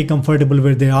 not stay comfortable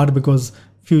where they are, because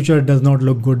future does not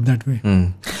look good that way.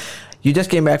 You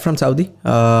just came back from Saudi.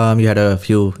 You had a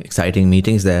few exciting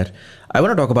meetings there. I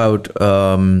want to talk about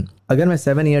अगर मैं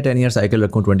 7-year 10-year cycle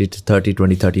रखूँ 2030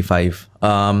 2035.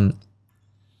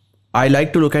 I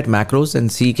like to look at macros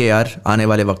and see कि यार आने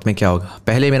वाले वक्त में क्या होगा.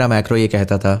 पहले मेरा macro ये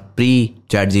कहता था pre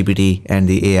ChatGPT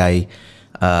and the AI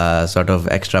sort of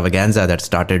extravaganza that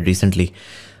started recently.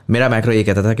 मेरा macro ये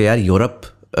कहता था कि यार Europe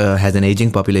has an aging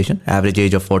population, average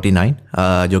age of 49,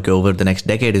 जो कि over the next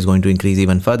decade is going to increase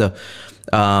even further.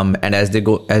 And as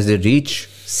they reach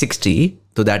 60,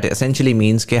 so that essentially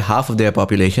means that half of their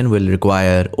population will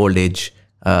require old age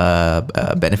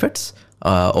benefits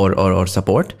or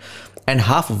support, and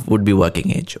half would be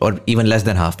working age, or even less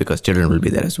than half because children will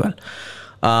be there as well.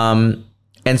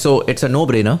 And so it's a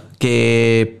no-brainer कि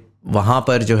वहाँ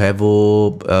पर जो है वो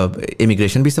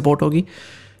immigration भी support होगी,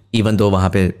 even though वहाँ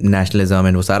पे नेशनलिज्म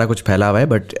एंड वो सारा कुछ फैला हुआ है.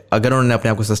 बट अगर उन्होंने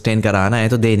अपने आप को सस्टेन कराना है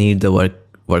तो they need the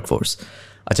workforce.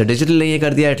 अच्छा, डिजिटल ने ये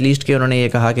कर दिया एटलीस्ट कि उन्होंने ये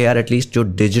कहा कि यार एटलीस्ट जो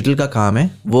डिजिटल का काम है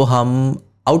वो हम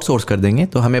आउटसोर्स कर देंगे,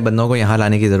 तो हमें बंदों को यहाँ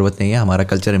लाने की ज़रूरत नहीं है. हमारा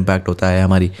कल्चर इम्पैक्ट होता है,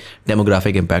 हमारी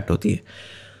डेमोग्राफिक इम्पैक्ट होती है.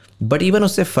 बट इवन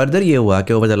उससे फर्दर ये हुआ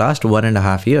कि over the last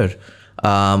 1.5 year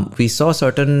we saw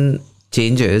certain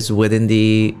changes with in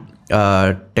the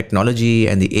technology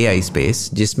and the AI space,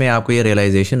 जिसमें आपको ये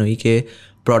रियलाइजेशन हुई कि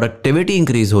प्रोडक्टिविटी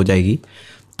इंक्रीज़ हो जाएगी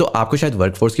तो आपको शायद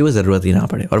वर्कफोर्स की वो ज़रूरत ही ना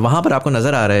पड़े. और वहाँ पर आपको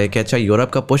नज़र आ रहा है कि अच्छा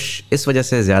यूरोप का पुश इस वजह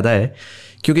से ज़्यादा है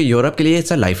क्योंकि यूरोप के लिए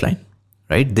it's a lifeline,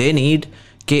 right. They need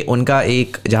कि उनका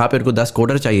एक जहाँ पे उनको 10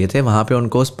 कोडर चाहिए थे वहाँ पे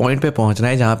उनको उस पॉइंट पे पहुँचना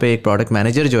है जहाँ पे एक प्रोडक्ट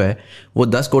मैनेजर जो है वो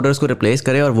 10 कोडर्स को रिप्लेस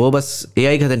करे और वो बस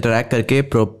AI के साथ इंटरेक्ट करके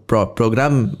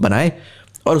प्रोग्राम बनाए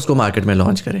और उसको मार्केट में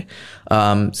लॉन्च करे.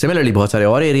 सिमिलरली बहुत सारे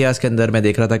और एरियाज़ के अंदर मैं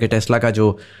देख रहा था कि टेस्ला का जो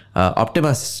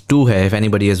ऑप्टिमस 2 है, if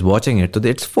anybody is watching it, तो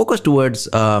it's focus towards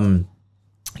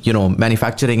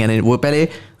manufacturing. And वो पहले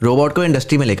रोबोट को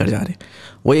इंडस्ट्री में लेकर जा रहे हैं.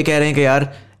 वो ये कह रहे हैं कि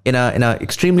यार in a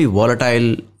extremely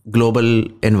volatile global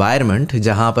environment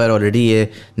जहाँ पर ऑलरेडी ये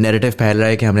नैरेटिव फैल रहा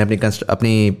है कि हमने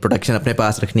अपनी प्रोडक्शन अपने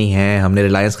पास रखनी है, हमने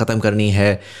रिलायंस ख़त्म करनी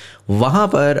है, वहाँ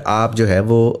पर आप जो है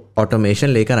वो ऑटोमेशन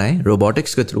लेकर आएँ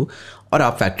रोबोटिक्स के थ्रू और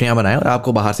आप फैक्ट्रियाँ बनाएं और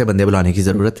आपको बाहर से बंदे बुलाने की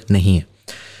ज़रूरत नहीं है.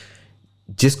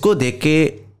 जिसको देख के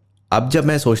अब जब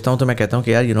मैं सोचता हूँ तो मैं कहता हूँ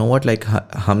कि यार यू नो व्हाट, लाइक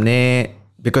हमने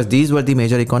because these were the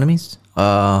major economies,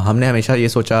 हमने हमेशा ये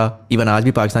सोचा, इवन आज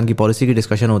भी पाकिस्तान की पॉलिसी की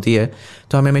डिस्कशन होती है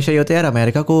तो हमें हमेशा ये होता है यार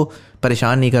अमेरिका को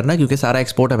परेशान नहीं करना क्योंकि सारा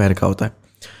एक्सपोर्ट अमेरिका होता है.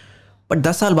 बट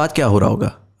 10 साल बाद क्या हो रहा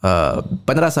होगा,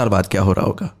 15 साल बाद क्या हो रहा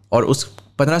होगा, और उस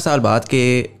 15 साल बाद के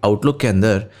आउटलुक के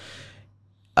अंदर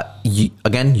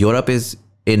again Europe is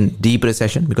in deep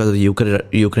recession because of the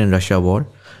Ukraine-Russia war.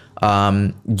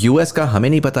 US का हमें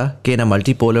नहीं पता कि in a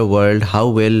multipolar world how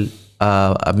will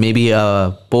maybe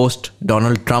post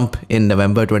Donald Trump in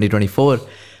November 2024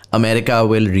 America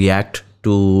will react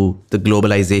to the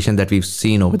globalization that we've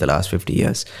seen over the last 50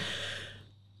 years.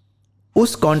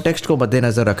 उस context को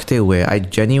मद्देनज़र रखते हुए I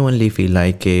genuinely feel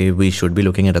like we should be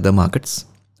looking at other markets.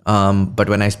 But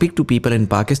when I speak to people in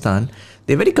Pakistan,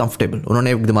 they're very comfortable.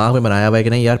 उन्होंने दिमाग में बनाया हुआ है कि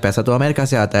नहीं यार पैसा तो अमेरिका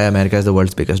से आता है, America is the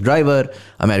world's biggest driver,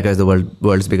 America is the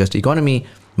world's biggest economy,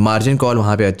 margin call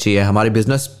वहाँ पे अच्छी है, हमारे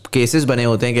बिजनेस केसेस बने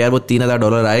होते हैं कि यार वो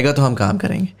 $3,000 आएगा तो हम काम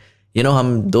करेंगे, यू नो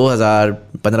हम 2,000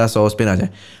 1,500 उस पर ना जाए.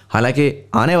 हालांकि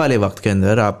आने वाले वक्त के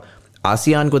अंदर आप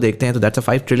आसियान को देखते हैं तो that's a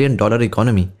 $5 trillion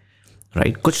economy,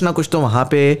 right. कुछ ना कुछ तो वहाँ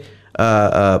पे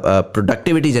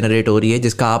प्रोडक्टिविटी जनरेट हो रही है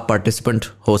जिसका आप पार्टिसिपेंट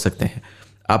हो सकते हैं.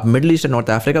 आप मिडल ईस्ट और नॉर्थ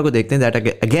अफ्रीका को देखते हैं, that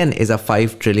again is a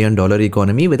 $5 trillion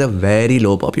economy with a very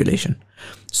low population,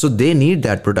 so they need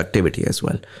that productivity as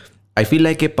well. I feel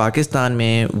like कि पाकिस्तान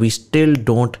में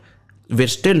we're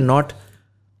still not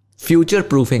future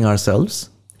proofing ourselves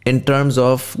in terms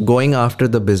of going after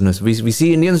the business. We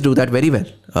see Indians do that very well.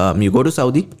 You go to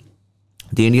Saudi,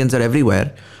 the Indians are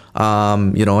everywhere,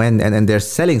 and they're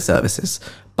selling services.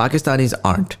 Pakistanis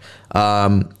aren't.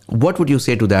 What would you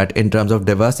say to that in terms of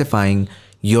diversifying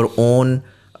your own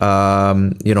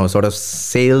sort of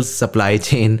sales supply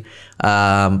chain,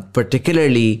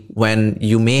 particularly when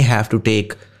you may have to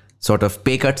take sort of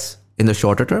pay cuts in the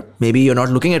shorter term. Maybe you're not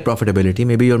looking at profitability.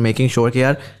 Maybe you're making sure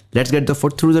that let's get the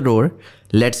foot through the door.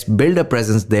 Let's build a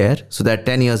presence there so that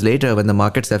 10 years later, when the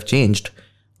markets have changed,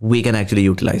 we can actually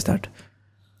utilize that.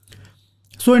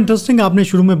 So interesting, आपने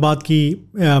शुरू में बात की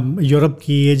Europe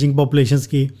की ageing populations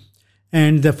की,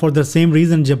 and for the same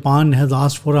reason Japan has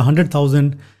asked for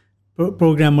 100,000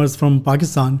 programmers from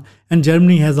Pakistan and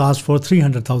Germany has asked for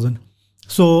 300,000.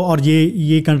 So और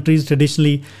ये countries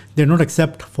traditionally they don't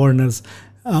accept foreigners.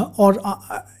 Or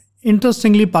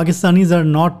interestingly, Pakistanis are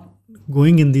not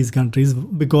going in these countries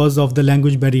because of the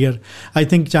language barrier. I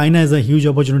think China is a huge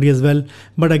opportunity as well,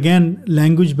 but again,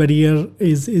 language barrier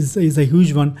is a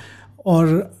huge one.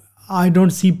 Or I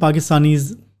don't see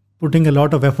Pakistanis putting a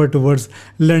lot of effort towards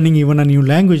learning even a new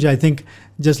language. I think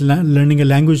just learning a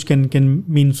language can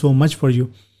mean so much for you.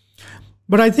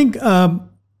 But I think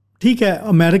ठीक है,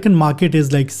 American market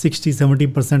is like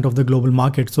 60-70% of the global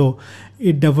market, so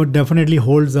it definitely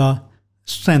holds a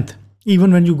strength.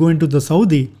 Even when you go into the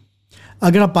Saudi,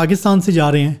 अगर आप पाकिस्तान से जा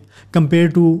रहे हैं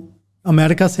compared to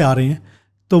America से आ रहे हैं,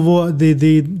 तो वो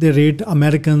they rate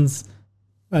Americans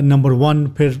number 1,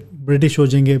 फिर British हो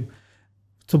जाएंगे.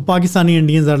 So Pakistani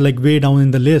Indians are like way down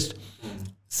in the list.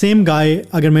 Same guy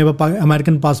अगर मैं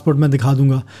अमेरिकन पासपोर्ट में दिखा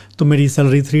दूंगा तो मेरी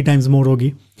सैलरी 3 times मोर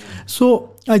होगी. सो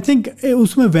आई थिंक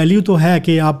उसमें वैल्यू तो है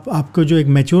कि आपको जो एक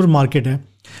मैच्योर मार्केट है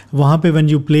वहाँ पे व्हेन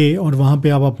यू प्ले और वहाँ पे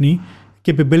आप अपनी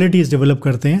कैपेबिलिटीज़ डेवलप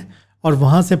करते हैं और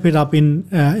वहाँ से फिर आप इन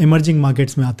इमर्जिंग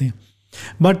मार्केट्स में आते हैं.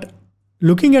 But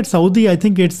looking at Saudi, I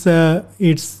think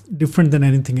it's different than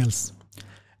anything else.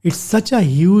 It's such a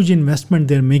huge investment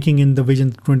they are making in the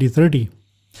vision 2030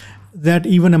 that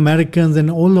even Americans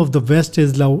and all of the West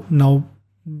is now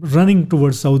running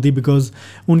towards Saudi because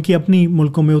उनकी अपनी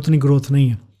मुल्कों में उतनी growth नहीं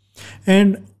है.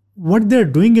 And what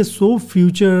they're doing is so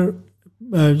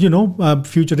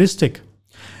futuristic.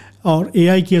 और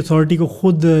AI की authority को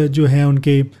खुद जो है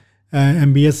उनके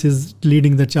MBS is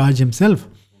leading the charge himself.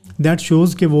 That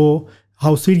shows कि वो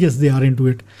how serious they are into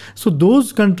it. So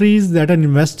those countries that are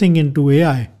investing into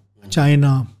AI,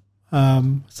 China,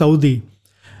 Saudi,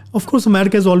 of course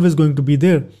America is always going to be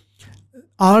there,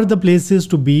 are the places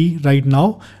to be right now.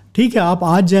 ठीक है, आप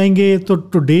आज जाएंगे तो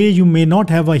today you may not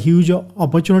have a huge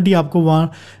opportunity. आपको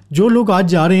वहाँ जो लोग आज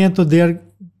जा रहे हैं तो they are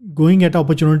going at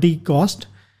opportunity cost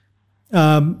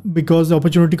because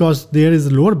opportunity cost there is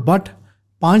lower, but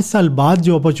 5 साल बाद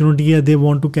जो opportunity है they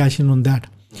want to cash in on that.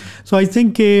 So I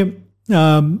think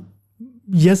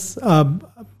yes,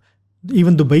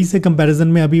 even Dubai से comparison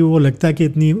में अभी वो लगता है कि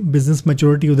इतनी business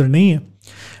maturity उधर नहीं है,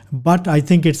 but I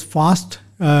think it's fast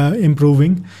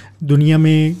improving. दुनिया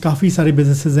में काफ़ी सारे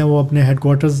बिजनेसेस हैं वो अपने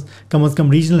हेडक्वार्टर्स कम अज़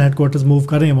कम रीजनल हेडक्वार्टर्स मूव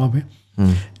कर रहे हैं वहाँ पे.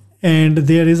 And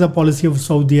there is a policy of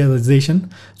Saudization,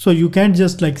 so you can't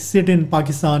just like sit in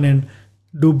Pakistan and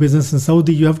do business in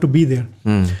Saudi. You have to be there.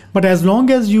 But as long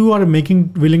as you are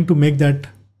willing to make that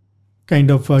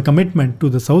kind of commitment to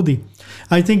the Saudi,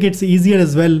 I think it's easier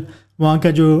as well. वहाँ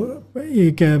का जो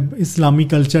एक इस्लामी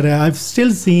culture है, I've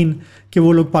still seen कि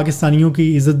वो लोग पाकिस्तानियों की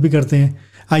इज़्ज़त भी करते हैं.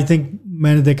 आई थिंक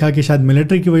मैंने देखा कि शायद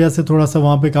मिलिट्री की वजह से थोड़ा सा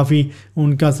वहाँ पे काफ़ी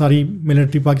उनका सारी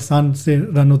मिलिट्री पाकिस्तान से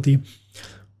रन होती है.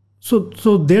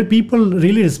 So there people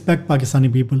really respect Pakistani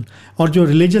people. और जो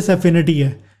रिलीजियस एफिनिटी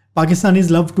है,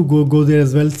 Pakistanis love to go there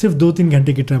as well. सिर्फ 2-3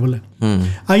 घंटे की ट्रैवल है.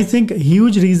 आई थिंक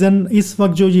ह्यूज रीज़न इस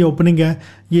वक्त जो ये ओपनिंग है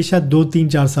ये शायद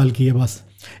 2-3-4 साल की है बस.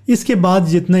 इसके बाद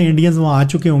जितने इंडियंस वहाँ आ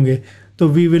चुके होंगे तो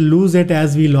we will lose it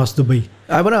as we lost Dubai.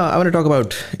 I wanna talk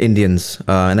about Indians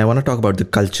and I wanna talk about the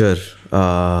culture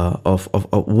of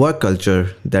work culture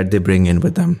that they bring in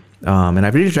with them. And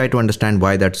I've really tried to understand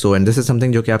why that's so. And this is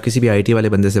something जो कि आप किसी भी IT वाले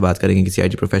बंदे से बात करेंगे, किसी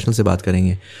IT प्रोफेशनल से बात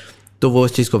करेंगे तो वो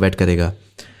उस चीज़ को वेट करेगा.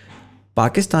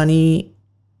 पाकिस्तानी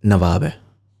नवाब है,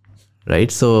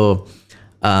 राइट? सो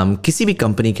किसी भी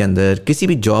कंपनी के अंदर, किसी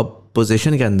भी जॉब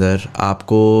पोजीशन के अंदर आप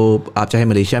चाहे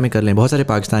मलेशिया में कर लें, बहुत सारे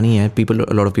पाकिस्तानी हैं.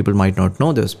 a lot of people might not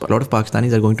know this, but a lot of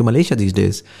Pakistanis are going to Malaysia these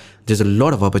days. There's a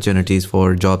lot of opportunities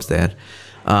for jobs there.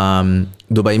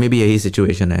 Dubai में भी यही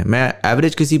सिचुएशन है. मैं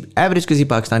एवरेज किसी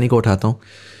पाकिस्तानी को उठाता हूँ,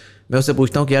 मैं उससे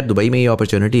पूछता हूँ कि यार दुबई में ये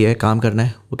अपॉर्चुनिटी है, काम करना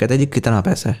है. वो कहता है जी कितना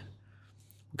पैसा है?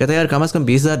 वो कहता है यार कम से कम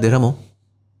 20,000 दिरहम हो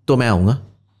तो मैं आऊँगा,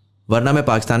 वरना मैं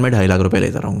पाकिस्तान में 2.5 लाख रुपये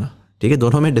लेता रहूँगा. ठीक है,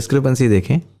 दोनों में डिस्क्रिपेंसी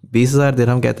देखें. 20,000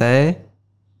 दिरहम कहता है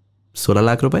 16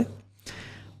 लाख रुपए.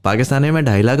 पाकिस्तान में मैं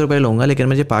 2.5 लाख रुपए लूँगा, लेकिन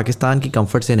मुझे पाकिस्तान की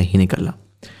कंफर्ट से नहीं निकलना.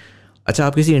 अच्छा,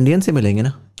 आप किसी इंडियन से मिलेंगे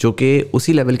ना जो कि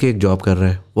उसी लेवल की एक जॉब कर रहा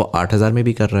है, वो 8,000 में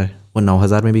भी कर रहा है, वो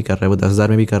 9,000 में भी कर रहा है, वो 10,000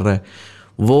 में भी कर रहा है,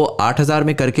 वो 8,000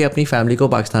 में करके अपनी फैमिली को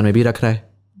पाकिस्तान में भी रख रहा है.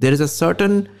 There is a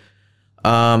certain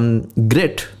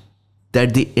grit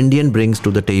that the Indian brings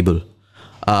to the table.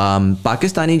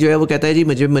 Pakistani जो है वो कहता है जी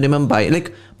मुझे मिनिमम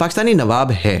पाकिस्तानी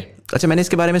नवाब है. अच्छा, मैंने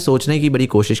इसके बारे में सोचने की बड़ी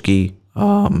कोशिश की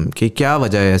कि क्या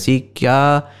वजह है ऐसी, क्या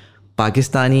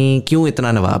पाकिस्तानी क्यों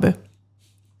इतना नवाब है.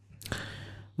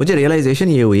 मुझे रियलाइजेशन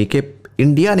ये हुई कि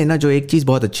इंडिया ने ना जो एक चीज़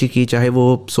बहुत अच्छी की, चाहे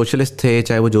वो सोशलिस्ट थे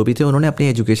चाहे वो जो भी थे, उन्होंने अपनी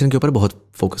एजुकेशन के ऊपर बहुत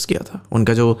फोकस किया था.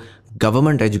 उनका जो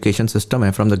गवर्नमेंट एजुकेशन सिस्टम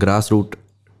है from the grass root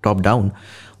top down,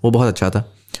 वो बहुत अच्छा था.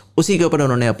 उसी के ऊपर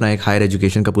उन्होंने अपना एक हायर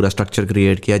एजुकेशन का पूरा स्ट्रक्चर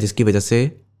क्रिएट किया, जिसकी वजह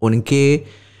से उनके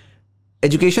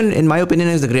education in my opinion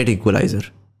is the great equaliser.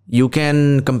 You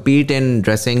can compete in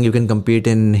dressing, you can compete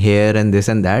in hair and this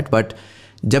and that, but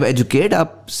जब एजुकेट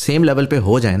आप सेम लेवल पे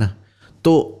हो जाए ना,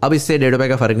 तो अब इससे ₹1.5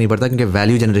 का फ़र्क नहीं पड़ता, क्योंकि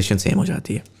वैल्यू जनरेशन सेम हो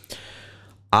जाती है.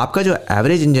 आपका जो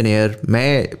एवरेज इंजीनियर,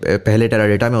 मैं पहले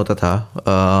टेराडेटा में होता था,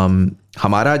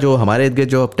 हमारे इर्द गिर्द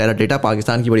जो टेराडेटा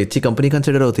पाकिस्तान की बड़ी अच्छी कंपनी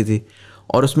कंसिडर होती थी,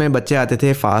 और उसमें बच्चे आते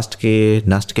थे फास्ट के,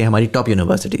 नस्ट के, हमारी टॉप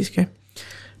यूनिवर्सिटीज़ के.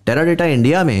 टेराडेटा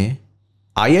इंडिया में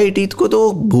IIT को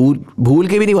तो भूल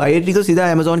के भी नहीं, IIT तो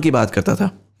सीधा अमेज़ॉन की बात करता था,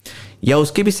 या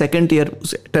उसके भी सेकंड टीयर.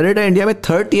 टेराडेटा इंडिया में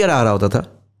थर्ड टीयर आ रहा होता था,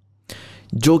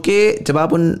 जो कि जब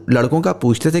आप उन लड़कों का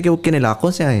पूछते थे कि वो किन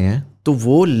इलाकों से आए हैं, तो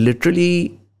वो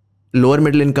लिटरली लोअर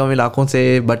मिडिल इनकम इलाकों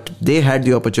से, but they had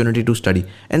the opportunity to study,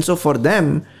 and so for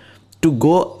them to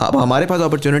go. अब हमारे पास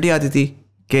अपॉर्चुनिटी आती थी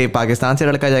कि पाकिस्तान से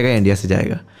लड़का जाएगा, इंडिया से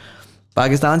जाएगा.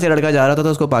 पाकिस्तान से लड़का जा रहा था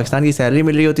तो उसको पाकिस्तान की सैलरी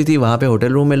मिल रही होती थी, वहाँ पे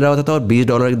होटल रूम मिल रहा होता था, और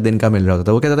 $20 दिन का मिल रहा होता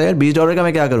था. वो कहता था यार $20 का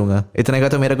मैं क्या करूँगा, इतने का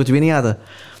तो मेरा कुछ भी नहीं आता.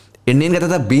 इंडियन कहता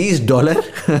था $20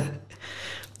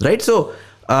 राइट. सो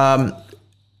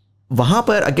वहाँ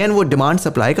पर अगेन वो डिमांड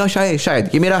सप्लाई का शायद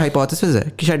ये मेरा हाइपोथेसिस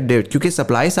है कि शायद, क्योंकि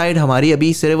सप्लाई साइड हमारी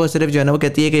अभी सिर्फ और सिर्फ जो है ना, वो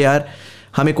कहती है कि यार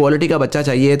हमें क्वालिटी का बच्चा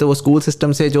चाहिए, तो वो स्कूल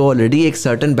सिस्टम से जो ऑलरेडी एक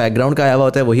सर्टन बैकग्राउंड का आया हुआ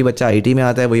होता है, वही बच्चा IT में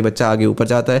आता है, वही बच्चा आगे ऊपर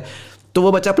जाता है, तो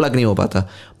वो बच्चा प्लग नहीं हो पाता.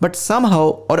 बट सम हाउ,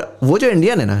 और वो जो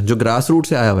इंडियन है ना, जो ग्रास रूट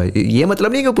से आया हुआ है, ये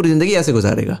मतलब नहीं कि पूरी ज़िंदगी ऐसे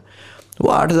गुजारेगा. वो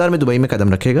 8,000 में दुबई में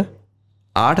कदम रखेगा,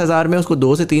 8,000 में उसको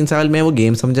 2 से 3 साल में वो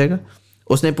गेम समझेगा,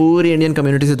 उसने पूरी इंडियन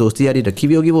कम्युनिटी से दोस्ती यारी रखी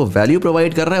हुई होगी, वो वैल्यू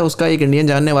प्रोवाइड कर रहा है, उसका एक इंडियन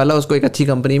जानने वाला उसको एक अच्छी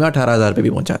कंपनी में 18,000 पे भी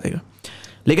पहुंचा देगा.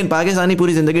 लेकिन पाकिस्तानी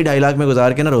पूरी ज़िंदगी 2.5 लाख में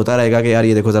गुजार के ना रोता रहेगा कि यार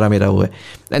ये देखो ज़रा मेरा हुआ है.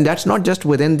 And that's not just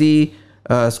with in the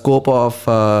scope of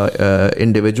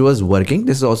individuals working.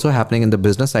 This is also happening in the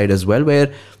business side as well, where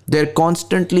they're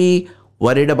constantly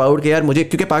worried about कि यार मुझे,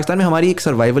 क्योंकि पाकिस्तान में हमारी एक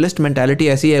सर्वाइवलिस्ट मेंटालिटी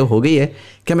ऐसी है, हो गई है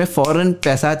कि हमें फ़ौरन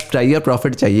पैसा चाहिए,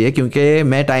 प्रॉफिट चाहिए, क्योंकि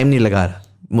मैं टाइम नहीं लगा रहा,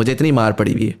 मुझे इतनी मार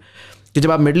पड़ी हुई है. कि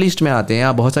जब आप मिडल ईस्ट में आते हैं,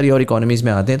 आप बहुत सारी और इकोनॉमीज़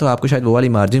में आते हैं, तो आपको शायद वो वाली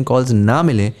मार्जिन कॉल्स ना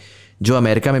मिले जो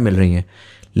अमेरिका में मिल रही हैं.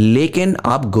 लेकिन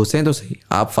आप घुसें तो सही,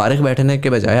 आप फारिग बैठने के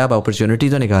बजाय आप अपॉर्चुनिटी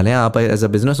तो निकालें. आप एज अ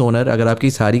बिज़नेस ओनर, अगर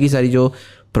आपकी सारी की सारी जो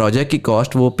प्रोजेक्ट की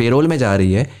कॉस्ट वो पेरोल में जा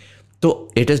रही है,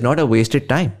 तो it is not a wasted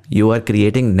time. You are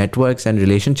creating networks and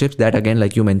relationships that again,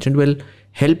 like you mentioned, will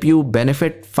help you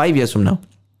benefit 5 years from now.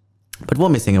 But वो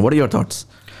मिसिंग है. What are your thoughts?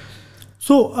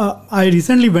 So I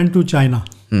recently went to China.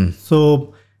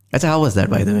 सो अच्छा, how was that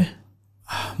by the way?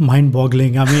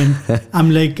 Mind-boggling. I mean, I'm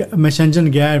like, मैं Shenzhen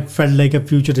गया, felt like a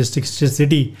futuristic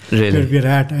city where we're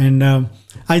at, and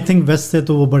I think West से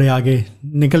तो वो बड़े आगे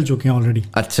निकल चुके हैं already.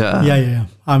 अच्छा. Yeah.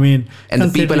 I mean, and the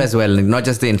people as well, not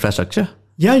just the infrastructure.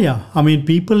 Yeah. I mean,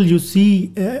 people, you see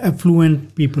affluent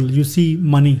people, you see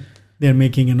money they're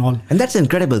making and all. And that's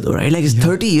incredible though, right? Like it's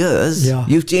 30 years,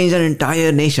 you've changed an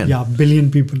entire nation. Yeah,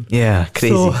 billion people. Yeah,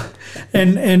 crazy. So,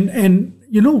 and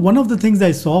you know, one of the things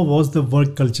I saw was the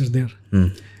work culture there.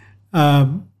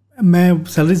 मैं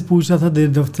salaries पूछ रहा था,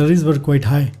 the salaries were quite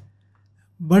high,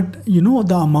 but you know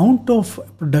the amount of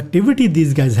productivity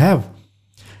these guys have.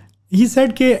 He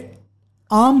said कि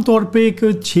आम तौर पे एक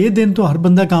 6 दिन तो हर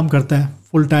बंदा काम करता है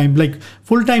full time. Like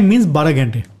full time means 12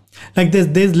 घंटे. Like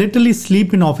there's literally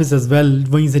sleep in office as well.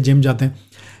 वहीं से जिम जाते हैं.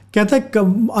 कहता है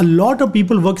a lot of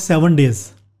people work 7 days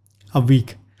a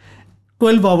week,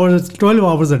 12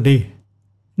 hours a day.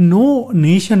 No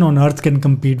nation on earth can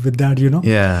compete with that, you know.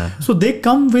 Yeah. So they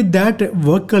come with that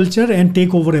work culture and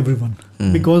take over everyone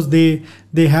because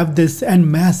they have this en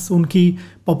masse उनकी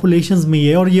populations में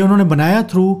ये, और ये उन्होंने बनाया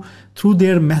through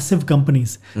their massive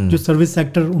companies. जो service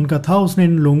sector उनका था, उसने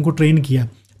इन लोगों को ट्रेन किया.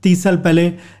 30 साल पहले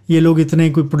ये लोग इतने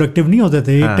कोई प्रोडक्टिव नहीं होते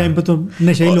थे. एक टाइम पे तो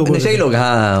नशेई लोग,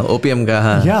 हाँ, ओपीएम का,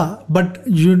 हाँ. Yeah, but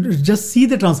you just see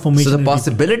the transformation. So the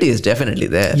possibility is definitely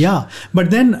there. Yeah,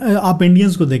 but then आप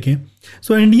इंडियंस को देखें,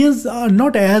 so Indians are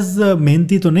not as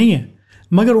मेहनती तो नहीं है,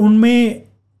 मगर उनमें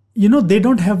you know they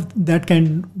don't have that kind,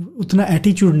 उतना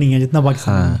एटीट्यूड नहीं है जितना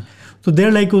पाकिस्तान में. تو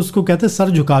دیر لائک اس کو کہتے ہیں سر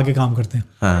جھکا کے کام کرتے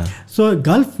ہیں. سو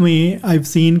گلف میں آئی ہیو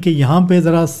سین کہ یہاں پہ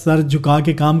ذرا سر جھکا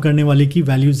کے کام کرنے والے کی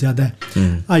ویلیو زیادہ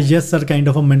ہے. Yes sir kind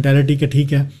of a mentality کہ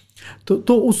ٹھیک ہے.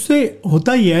 تو اس سے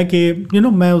ہوتا ہی ہے کہ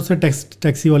میں اس سے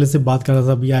ٹیکسی والے سے بات کر رہا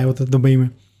تھا, ابھی آئے ہوتے دبئی میں,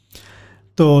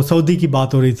 تو سعودی کی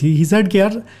بات ہو رہی تھی. ہی سیڈ کہ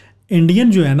یار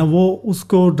انڈین جو ہے نا وہ اس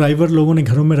کو ڈرائیور لوگوں نے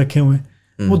گھروں میں رکھے ہوئے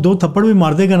ہیں, وہ 2 تھپڑ بھی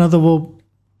مار دے گا نا تو وہ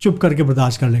چپ کر کے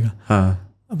برداشت کر لے گا.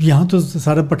 اب یہاں تو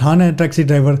سارا پٹھان ہے ٹیکسی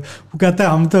ڈرائیور, وہ کہتا ہے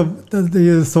ہم تو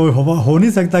ہو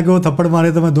نہیں سکتا کہ وہ تھپڑ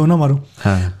مارے تو میں 2 نہ ماروں.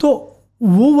 تو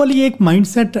وہ والی ایک مائنڈ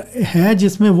سیٹ ہے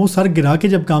جس میں وہ سر گرا کے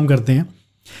جب کام کرتے ہیں.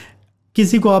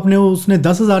 کسی کو اس نے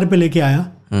 10,000 روپے لے کے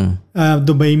آیا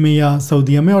دبئی میں یا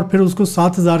سعودیہ میں, اور پھر اس کو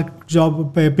 7,000 جاب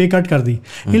پے کٹ کر دی.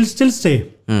 He'll still stay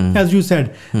as you said,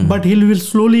 but he will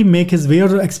slowly make his way,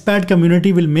 or expat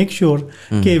community will make sure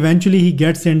کہ eventually he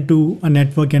gets into a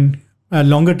network and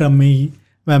longer term میں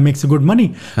he makes a good money.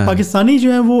 Pakistani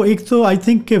جو ہے وہ ایک تو I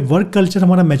think کہ work culture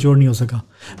ہمارا mature نہیں ہو سکا,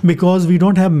 because we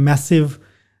don't have massive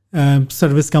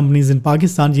service companies in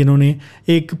Pakistan جنہوں نے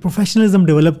ایک پروفیشنلزم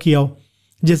ڈیولپ کیا ہو,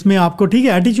 جس میں آپ کو ٹھیک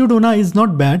ہے ایٹیچیوڈ ہونا از ناٹ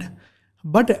بیڈ,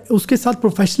 بٹ اس کے ساتھ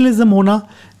پروفیشنلزم ہونا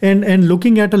and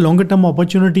looking at a longer term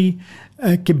opportunity,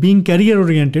 کہ being career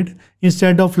oriented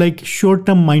instead of like short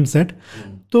term mindset.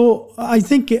 تو آئی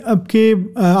تھنک کہ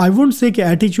آئی وونٹ سے کہ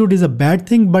ایٹیچیوڈ is a bad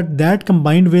thing, but that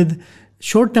combined with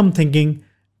short term thinking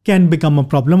can become a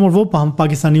problem. اور وہ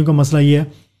پاکستانیوں کا مسئلہ یہ ہے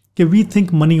کہ we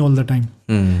think money all the time.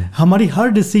 ہماری ہر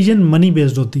ڈیسیجن منی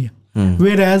بیسڈ ہوتی ہے,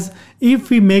 whereas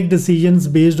if we make decisions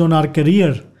based on our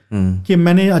career, کہ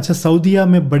میں نے اچھا سعودیہ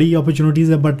میں بڑی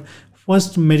اپرچونیٹیز ہے بٹ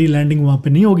فرسٹ میری لینڈنگ وہاں پہ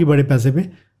نہیں ہوگی بڑے پیسے پہ,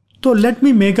 تو let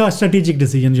me make a strategic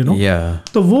decision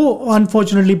تو وہ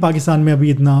انفارچونیٹلی پاکستان میں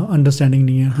ابھی اتنا انڈرسٹینڈنگ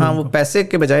نہیں ہے. ہاں, وہ پیسے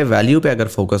کے بجائے ویلیو پہ اگر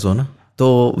فوکس ہو نا تو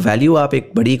ویلیو آپ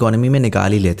ایک بڑی اکانومی میں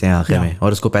نکال ہی لیتے ہیں آخر میں,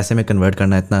 اور اس کو پیسے میں کنورٹ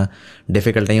کرنا اتنا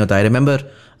ڈیفیکلٹ نہیں ہوتا. آئی ریمبر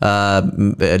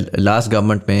لاسٹ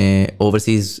گورنمنٹ میں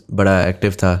اوورسیز بڑا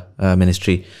ایکٹیو تھا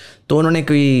منسٹری, تو انہوں نے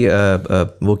کوئی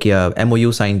وہ کیا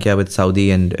MOU سائن کیا with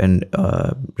Saudi and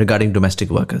regarding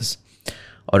domestic workers,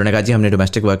 اور انہوں نے کہا جی ہم نے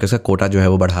ڈومیسٹک ورکرز کا کوٹا جو ہے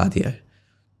وہ بڑھا دیا ہے.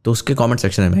 تو اس کے کامنٹ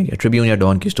سیکشن میں گیا, ٹریبیون یا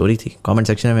ڈان کی اسٹوری تھی, کامنٹ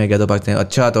سیکشن میں گیا تو پاکستان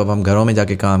اچھا تو اب ہم گھروں میں جا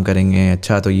کے کام کریں گے,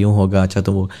 اچھا تو یوں ہوگا, اچھا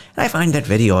تو وہ. I find that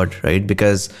very odd, right,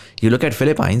 because you look at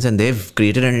Philippines and they've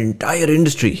created an entire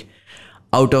industry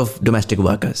out of domestic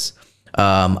workers.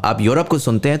 آپ یورپ کو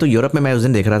سنتے ہیں تو یورپ میں اس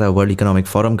دن دیکھ رہا تھا ورلڈ اکنامک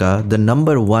فورم کا, the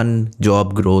number 1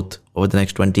 job growth over the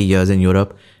next 20 years in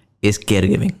Europe is care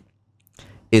giving,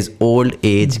 is old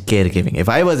age caregiving. If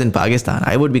I was in Pakistan,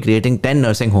 I would be creating 10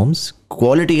 nursing homes.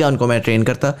 Quality کا ان کو میں train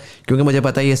کرتا, کیونکہ مجھے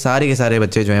پتا ہے یہ سارے کے سارے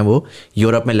بچے جو ہیں وہ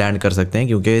یورپ میں لینڈ کر سکتے ہیں,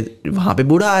 کیونکہ وہاں پہ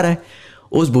بوڑھا آ رہا ہے,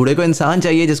 اس بوڑھے کو انسان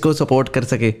چاہیے جس کو سپورٹ کر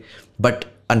سکے. بٹ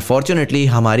انفارچونیٹلی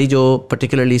ہماری جو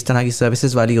پرٹیکولرلی اس طرح کی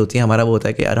سروسز والی ہوتی ہیں, ہمارا وہ ہوتا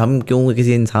ہے کہ یار ہم کیوں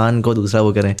کسی انسان کو دوسرا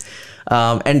وہ کریں,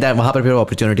 اینڈ وہاں پر پھر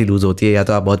اپرچونیٹی لوز ہوتی ہے, یا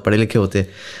تو آپ بہت پڑھے لکھے ہوتے.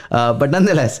 بٹ نان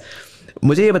دی لیس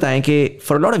مجھے یہ بتائیں کہ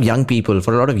for a lot of young people,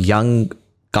 for a lot of young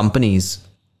companies,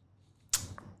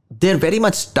 they're very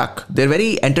much stuck, they're very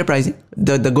enterprising.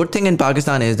 The good thing in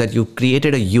Pakistan is that you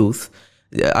created a youth.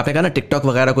 آپ نے کہا نا ٹک talk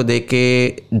وغیرہ کو دیکھ کے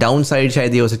down side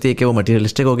شاید یہ ہو سکتی ہے کہ وہ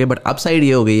مٹیریلسٹک ہو گئے, بٹ اپ سائڈ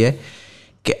یہ ہو گئی ہے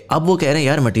کہ اب وہ کہہ رہے ہیں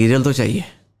یار مٹیریل تو چاہیے.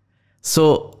 سو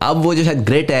اب وہ جو شاید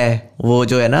گریٹ ہے, وہ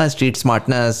جو ہے نا اسٹریٹ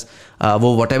اسمارٹنس,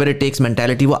 وہ whatever it takes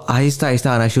mentality, وہ آہستہ آہستہ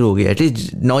آنا شروع ہو گئی. ایٹ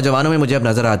لیسٹ نوجوانوں میں مجھے اب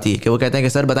نظر آتی ہے کہ وہ کہتے ہیں کہ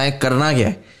سر بتائیں کرنا کیا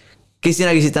ہے, کسی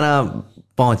نہ کسی طرح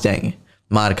پہنچ جائیں گے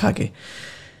مار کھا کے.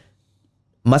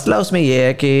 مسئلہ اس میں یہ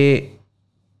ہے کہ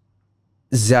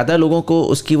زیادہ لوگوں کو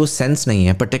اس کی وہ سینس نہیں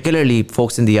ہے, particularly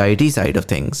focus in the IT side of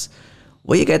things.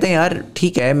 وہ یہ کہتے ہیں یار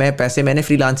ٹھیک ہے میں پیسے, میں نے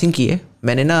فری لانسنگ کی ہے,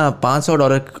 میں نے نا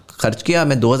 $500 خرچ کیا,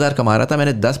 میں 2,000 کما رہا تھا, میں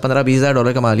نے 10, 15,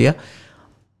 $20,000 کما لیا,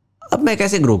 اب میں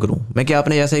کیسے گرو کروں, میں کیا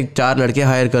اپنے جیسے 4 لڑکے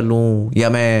ہائر کر لوں, یا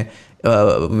میں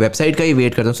ویب سائٹ کا ہی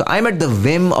ویٹ کرتا ہوں. سو I am at the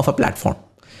whim of a platform,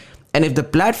 and if the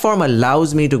platform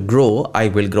allows me to grow, I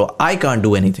will grow. I can't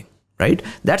do anything, right?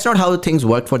 That's not how things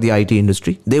work for the IT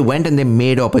industry. They went and they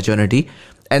made opportunity,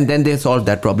 and then they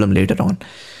solved that problem later on.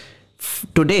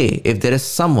 Today, if there is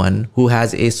someone who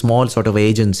has a small sort of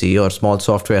agency or small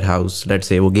software house,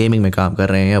 let's say وہ gaming میں کام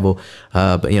کر رہے ہیں, یا وہ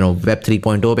web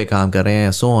 3.0 پہ کام کر رہے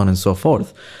ہیں, so on and so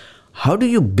forth, how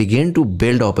do you begin to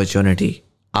build opportunity?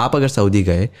 آپ اگر سعودی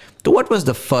گئے تو what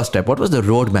was the first step? What was the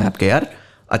road map کہ یار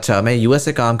اچھا میں US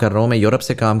سے کام کر رہا ہوں, میں یورپ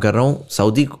سے کام کر رہا ہوں,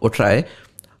 سعودی اٹھ رہا ہے.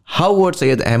 How would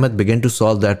Syed Ahmad begin to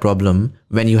solve that problem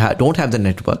when you don't have the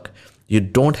network, you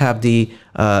don't have the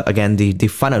again the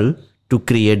funnel to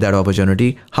create that opportunity?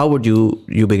 How would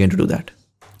you begin to do that?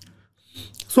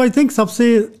 So I think سب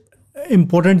سے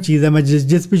important چیز ہے, میں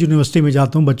جس بھی university میں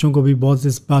جاتا ہوں بچوں کو بھی بہت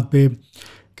اس بات پہ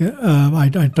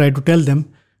I try to tell them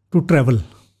to travel.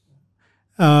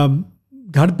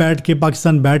 घर बैठ के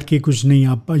पाकिस्तान बैठ के कुछ नहीं,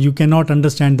 आप you can not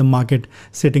understand the market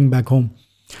sitting back home.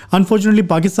 Unfortunately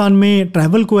Pakistan में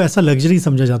ट्रैवल को ऐसा लग्जरी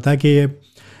समझा जाता है कि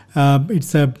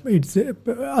it's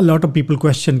a lot of people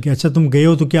question कि अच्छा तुम गए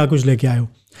हो तो क्या कुछ लेके आए हो,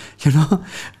 you know,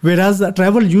 whereas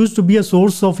travel used to be a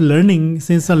source of learning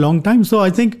since a long time. So I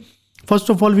think first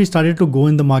of all we started to go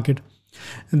in the market.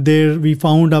 There we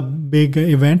found a big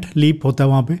event, leap होता है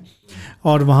वहाँ पे,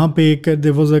 और वहाँ पे एक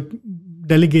there was a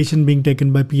delegation being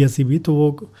taken by PSCB, तो वो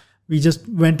we just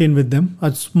went in with them,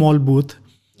 a small booth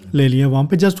ले लिया वहाँ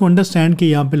पे just to understand कि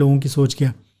यहाँ पे लोगों की सोच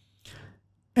क्या.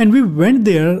 And we went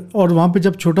there, और वहाँ पे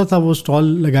जब छोटा सा वो स्टॉल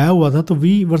लगाया हुआ था तो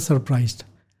we were surprised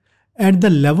at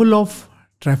the level of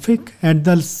traffic, at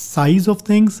the size of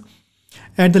things,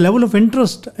 at the level of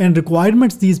interest and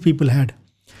requirements these people had.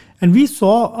 And we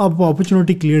saw an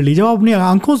opportunity clearly. जब आप अपनी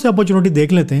आंखों से opportunity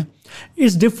देख लेते हैं,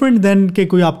 it's different than कि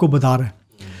कोई आपको बता रहा है.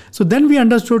 So then we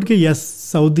understood कि yes,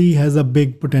 Saudi has a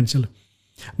big potential.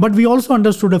 But we also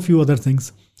understood a few other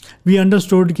things. We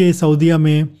understood कि सऊदीया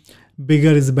में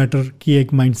bigger is better की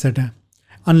एक mindset है.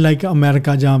 अनलाइक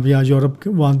अमेरिका जहाँ या यूरोप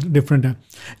वहाँ डिफरेंट है.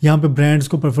 यहाँ पे ब्रांड्स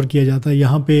को प्रेफर किया जाता है,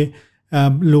 यहाँ पे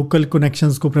लोकल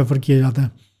कनेक्शंस को प्रेफर किया जाता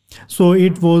है. So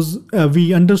it was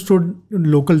we understood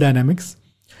local dynamics.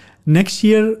 Next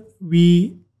year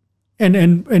we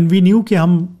and we knew कि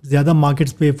हम ज़्यादा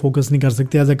मार्केट्स पे फोकस नहीं कर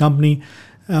सकते एज अ कंपनी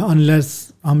अनलेस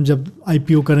हम जब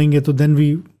IPO करेंगे तो then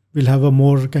we will have a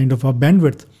more kind of a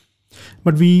bandwidth.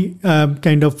 But we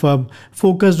kind of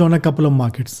focused on a couple of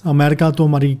markets. America तो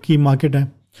हमारी की मार्केट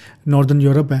है, नॉर्दर्न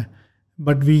यूरोप है,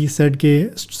 बट वी सेड के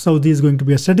Saudi is going to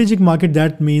be a strategic market.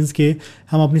 That means के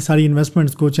हम अपनी सारी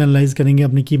इन्वेस्टमेंट्स को चैनलाइज करेंगे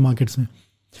अपनी की मार्केट्स में.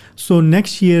 So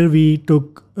next year we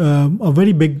took a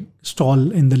very big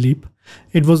stall in the LEAP.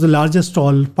 It was the largest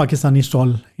stall, Pakistani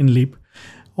stall in LEAP,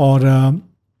 और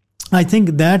I think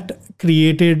that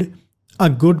created a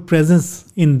good presence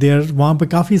in there. वहाँ पे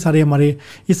काफ़ी सारे हमारे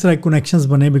इस तरह कनेक्शंस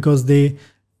बने because they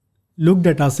looked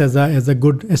at us as a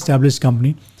good established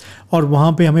company. और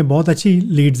वहाँ पे हमें बहुत अच्छी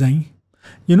लीड्स आई,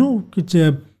 यू नो, कुछ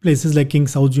places like King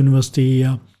Saud university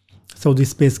या Saudi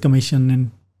Space Commission and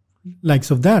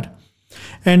likes of that.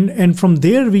 And from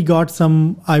there we got some,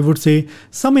 I would say,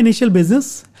 some initial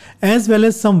business as well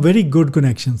as some very good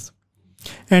connections.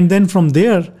 And then from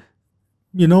there,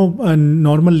 you know, a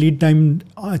normal lead time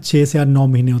 6 से 9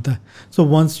 महीने होता है. So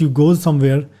once you go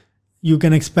somewhere, you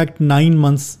can expect 9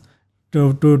 months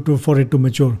for it to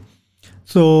mature.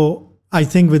 So I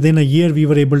think within a year we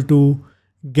were able to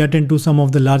get into some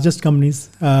of the largest companies.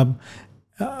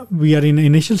 We are in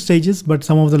initial stages,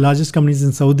 but some of the largest companies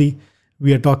in Saudi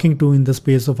we are talking to in the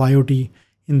space of IoT,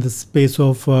 in the space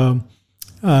of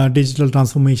digital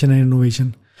transformation and innovation.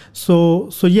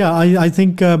 So yeah, I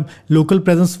think local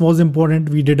presence was important.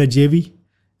 We did a JV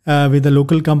with a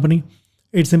local company.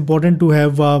 It's important to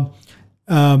have,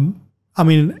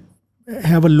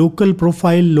 have a local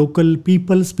profile, local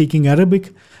people speaking Arabic.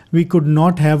 We could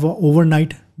not have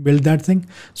overnight build that thing.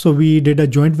 So we did a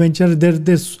joint venture.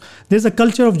 There's a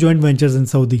culture of joint ventures in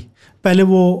Saudi. पहले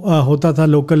वो होता था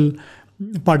local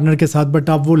partner के साथ, but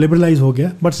अब वो liberalize हो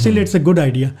गया. But still it's a good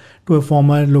idea to form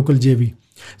a local JV.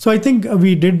 So I think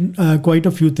we did quite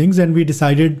a few things, and we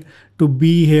decided to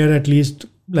be here at least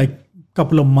like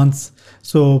couple of months.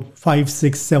 So 5,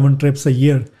 6, 7 trips a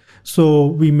year. So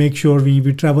we make sure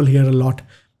we travel here a lot.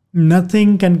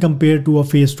 Nothing can compare to a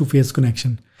face-to-face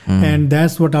connection. And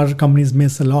that's what our companies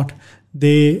miss a lot.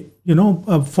 They, you know,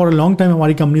 for a long time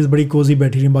हमारी companies बड़ी cozy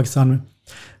बैठी रही पाकिस्तान में.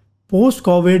 Post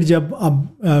Covid जब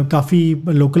अब काफ़ी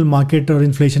local market और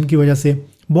inflation की वजह से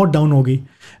बहुत डाउन हो गई,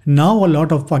 now a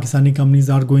lot of Pakistani companies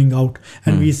are going out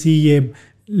and we see ये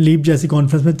लीप जैसी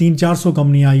कॉन्फ्रेंस में 300-400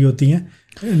 कंपनियां आई होती हैं,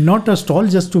 not a stall,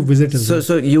 just to visit as well.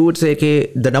 So you would say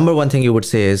that the number one thing you would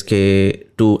say is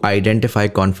to identify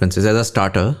conferences as a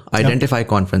starter. Identify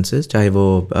conferences, चाहे वो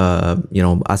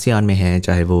ASEAN में है,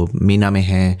 चाहे वो मीना में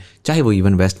है, चाहे वो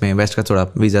इवन वेस्ट में. वेस्ट का थोड़ा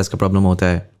वीज़ास का प्रॉब्लम होता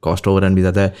है, कॉस्ट ओवररन भी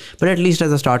ज़्यादा है, but at least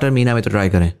as a starter Meena में तो ट्राई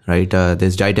करें, right?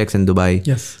 There's Jitex in Dubai.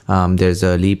 Yes. There's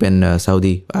a leap in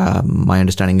Saudi. My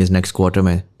understanding is next quarter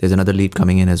में there's another leap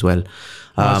coming in as well.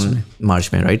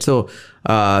 March में, right?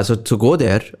 So go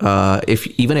there.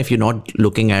 Even if you're not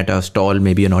looking at a stall,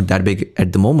 maybe you're not that big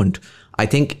at the moment. I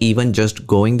think even just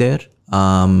going there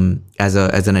as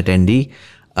an attendee,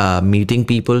 meeting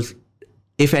people,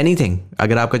 if anything,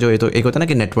 अगर आपका जो तो एक होता है ना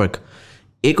कि network,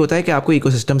 एक होता है कि आपको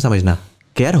इकोसिस्टम समझना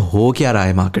कि यार हो क्या रहा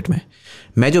है मार्केट में.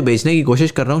 मैं जो बेचने की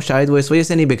कोशिश कर रहा हूँ शायद वो इस वजह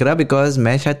से नहीं बिक रहा बिकॉज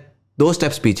मैं शायद 2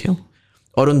 स्टेप्स पीछे हूँ,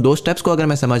 और उन 2 स्टेप्स को अगर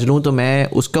मैं समझ लूँ तो मैं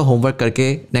उसका होमवर्क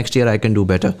करके next year I can do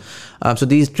better. So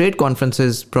these trade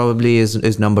conferences probably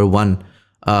is number 1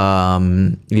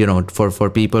 for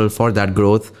people for that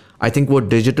growth. I think वो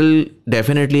डिजिटल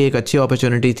डेफिनेटली एक अच्छी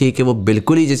अपॉर्चुनिटी थी कि वो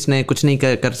बिल्कुल ही जिसने कुछ नहीं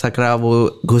कर सक रहा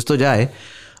वो घुस तो जाए,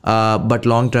 बट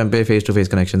लॉन्ग टर्म पे face to face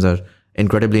connections are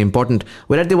incredibly important.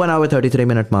 We're at the 1 hour 33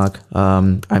 minute mark.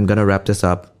 I'm gonna wrap this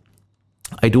up.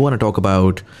 I do want to talk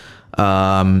about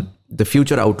the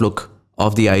future outlook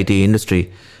of the IT industry.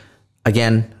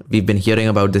 Again, we've been hearing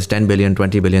about this 10 billion,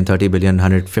 20 billion, 30 billion,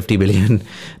 150 billion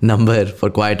number for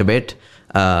quite a bit.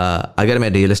 अगर मैं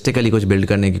realistically कुछ build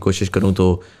करने की कोशिश करूँ तो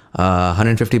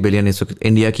 150 billion इस वक्त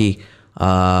इंडिया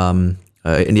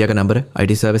का नंबर है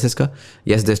IT सर्विसेज का.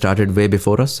 Yes, they started way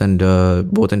before us and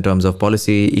both in terms of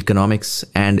policy, economics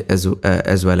and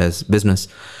as well as business.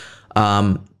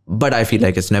 But I feel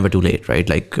like it's never too late, right?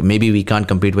 Like maybe we can't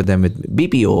compete with them with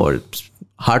BPO or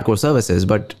hardcore services,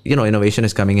 but innovation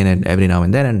is coming in every now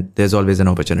and then, and there's always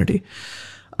an opportunity.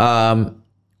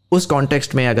 उस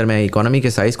context में अगर मैं economy के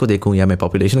size को देखूं या मैं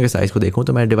population के साइज़ को देखूं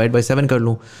तो मैं डिवाइड बाय 7 कर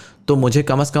लूं तो मुझे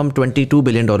कम से कम $22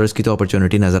 बिलियन की तो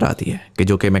अपॉर्चुनिटी नज़र आती है कि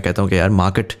जो कि मैं कहता हूं कि यार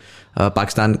मार्केट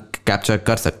पाकिस्तान कैप्चर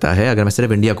कर सकता है अगर मैं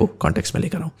सिर्फ इंडिया को कॉन्टेक्स्ट में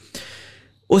लेकर आऊँ.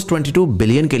 उस 22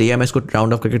 बिलियन के लिए मैं इसको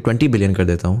राउंड ऑफ करके 20 बिलियन कर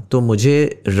देता हूँ तो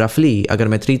मुझे रफली अगर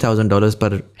मैं $3,000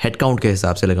 पर हेड काउंट के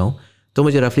हिसाब से लगाऊँ तो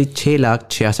मुझे रफली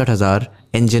 6,66,000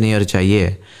 इंजीनियर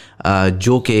चाहिए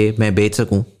जो कि मैं बेच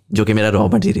सकूँ, जो कि मेरा रॉ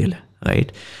मटेरियल है,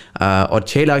 राइट. और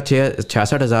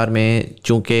 6,66,000 में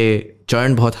चूँकि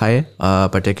चर्न बहुत हाई है,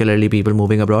 particularly people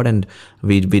moving abroad, and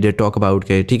we did talk about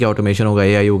कि ठीक है ऑटोमेशन होगा,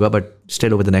 AI होगा, but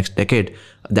still over the next decade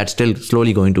that still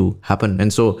slowly going to happen.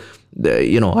 And so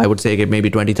I would say कि मे बी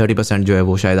 20-30% जो है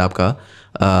वो शायद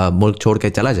आपका मुल्क छोड़ के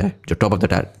चला जाए जो top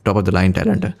of the line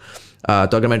talent है.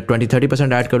 तो अगर मैं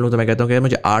 20-30% ऐड कर लूँ तो मैं कहता हूँ कि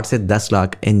मुझे 8 से 10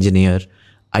 लाख इंजीनियर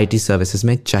IT सर्विसेज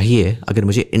में चाहिए अगर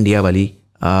मुझे इंडिया वाली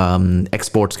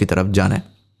एक्सपोर्ट्स की तरफ जाना है.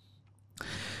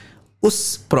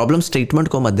 उस प्रॉब्लम स्टेटमेंट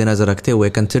को मद्देनज़र रखते हुए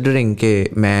कंसिडरिंग कि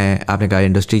आपने कहा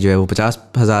इंडस्ट्री जो है वो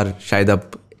 50,000 शायद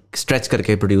अब स्ट्रेच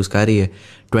करके प्रोड्यूस कर रही है,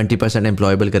 20%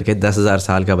 एम्प्लॉयबल करके 10,000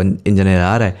 साल का इंजीनियर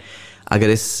आ रहा है. अगर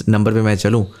इस नंबर पे मैं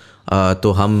चलूँ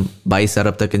तो हम 22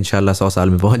 अरब तक इंशाल्लाह 100 साल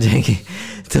में पहुँच जाएंगे.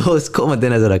 तो उसको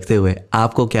मद्देनज़र रखते हुए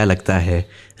आपको क्या लगता है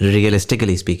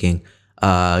रियलिस्टिकली स्पीकिंग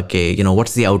कि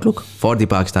what's the outlook for the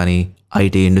Pakistani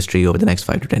IT industry over the next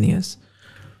 5 to 10 years?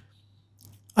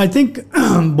 I think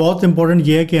बहुत इम्पोर्टेंट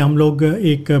ये है कि हम लोग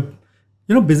एक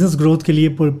बिज़नेस ग्रोथ के लिए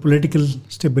पॉलिटिकल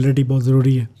स्टेबिलिटी बहुत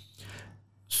ज़रूरी है.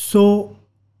 सो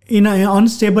इन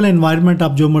अनस्टेबल एनवायरनमेंट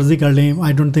आप जो मर्ज़ी कर लें,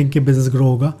 आई डोंट थिंक कि बिज़नेस ग्रो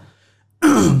होगा.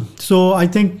 सो I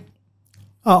think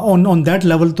on that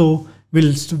level तो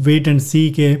विल वेट एंड सी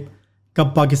कि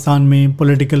कब पाकिस्तान में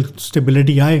पॉलिटिकल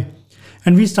स्टेबिलिटी आए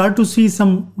and we start to see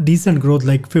some decent growth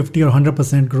like 50 or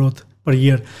 100% growth per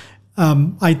year.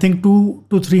 I think 200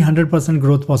 to 300%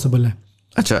 growth possible है.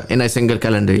 अच्छा, in a single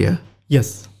calendar year? Yes.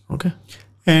 Okay.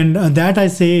 And that I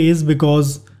say is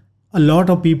because a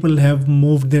lot of people have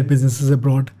moved their businesses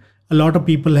abroad. A lot of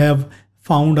people have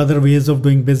found other ways of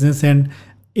doing business, and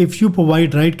if you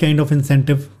provide right kind of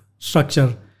incentive structure,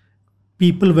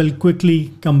 people will quickly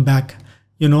come back.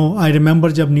 I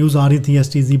remember जब news आ रही थी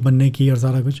STZ बनने की और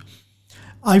सारा कुछ,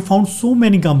 I found so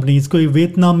many companies. कोई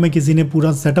वियतनाम में किसी ने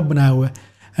पूरा सेटअप बनाया हुआ है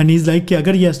एंड इज़ लाइक कि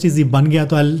अगर ये STZ बन गया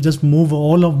तो I just move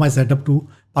all of my setup to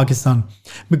Pakistan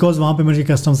because वहाँ पे मेरे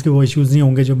कस्टम्स के वो इश्यूज़ नहीं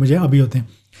होंगे जो मुझे अभी होते हैं.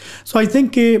 सो आई थिंक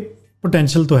कि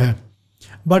पोटेंशियल तो है,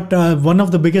 but one of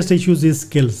the biggest issues is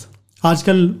skills.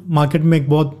 आजकल मार्केट में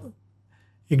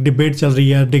एक डिबेट चल रही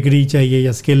है, डिग्री चाहिए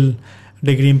या स्किल,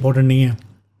 डिग्री इंपॉर्टेंट नहीं है.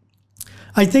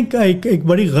 आई थिंक एक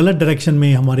बड़ी गलत डायरेक्शन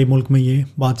में हमारे मुल्क में ये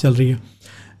बात चल रही है.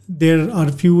 There are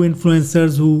few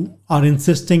influencers who are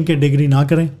insisting कि डिग्री ना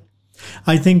करें.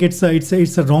 I think it's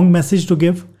a wrong message to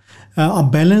give. A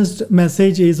balanced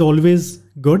message is always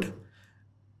good.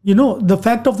 The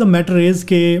fact of the matter is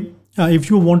कि if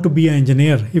you want to be an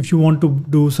engineer, if you want to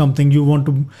do something, you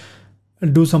want to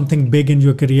do something big in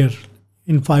your career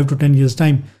in 5 to 10 years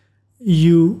time,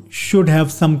 you should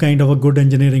have some kind of a good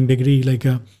engineering degree like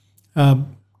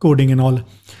coding and all.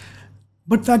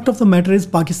 But fact of the matter is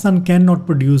Pakistan cannot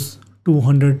produce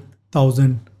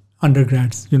 200,000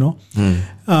 undergrads,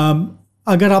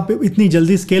 अगर आप इतनी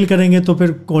जल्दी scale करेंगे तो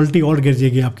फिर quality और गिर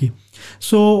जाएगी आपकी.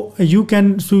 सो you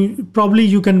can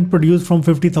produce from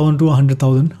 50,000 to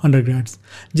 100,000 undergrads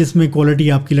जिसमें क्वालिटी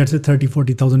आपकी लेट से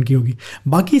 30-40,000 की होगी.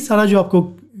 बाकी सारा जो आपको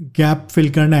गैप फिल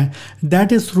करना है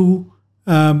that is through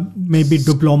may be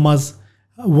diplomas,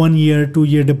 1 year 2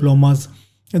 year diplomas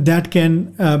that can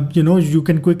you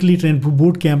can quickly train.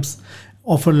 Boot camps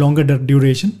offer longer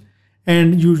duration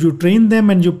and you train them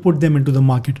and you put them into the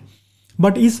market.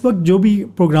 But इस वक्त जो भी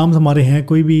programs हमारे हैं,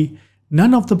 कोई भी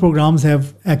none of the programs have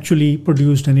actually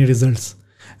produced any results.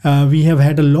 We have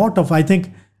had a lot of, I think,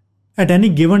 at any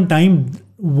given time,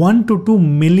 1 to 2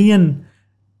 million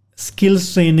skills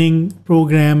training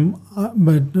program,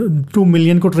 2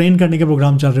 million को train करने के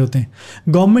program चल रहे होते हैं.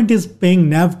 Government is paying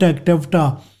NAVTEC, TEFTA,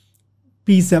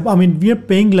 PSEP. I mean, we are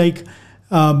paying like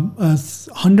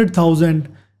 100,000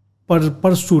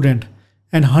 per student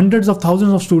and hundreds of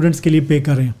thousands of students के लिए pay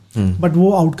कर रहे हैं. But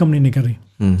वो outcome नहीं निकल रही.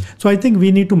 So I think we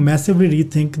need to massively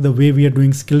rethink the way we are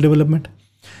doing skill development.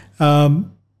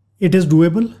 It is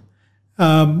doable.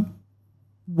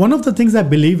 One of the things I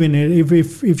believe in it,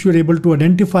 if you're able to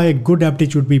identify good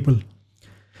aptitude people,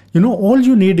 all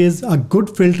you need is a good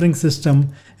filtering system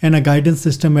and a guidance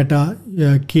system at a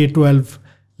K-12,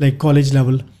 like college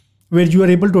level, where you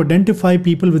are able to identify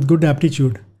people with good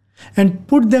aptitude and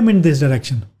put them in this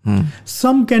direction.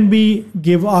 Some can be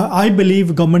I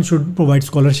believe government should provide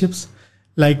scholarships,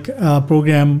 like a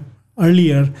program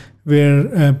earlier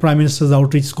where Prime Minister's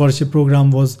Outreach Scholarship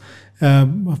Program was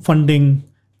funding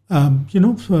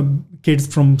kids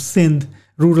from Sindh,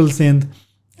 rural Sindh,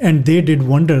 and they did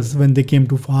wonders when they came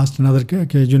to FAST and other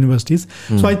universities.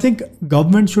 So I think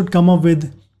government should come up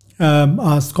with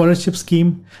a scholarship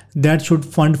scheme that should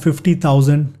fund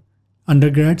 50,000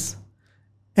 undergrads.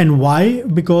 And why?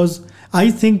 Because I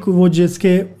think वो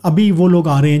जिसके अभी वो लोग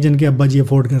आ रहे हैं जिनके अब्बा जी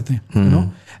afford करते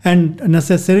हैं, एंड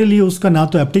नेसेसरीली उसका ना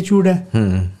तो एप्टीट्यूड है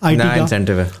IT का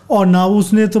इंसेंटिव है, और ना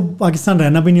उसने तो पाकिस्तान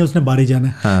रहना भी नहीं, उसने बाहर ही जाना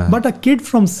है. But a kid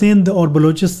from Sindh और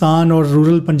बलूचिस्तान और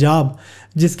रूरल पंजाब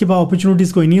जिसके पास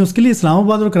अपॉर्चुनिटीज कोई नहीं है, उसके लिए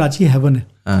इस्लामाबाद और कराची हेवन है.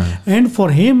 And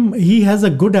for him he has a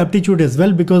good aptitude as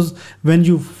well, because when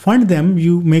you fund them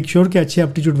you make sure कि अच्छे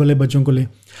एप्टीट्यूड वाले बच्चों को ले.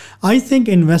 I think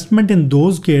investment in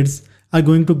those kids are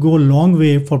going to go a long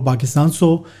way for Pakistan. So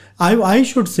I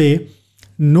should say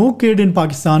no kid in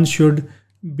Pakistan should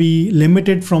be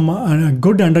limited from a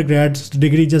good undergrad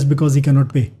degree just because he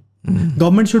cannot pay.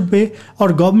 Government should pay,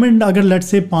 और government अगर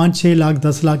let's say 5-6 lakh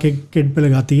 10 lakh एक kid पे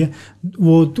लगाती है,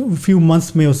 वो few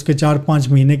months में उसके 4-5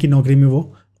 महीने की नौकरी में वो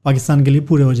पाकिस्तान के लिए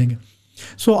पूरे हो जाएंगे.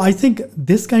 So I think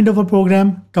this kind of a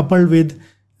program coupled with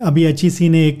अभी HEC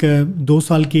ने एक 2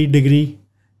 साल की डिग्री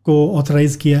को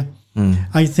ऑथराइज किया.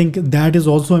 आई think that is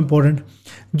also important.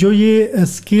 जो ये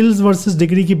स्किल्स वर्सेस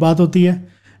डिग्री की बात होती है,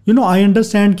 आई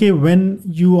अंडरस्टैंड कि when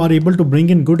you are able to bring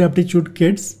in good aptitude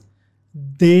kids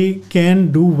they can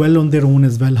do well on their own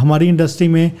as well. हमारी इंडस्ट्री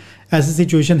में ऐसी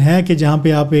सिचुएशन है कि जहाँ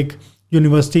पे आप एक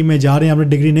यूनिवर्सिटी में जा रहे हैं, आपने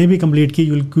डिग्री नहीं भी कंप्लीट की,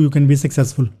 you can be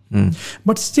successful.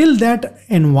 But still that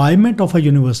environment of a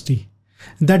university,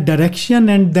 that direction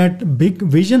and that big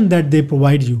vision that they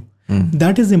provide you,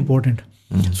 that is important.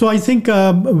 So I think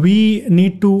we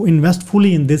need to invest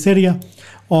fully in this area,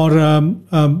 or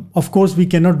of course we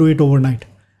cannot do it overnight.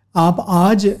 आप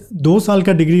आज 2 साल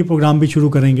का degree programme भी शुरू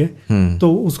करेंगे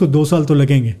तो उसको 2 साल तो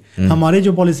लगेंगे. हमारे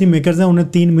जो पॉलिसी मेकर्स हैं उन्हें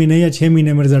 3 महीने या 6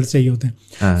 महीने में रिजल्ट चाहिए होते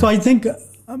हैं. सो आई थिंक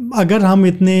अगर हम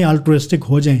इतने अल्ट्रुइस्टिक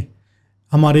हो जाएं,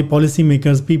 हमारे policy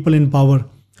makers, people in power,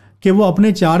 कि वो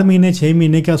अपने 4 महीने 6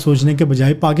 महीने का सोचने के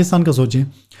बजाय पाकिस्तान का सोचें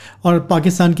और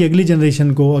पाकिस्तान की अगली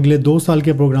जनरेशन को अगले 2 साल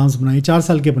के प्रोग्राम्स बनाएं, 4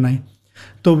 साल के बनाएं,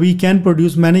 तो वी कैन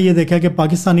प्रोड्यूस. मैंने ये देखा कि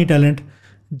पाकिस्तानी टैलेंट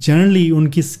जनरली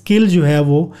उनकी स्किल जो है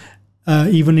वो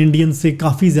इवन इंडियन से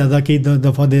काफ़ी ज़्यादा कई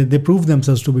दफ़ा they prove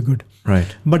themselves to be good, right,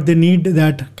 but they need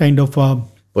that kind of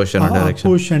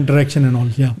push and direction and all.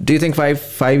 Yeah. Do you think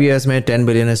five years में 10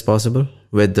 billion is possible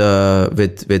with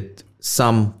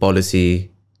some policy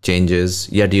changes?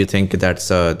 Yeah, do you think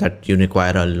that you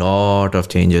require a lot of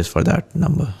changes for that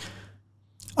number?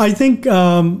 I think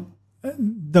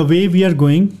the way we are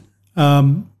going,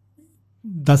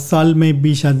 10 साल में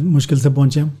भी शायद मुश्किल से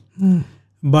पहुंचे हम,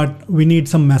 but we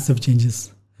need some massive changes.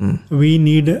 We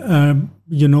need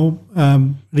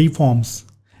reforms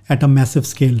at a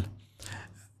massive scale.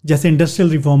 जैसे industrial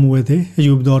reform हुए थे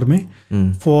अयूब दौर में,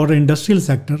 फॉर इंडस्ट्रियल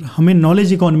सेक्टर हमें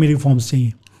नॉलेज इकोनॉमी रिफॉर्म्स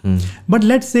चाहिए. But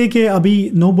let's say कि अभी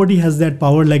nobody has that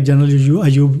power like General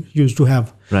Ayub used to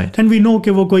have. Right. And we know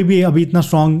कि वो कोई भी अभी इतना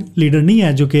strong leader नहीं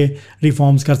है जो कि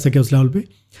reforms कर सके उस level पे.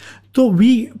 तो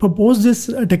we propose this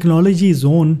technology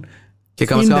zone कि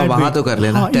कम से कम वहाँ तो कर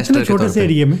लेना, इतने छोटे से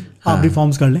एरिया में आप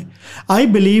रिफॉर्म्स कर लें. आई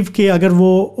बिलीव कि अगर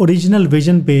वो ओरिजिनल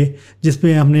विजन पे जिस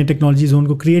पे हमने टेक्नोलॉजी जोन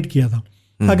को क्रिएट किया था,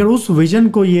 अगर उस विजन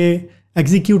को ये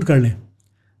एग्जीक्यूट कर लें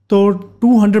तो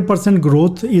 200%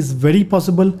 ग्रोथ इज़ वेरी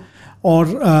पॉसिबल, और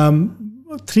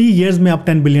 3 years में आप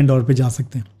 $10 billion पे जा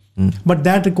सकते हैं. बट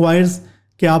दैट रिक्वायर्स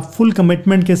कि आप फुल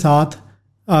कमिटमेंट के साथ,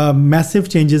 मैसिव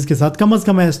चेंजेस के साथ, कम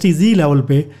से कम STZ लेवल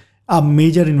पे आप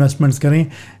मेजर इन्वेस्टमेंट्स करें.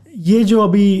 ये जो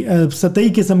अभी सतही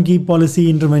किस्म की पॉलिसी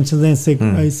इंटरवेंशन है,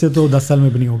 इससे तो 10 साल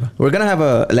में भी नहीं होगा. We're going to have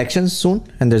elections soon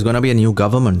and there's going to be a new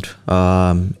government.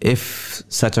 If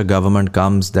such a government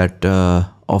comes that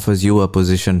offers you a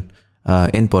position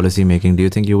in policy making. Do you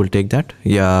think you will take that?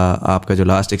 یا آپ کا جو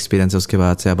last experience ہے اس کے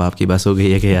بعد سے اب آپ کی بس ہو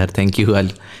گئی ہے کہ یار thank you,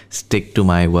 I'll stick to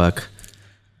my work?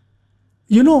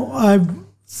 You know, I've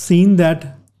seen that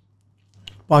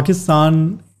Pakistan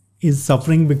is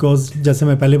suffering because جیسے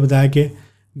میں پہلے بتایا کہ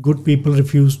good people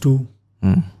refuse to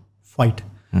fight.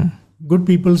 Good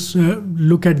people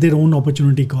look at their own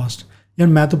opportunity cost. یار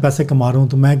میں تو پیسے کما رہا ہوں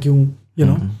تو میں کیوں, you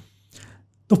know.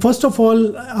 So first of all,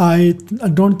 I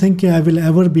don't think I will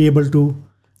ever be able to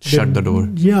shut the door.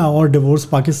 Yeah, or divorce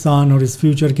Pakistan or his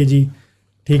future کہ جی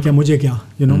ٹھیک ہے مجھے کیا,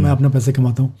 you know, میں اپنا پیسے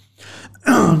کماتا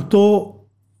ہوں. تو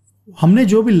ہم نے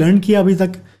جو بھی لرن کیا ابھی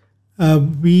تک,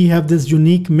 we have this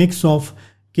unique mix of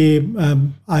کہ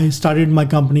I started my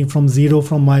company from zero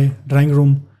from my drawing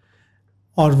room,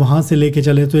 اور وہاں سے لے کے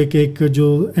چلے تو ایک جو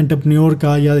انٹرپرینیور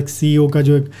کا یا ایک CEO کا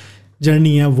جو ایک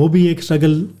جرنی ہے وہ بھی ایک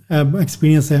اسٹرگل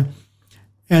ایکسپیرینس ہے.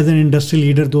 ایز این انڈسٹری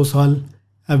لیڈر 2 سال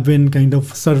I've been kind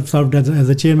of served as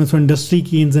a chairman, so industry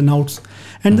کی ins and outs,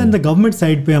 and then the government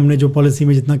side پہ ہم نے جو پالیسی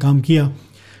میں جتنا کام کیا,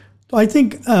 تو I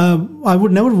think I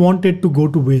would never want it to go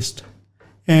to waste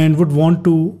and would want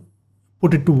to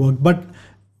put it to work. But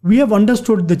we have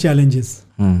understood the challenges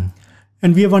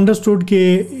and we have understood کہ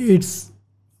it's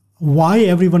why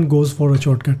everyone goes for a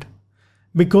shortcut,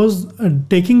 because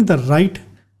taking the right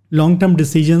long-term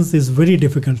decisions is very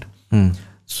difficult.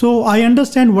 So I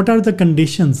understand what are the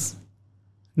conditions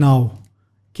now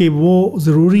کہ وہ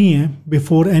ضروری ہیں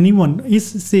before anyone. اس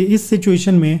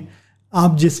situation میں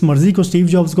آپ جس مرضی کو اسٹیو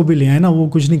جابس کو بھی لے آئے نا وہ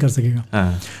کچھ نہیں کر سکے گا.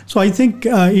 So I think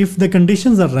if the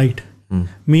conditions are right,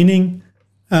 meaning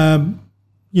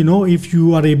you know, if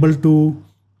you are able to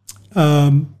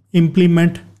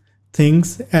implement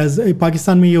things as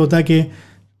Pakistan میں یہ ہوتا ہے کہ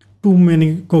too many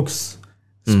cooks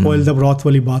spoil the broth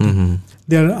والی بات ہے.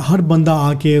 ہر بندہ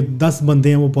آ کے 10 بندے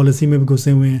ہیں وہ پالیسی میں بھی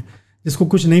گھسے ہوئے ہیں جس کو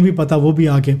کچھ نہیں بھی پتا وہ بھی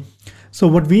آ کے. So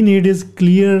what we need is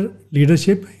clear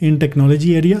leadership in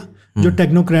technology area, جو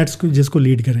ٹیکنوکریٹس جس کو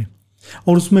لیڈ کریں,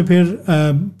 اور اس میں پھر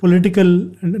پولیٹیکل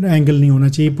اینگل نہیں ہونا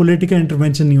چاہیے, پولیٹیکل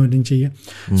انٹروینشن نہیں ہونی چاہیے.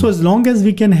 So as long as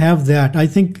we can have that, I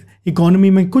think economy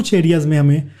میں کچھ ایریاز میں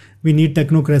ہمیں we need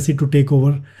ٹیکنوکریسی to take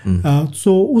over.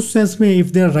 So us sense میں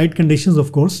if there are right conditions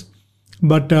of course,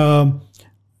 but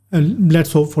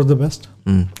let's hope for the best.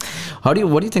 What do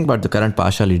you think about the current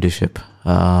Pasha leadership?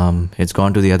 It's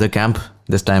gone to the other camp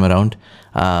this time around.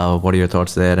 What are your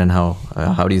thoughts there, and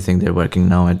how do you think they're working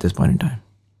now at this point in time?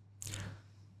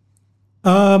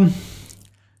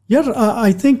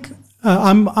 I think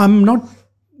I'm not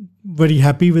very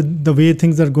happy with the way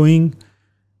things are going.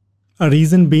 A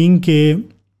reason being ke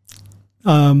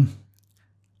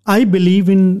I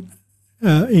believe in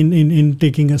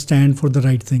taking a stand for the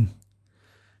right thing.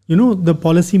 You know, the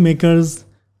policy makers,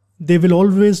 they will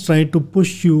always try to push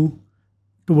you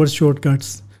towards shortcuts,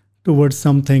 towards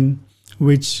something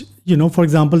which, you know, for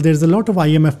example, there's a lot of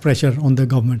IMF pressure on the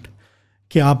government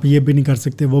کہ آپ یہ بھی نہیں کر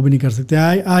سکتے وہ بھی نہیں کر سکتے.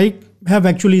 I have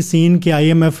actually seen کہ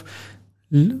IMF,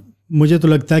 مجھے تو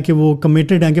لگتا ہے کہ وہ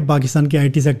کمیٹڈ ہیں کہ پاکستان کے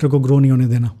IT سیکٹر کو گرو نہیں ہونے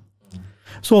دینا.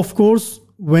 So of course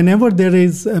whenever there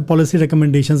is policy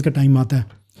recommendations کا ٹائم آتا ہے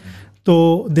تو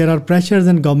there are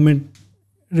pressures and government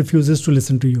refuses to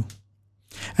listen to you,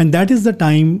 and that is the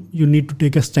time you need to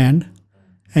take a stand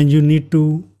and you need to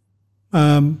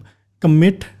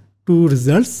commit to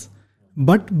results,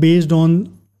 but based on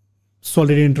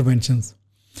solid interventions.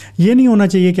 یہ نہیں ہونا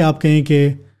چاہیے کہ آپ کہیں کہ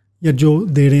یا جو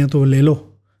دے رہے ہیں تو وہ لے لو,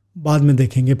 بعد میں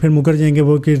دیکھیں گے, پھر مکر جائیں گے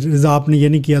وہ کہ رضا آپ نے یہ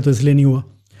نہیں کیا تو اس لیے نہیں ہوا.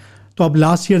 تو آپ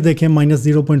لاسٹ ایئر دیکھیں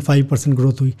 -0.5%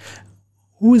 گروتھ ہوئی.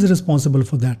 Who is responsible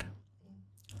for that?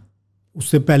 اس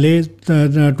سے پہلے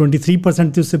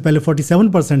 23% تھی, اس سے پہلے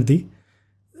 47% تھی,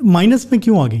 مائنس میں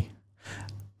کیوں آ گئی؟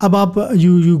 اب آپ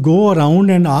you go around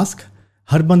and ask,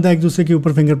 ہر بندہ ایک دوسرے کے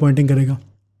اوپر فنگر پوائنٹنگ کرے گا.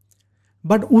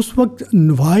 بٹ اس وقت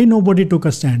وائی نو باڈی ٹوک اے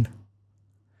اسٹینڈ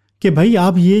کہ بھائی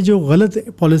آپ یہ جو غلط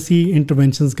پالیسی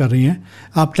انٹرونشنز کر رہے ہیں,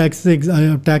 آپ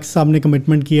ٹیکس آپ نے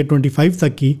کمٹمنٹ کی ہے 25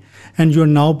 تک کی, and you are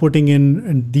now putting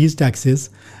in these taxes,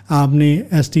 آپ نے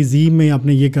STZ میں آپ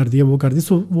نے یہ کر دیا وہ کر دیا.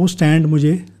 سو وہ اسٹینڈ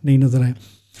مجھے نہیں نظر آیا.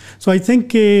 سو آئی تھنک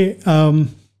کہ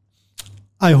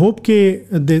آئی ہوپ کہ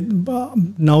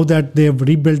now that they have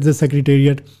re build the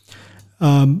secretariat,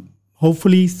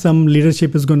 hopefully some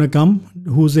leadership is going to come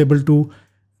who's able to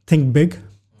think big.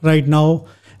 Right now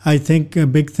I think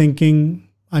big thinking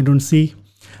I don't see.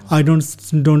 I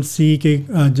don't see کہ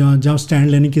جہاں stand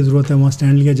لینے کی ضرورت ہے وہاں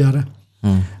stand لیا جا رہا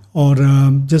ہے, اور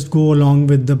just go along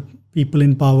with the people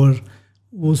in power.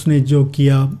 اس نے جو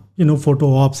کیا, you know,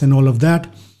 photo ops and all of that.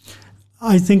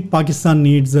 I think Pakistan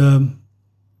needs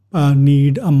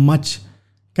need a much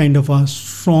kind of a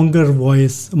stronger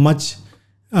voice, much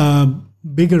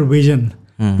bigger vision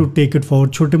to take it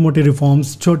forward. छोटे मोटे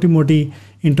reforms, छोटी मोटी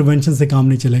intervention से काम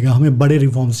नहीं चलेगा, हमें बड़े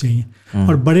रिफॉर्म्स चाहिए.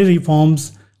 और बड़े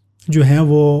रिफॉर्म्स जो हैं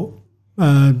वो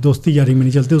दोस्ती यारी में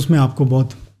नहीं चलते, उसमें आपको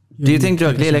बहुत. Do you think जो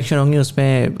अगले इलेक्शन होंगे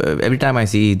उसमें every time I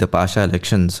see the Pasha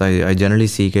elections I generally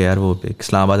see कि यार वो एक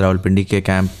इस्लामाबाद रावलपिंडी के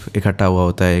कैंप इकट्ठा हुआ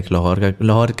होता है, एक लाहौर का.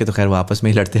 लाहौर के तो खैर वो आपस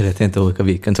में ही लड़ते रहते हैं तो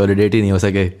कभी कंसोलिडेट ही नहीं हो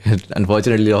सके.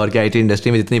 अनफॉर्चुनेटली लाहौर के IT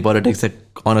इंडस्ट्री में जितनी पॉलिटिक्स है,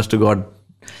 ऑनेस्ट टू गॉड,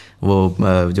 वो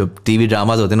जो TV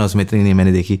ड्रामाज होते हैं ना उसमें इतनी नहीं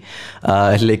मैंने देखी.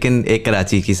 लेकिन एक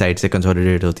कराची की साइड से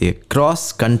कंसोलिडेट होती है.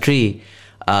 क्रॉस कंट्री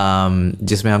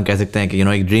जिसमें हम कह सकते हैं कि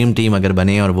एक ड्रीम टीम अगर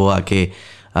बने और वो आके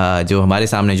जो हमारे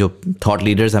सामने जो थॉट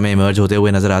लीडर्स हमें इमर्ज होते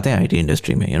हुए नज़र आते हैं IT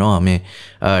इंडस्ट्री में, हमें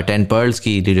 10 Pearls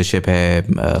की लीडरशिप है,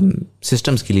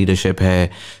 सिस्टम्स की लीडरशिप है,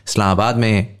 इस्लामाबाद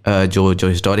में जो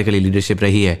हिस्टोरिकली लीडरशिप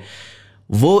रही है,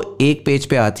 वो एक पेज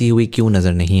पे आती हुई क्यों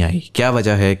नज़र नहीं आई? क्या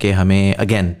वजह है कि हमें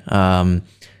अगेन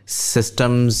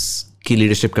सिस्टम्स की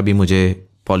लीडरशिप कभी मुझे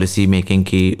पॉलिसी मेकिंग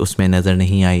की उसमें नज़र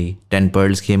नहीं आई, 10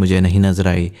 Pearls की मुझे नहीं नज़र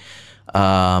आई.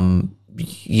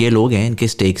 ये लोग हैं, इनके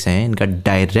स्टेक्स हैं, इनका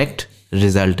डायरेक्ट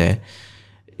रिज़ल्ट है.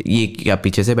 ये क्या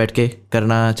पीछे से बैठ के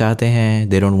करना चाहते हैं?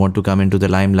 They don't want to come into the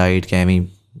limelight, क्या हमें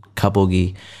खप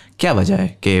होगी? क्या वजह है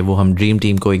कि वो हम ड्रीम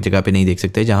टीम को एक जगह पे नहीं देख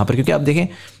सकते जहाँ पर, क्योंकि आप देखें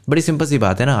बड़ी सिंपल सी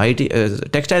बात है ना, IT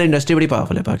टेक्सटाइल इंडस्ट्री बड़ी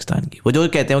पावरफुल है पाकिस्तान की. वो जो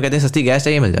कहते हैं सस्ती गैस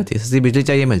चाहिए मिल जाती है, सस्ती बिजली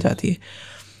चाहिए मिल जाती है.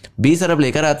 20 अरब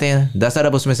लेकर आते हैं, 10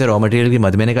 अरब उसमें से रॉ मटेरियल की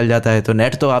मद में निकल जाता है, तो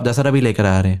नेट तो आप 10 अरब ही लेकर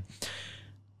आ रहे हैं.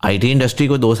 IT इंडस्ट्री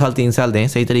को 2 साल 3 साल दें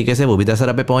सही तरीके से, वो भी 10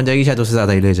 अरब पे पहुँच जाएगी, शायद उससे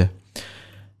ज़्यादा ही ले जाए.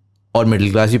 और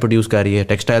मिडिल क्लास भी प्रोड्यूस कर रही है.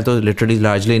 टेक्सटाइल तो लिटरली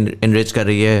लार्जली इनरिच कर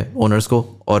रही है ओनर्स को,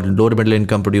 और लोअर मिडिल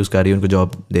इनकम प्रोड्यूस कर रही है, उनको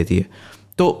जॉब देती है.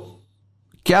 तो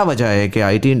क्या वजह है कि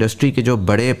IT इंडस्ट्री के जो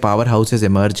बड़े पावर हाउसेज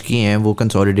इमर्ज किए हैं वो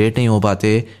कंसोलिडेट नहीं हो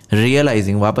पाते,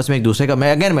 रियलाइजिंग वापस में एक दूसरे का.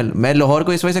 मैं लाहौर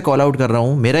को इस वजह से कॉल आउट कर रहा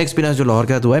हूँ. मेरा एक्सपीरियंस जो लाहौर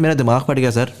के साथ हुआ है, मेरा दिमाग फट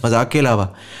गया सर, मजाक के अलावा.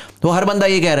 तो हर बंदा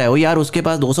ये कह रहा है वो यार उसके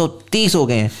पास 230 हो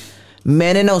गए हैं,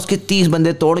 मैंने ना उसके 30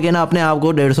 बंदे तोड़ के ना अपने आप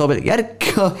को 150 पे. यार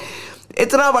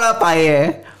इतना बड़ा पाए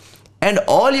है, and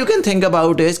all you can think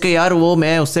about is कि यार वो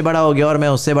मैं उससे बड़ा हो गया और मैं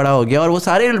उससे बड़ा हो गया, और वो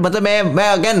सारे मतलब मैं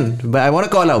again I want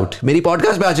to call out. मेरी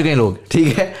पॉडकास्ट पे आ चुके हैं लोग,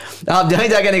 ठीक है, आप जहाँ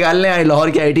जाके निकाल लें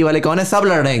लाहौर के IT वाले कौन है, सब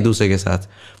लड़ रहे हैं एक दूसरे के साथ.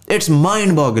 It's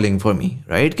mind boggling for me,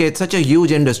 right, कि it's such a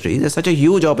huge industry, it's such a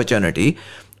huge opportunity.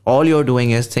 All you are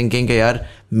doing is thinking कि यार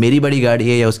मेरी बड़ी गाड़ी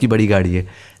है या उसकी बड़ी गाड़ी है.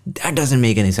 That doesn't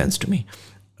make any sense to me.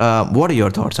 What are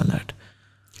your thoughts on that?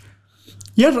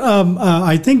 यार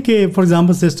I think for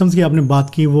example systems की आपने बात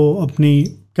की, वो अपनी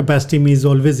कैपेसिटी में is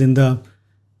always in the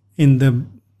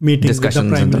meeting with the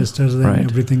prime ministers and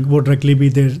everything, वो डायरेक्टली भी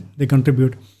they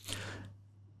contribute.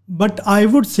 But I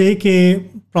would say कि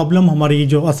प्रॉब्लम हमारी,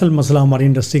 जो असल मसला हमारी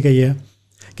इंडस्ट्री का ये है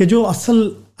कि जो असल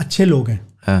अच्छे लोग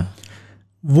हैं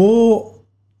वो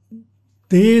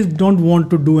दे don't want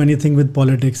to do anything with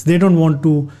politics. They don't want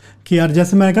to कि यार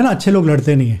जैसे मैं कहा ना, अच्छे लोग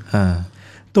लड़ते नहीं हैं.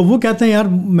 तो वो कहते हैं यार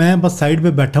मैं बस साइड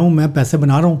पे बैठा हूँ, मैं पैसे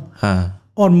बना रहा हूँ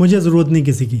और मुझे ज़रूरत नहीं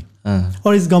किसी की,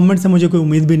 और इस गवर्नमेंट से मुझे कोई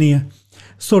उम्मीद भी नहीं है.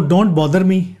 सो डोंट बॉदर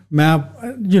मी, मैं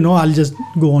I just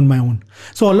go on my own.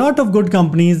 So a lot of good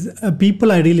companies,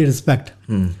 people I really respect,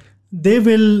 they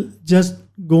will just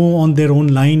go on their own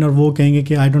line, और वो कहेंगे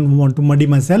कि I don't want to muddy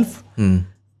my self,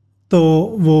 तो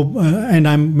वो and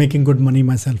I am making good money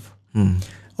my self.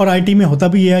 और IT में होता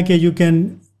भी ये है कि यू कैन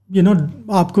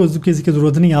आपको किसी की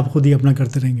ज़रूरत नहीं, आप खुद ही अपना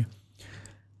करते रहेंगे.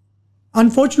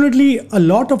 Unfortunately a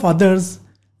lot of others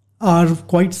are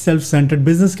quite self centred.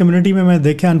 Business community में मैं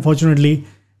देखा अनफॉर्चुनेटली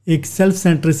एक सेल्फ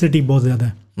सेंट्रिसिटी बहुत ज़्यादा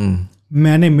है.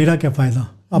 मेरा क्या फ़ायदा,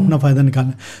 अपना फ़ायदा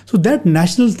निकालना. सो दैट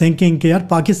नेशनल थिंकिंग कि यार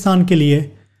पाकिस्तान के लिए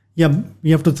या you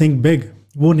have to think big,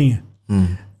 वो नहीं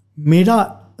है. मेरा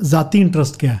ज़ाती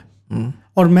इंटरेस्ट क्या है,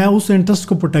 और मैं उस इंटरेस्ट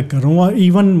को प्रोटेक्ट कर रहा हूँ. और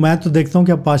इवन मैं तो देखता हूँ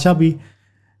कि अब पाशा भी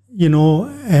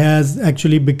has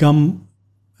actually become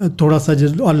thoda sa,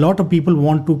 a lot of people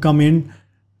want to come in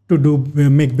to do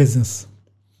make business,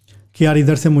 कि यार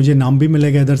इधर से मुझे नाम भी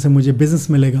मिलेगा, इधर से मुझे बिजनेस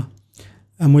मिलेगा.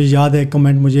 मुझे याद है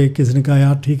कमेंट मुझे किसी ने कहा,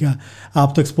 यार ठीक है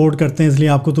आप तो एक्सपोर्ट करते हैं इसलिए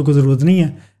आपको तो कोई ज़रूरत नहीं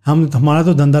है, हमारा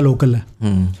तो धंधा लोकल है,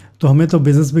 तो हमें तो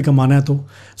बिजनेस भी कमाना है. तो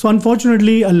so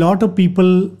unfortunately a lot of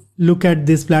people look at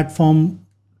this platform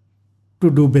to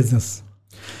do business.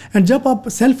 And जब आप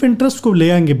सेल्फ इंटरेस्ट को ले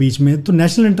आएंगे बीच में, तो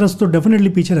नेशनल इंटरेस्ट तो डेफिनेटली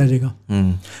पीछे रह जाएगा.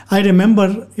 आई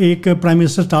रिमेंबर एक प्राइम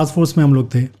मिनिस्टर टास्क फोर्स में हम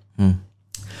लोग थे,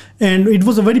 and it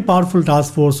was a very powerful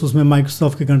task force. उसमें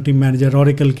माइक्रोसॉफ्ट के कंट्री मैनेजर,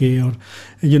 ओरेकल के,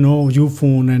 और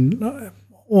Ufone and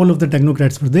all of the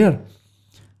technocrats were there.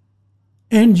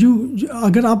 And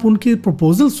अगर आप उनके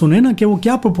प्रपोजल सुने ना कि वो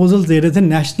क्या प्रपोजल दे रहे थे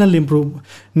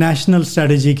नेशनल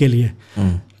स्ट्रेटजी के लिए.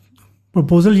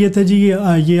 प्रपोजल ये था जी,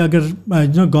 ये अगर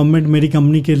गवर्नमेंट मेरी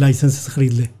कंपनी के लाइसेंस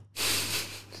ख़रीद ले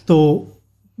तो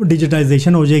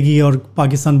ڈیجیٹائزیشن ہو جائے گی اور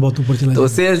پاکستان بہت اوپر چلا تو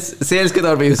جائے سیلس کے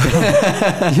طور پہ یوز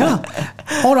کریں. گا.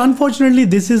 اور unfortunately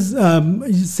this is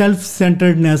self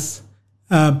centredness.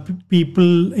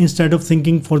 People instead of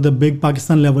thinking for the big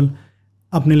Pakistan level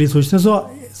اپنے لیے سوچتے ہیں.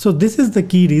 سو دس از دا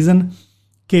کی ریزن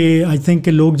کہ آئی تھنک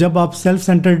کہ لوگ جب آپ سیلف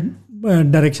سینٹرڈ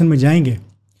ڈائریکشن میں جائیں گے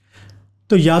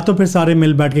تو یا تو پھر سارے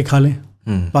مل بیٹھ کے کھا لیں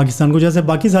پاکستان کو, جیسے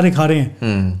باقی سارے کھا رہے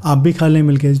ہیں, آپ بھی کھا لیں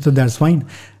مل کے, تو that's fine.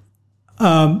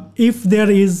 If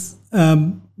there is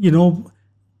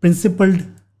principled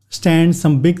stand,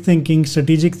 some big thinking,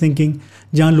 strategic thinking,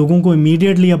 جہاں لوگوں کو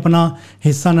immediately اپنا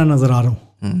حصہ نہ نظر آ رہا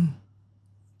ہو,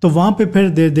 تو وہاں پہ پھر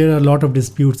there are a lot of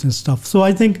disputes and stuff. So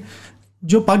I think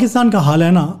جو پاکستان کا حال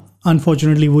ہے نا,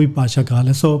 unfortunately وہی پاشا کا حال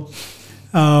ہے. So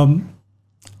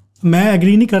میں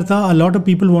ایگری نہیں کرتا. A lot of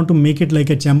people want to make it like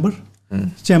a chamber.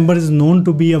 Chamber is known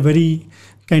to be a very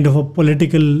kind of a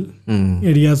political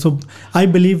area. So I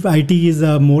believe IT is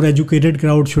a more educated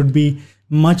crowd, should be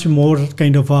much more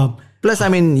kind of a... Plus, I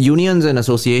mean, unions and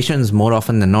associations more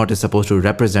often than not is supposed to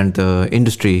represent the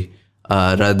industry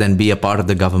rather than be a part of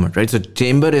the government, right? So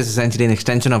chamber is essentially an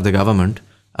extension of the government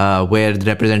where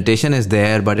the representation is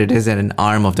there, but it is an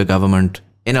arm of the government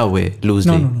in a way,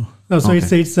 loosely. No. So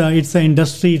okay. It's an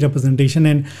industry representation,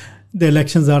 and the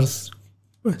elections are...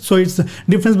 So it's the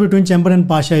difference between chamber and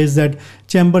pasha is that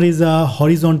chamber is a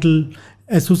horizontal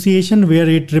association where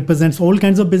it represents all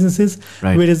kinds of businesses,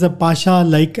 right. Whereas a pasha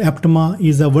like APTMA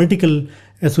is a vertical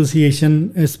association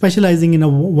specializing in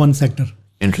one sector.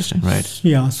 Interesting, right?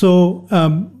 Yeah. So,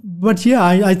 but yeah,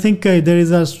 I think there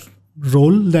is a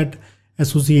role that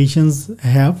associations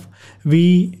have. We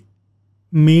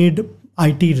made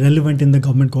IT relevant in the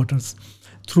government quarters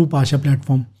through pasha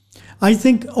platform. I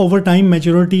think over time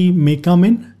maturity may come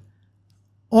in.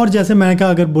 اور جیسے میں نے کہا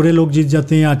اگر برے لوگ جیت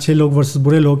جاتے ہیں, اچھے لوگ ورسز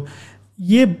برے لوگ,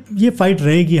 یہ فائٹ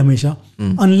رہے گی ہمیشہ,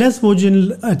 انلیس وہ جن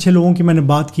اچھے لوگوں کی میں نے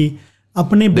بات کی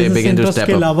اپنے بزنس انٹرسٹ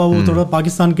کے علاوہ وہ تھوڑا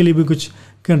پاکستان کے لیے بھی کچھ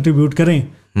کنٹریبیوٹ کریں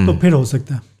تو پھر ہو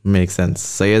سکتا ہے. Make sense.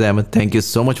 Syed Ahmad, thank you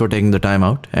so much for taking the time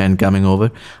out and coming over.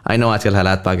 آئی نو آج کل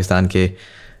حالات پاکستان کے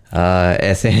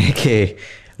ایسے ہیں کہ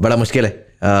بڑا مشکل ہے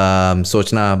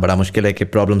سوچنا, بڑا مشکل ہے کہ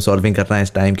پرابلم سالونگ کرنا ہے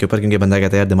اس ٹائم کے اوپر, کیونکہ بندہ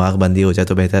کہتا ہے یار دماغ بندی ہو جائے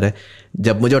تو بہتر ہے,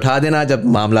 جب مجھے اٹھا دینا, جب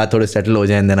معاملات تھوڑے سیٹل ہو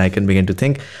جائیں, دین I can begin to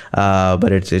think.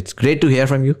 But it's great to hair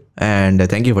from you and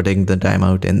thank you for taking the time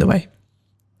out in Dubai.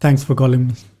 Thanks for calling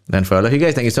me. And for all of you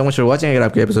guys, thank you so much for watching. اگر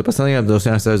آپ کو episode پسند ہے آپ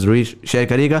دوستوں کے ساتھ ضرور شیئر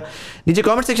کریے گا. نیچے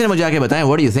کامنٹ سیکشن میں مجھے آ کے بتائیں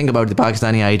what do you think about the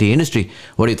Pakistani I T industry,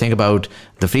 what do you think about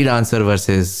the free lancer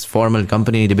versus formal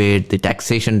company debate, the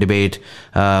taxation debate.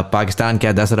 Pakistan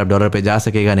کیا $10 ارب پہ جا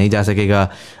سکے گا, نہیں جا سکے گا؟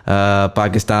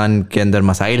 پاکستان کے اندر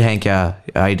مسائل ہیں کیا؟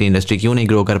 آئی ٹی انڈسٹری کیوں نہیں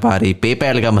گرو کر پا رہی؟ پے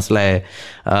پیل کا مسئلہ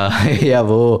ہے یا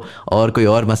وہ اور کوئی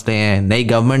اور مسئلے ہیں؟ نئی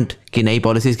گورنمنٹ کی نئی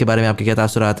پالیسیز کے بارے میں آپ کے کیا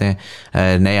تاثرات ہیں؟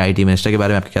 نئے آئی ٹی منسٹر کے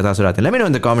بارے میں آپ کے کیا تاثرات ہیں؟ Let me know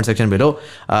in the comment section below.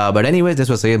 But anyways, this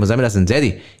was Syed Muzammil Hasan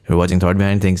Zaidi. You're watching Thought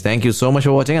Behind Things. Thank you so much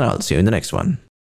for watching, and I'll see you in the next one.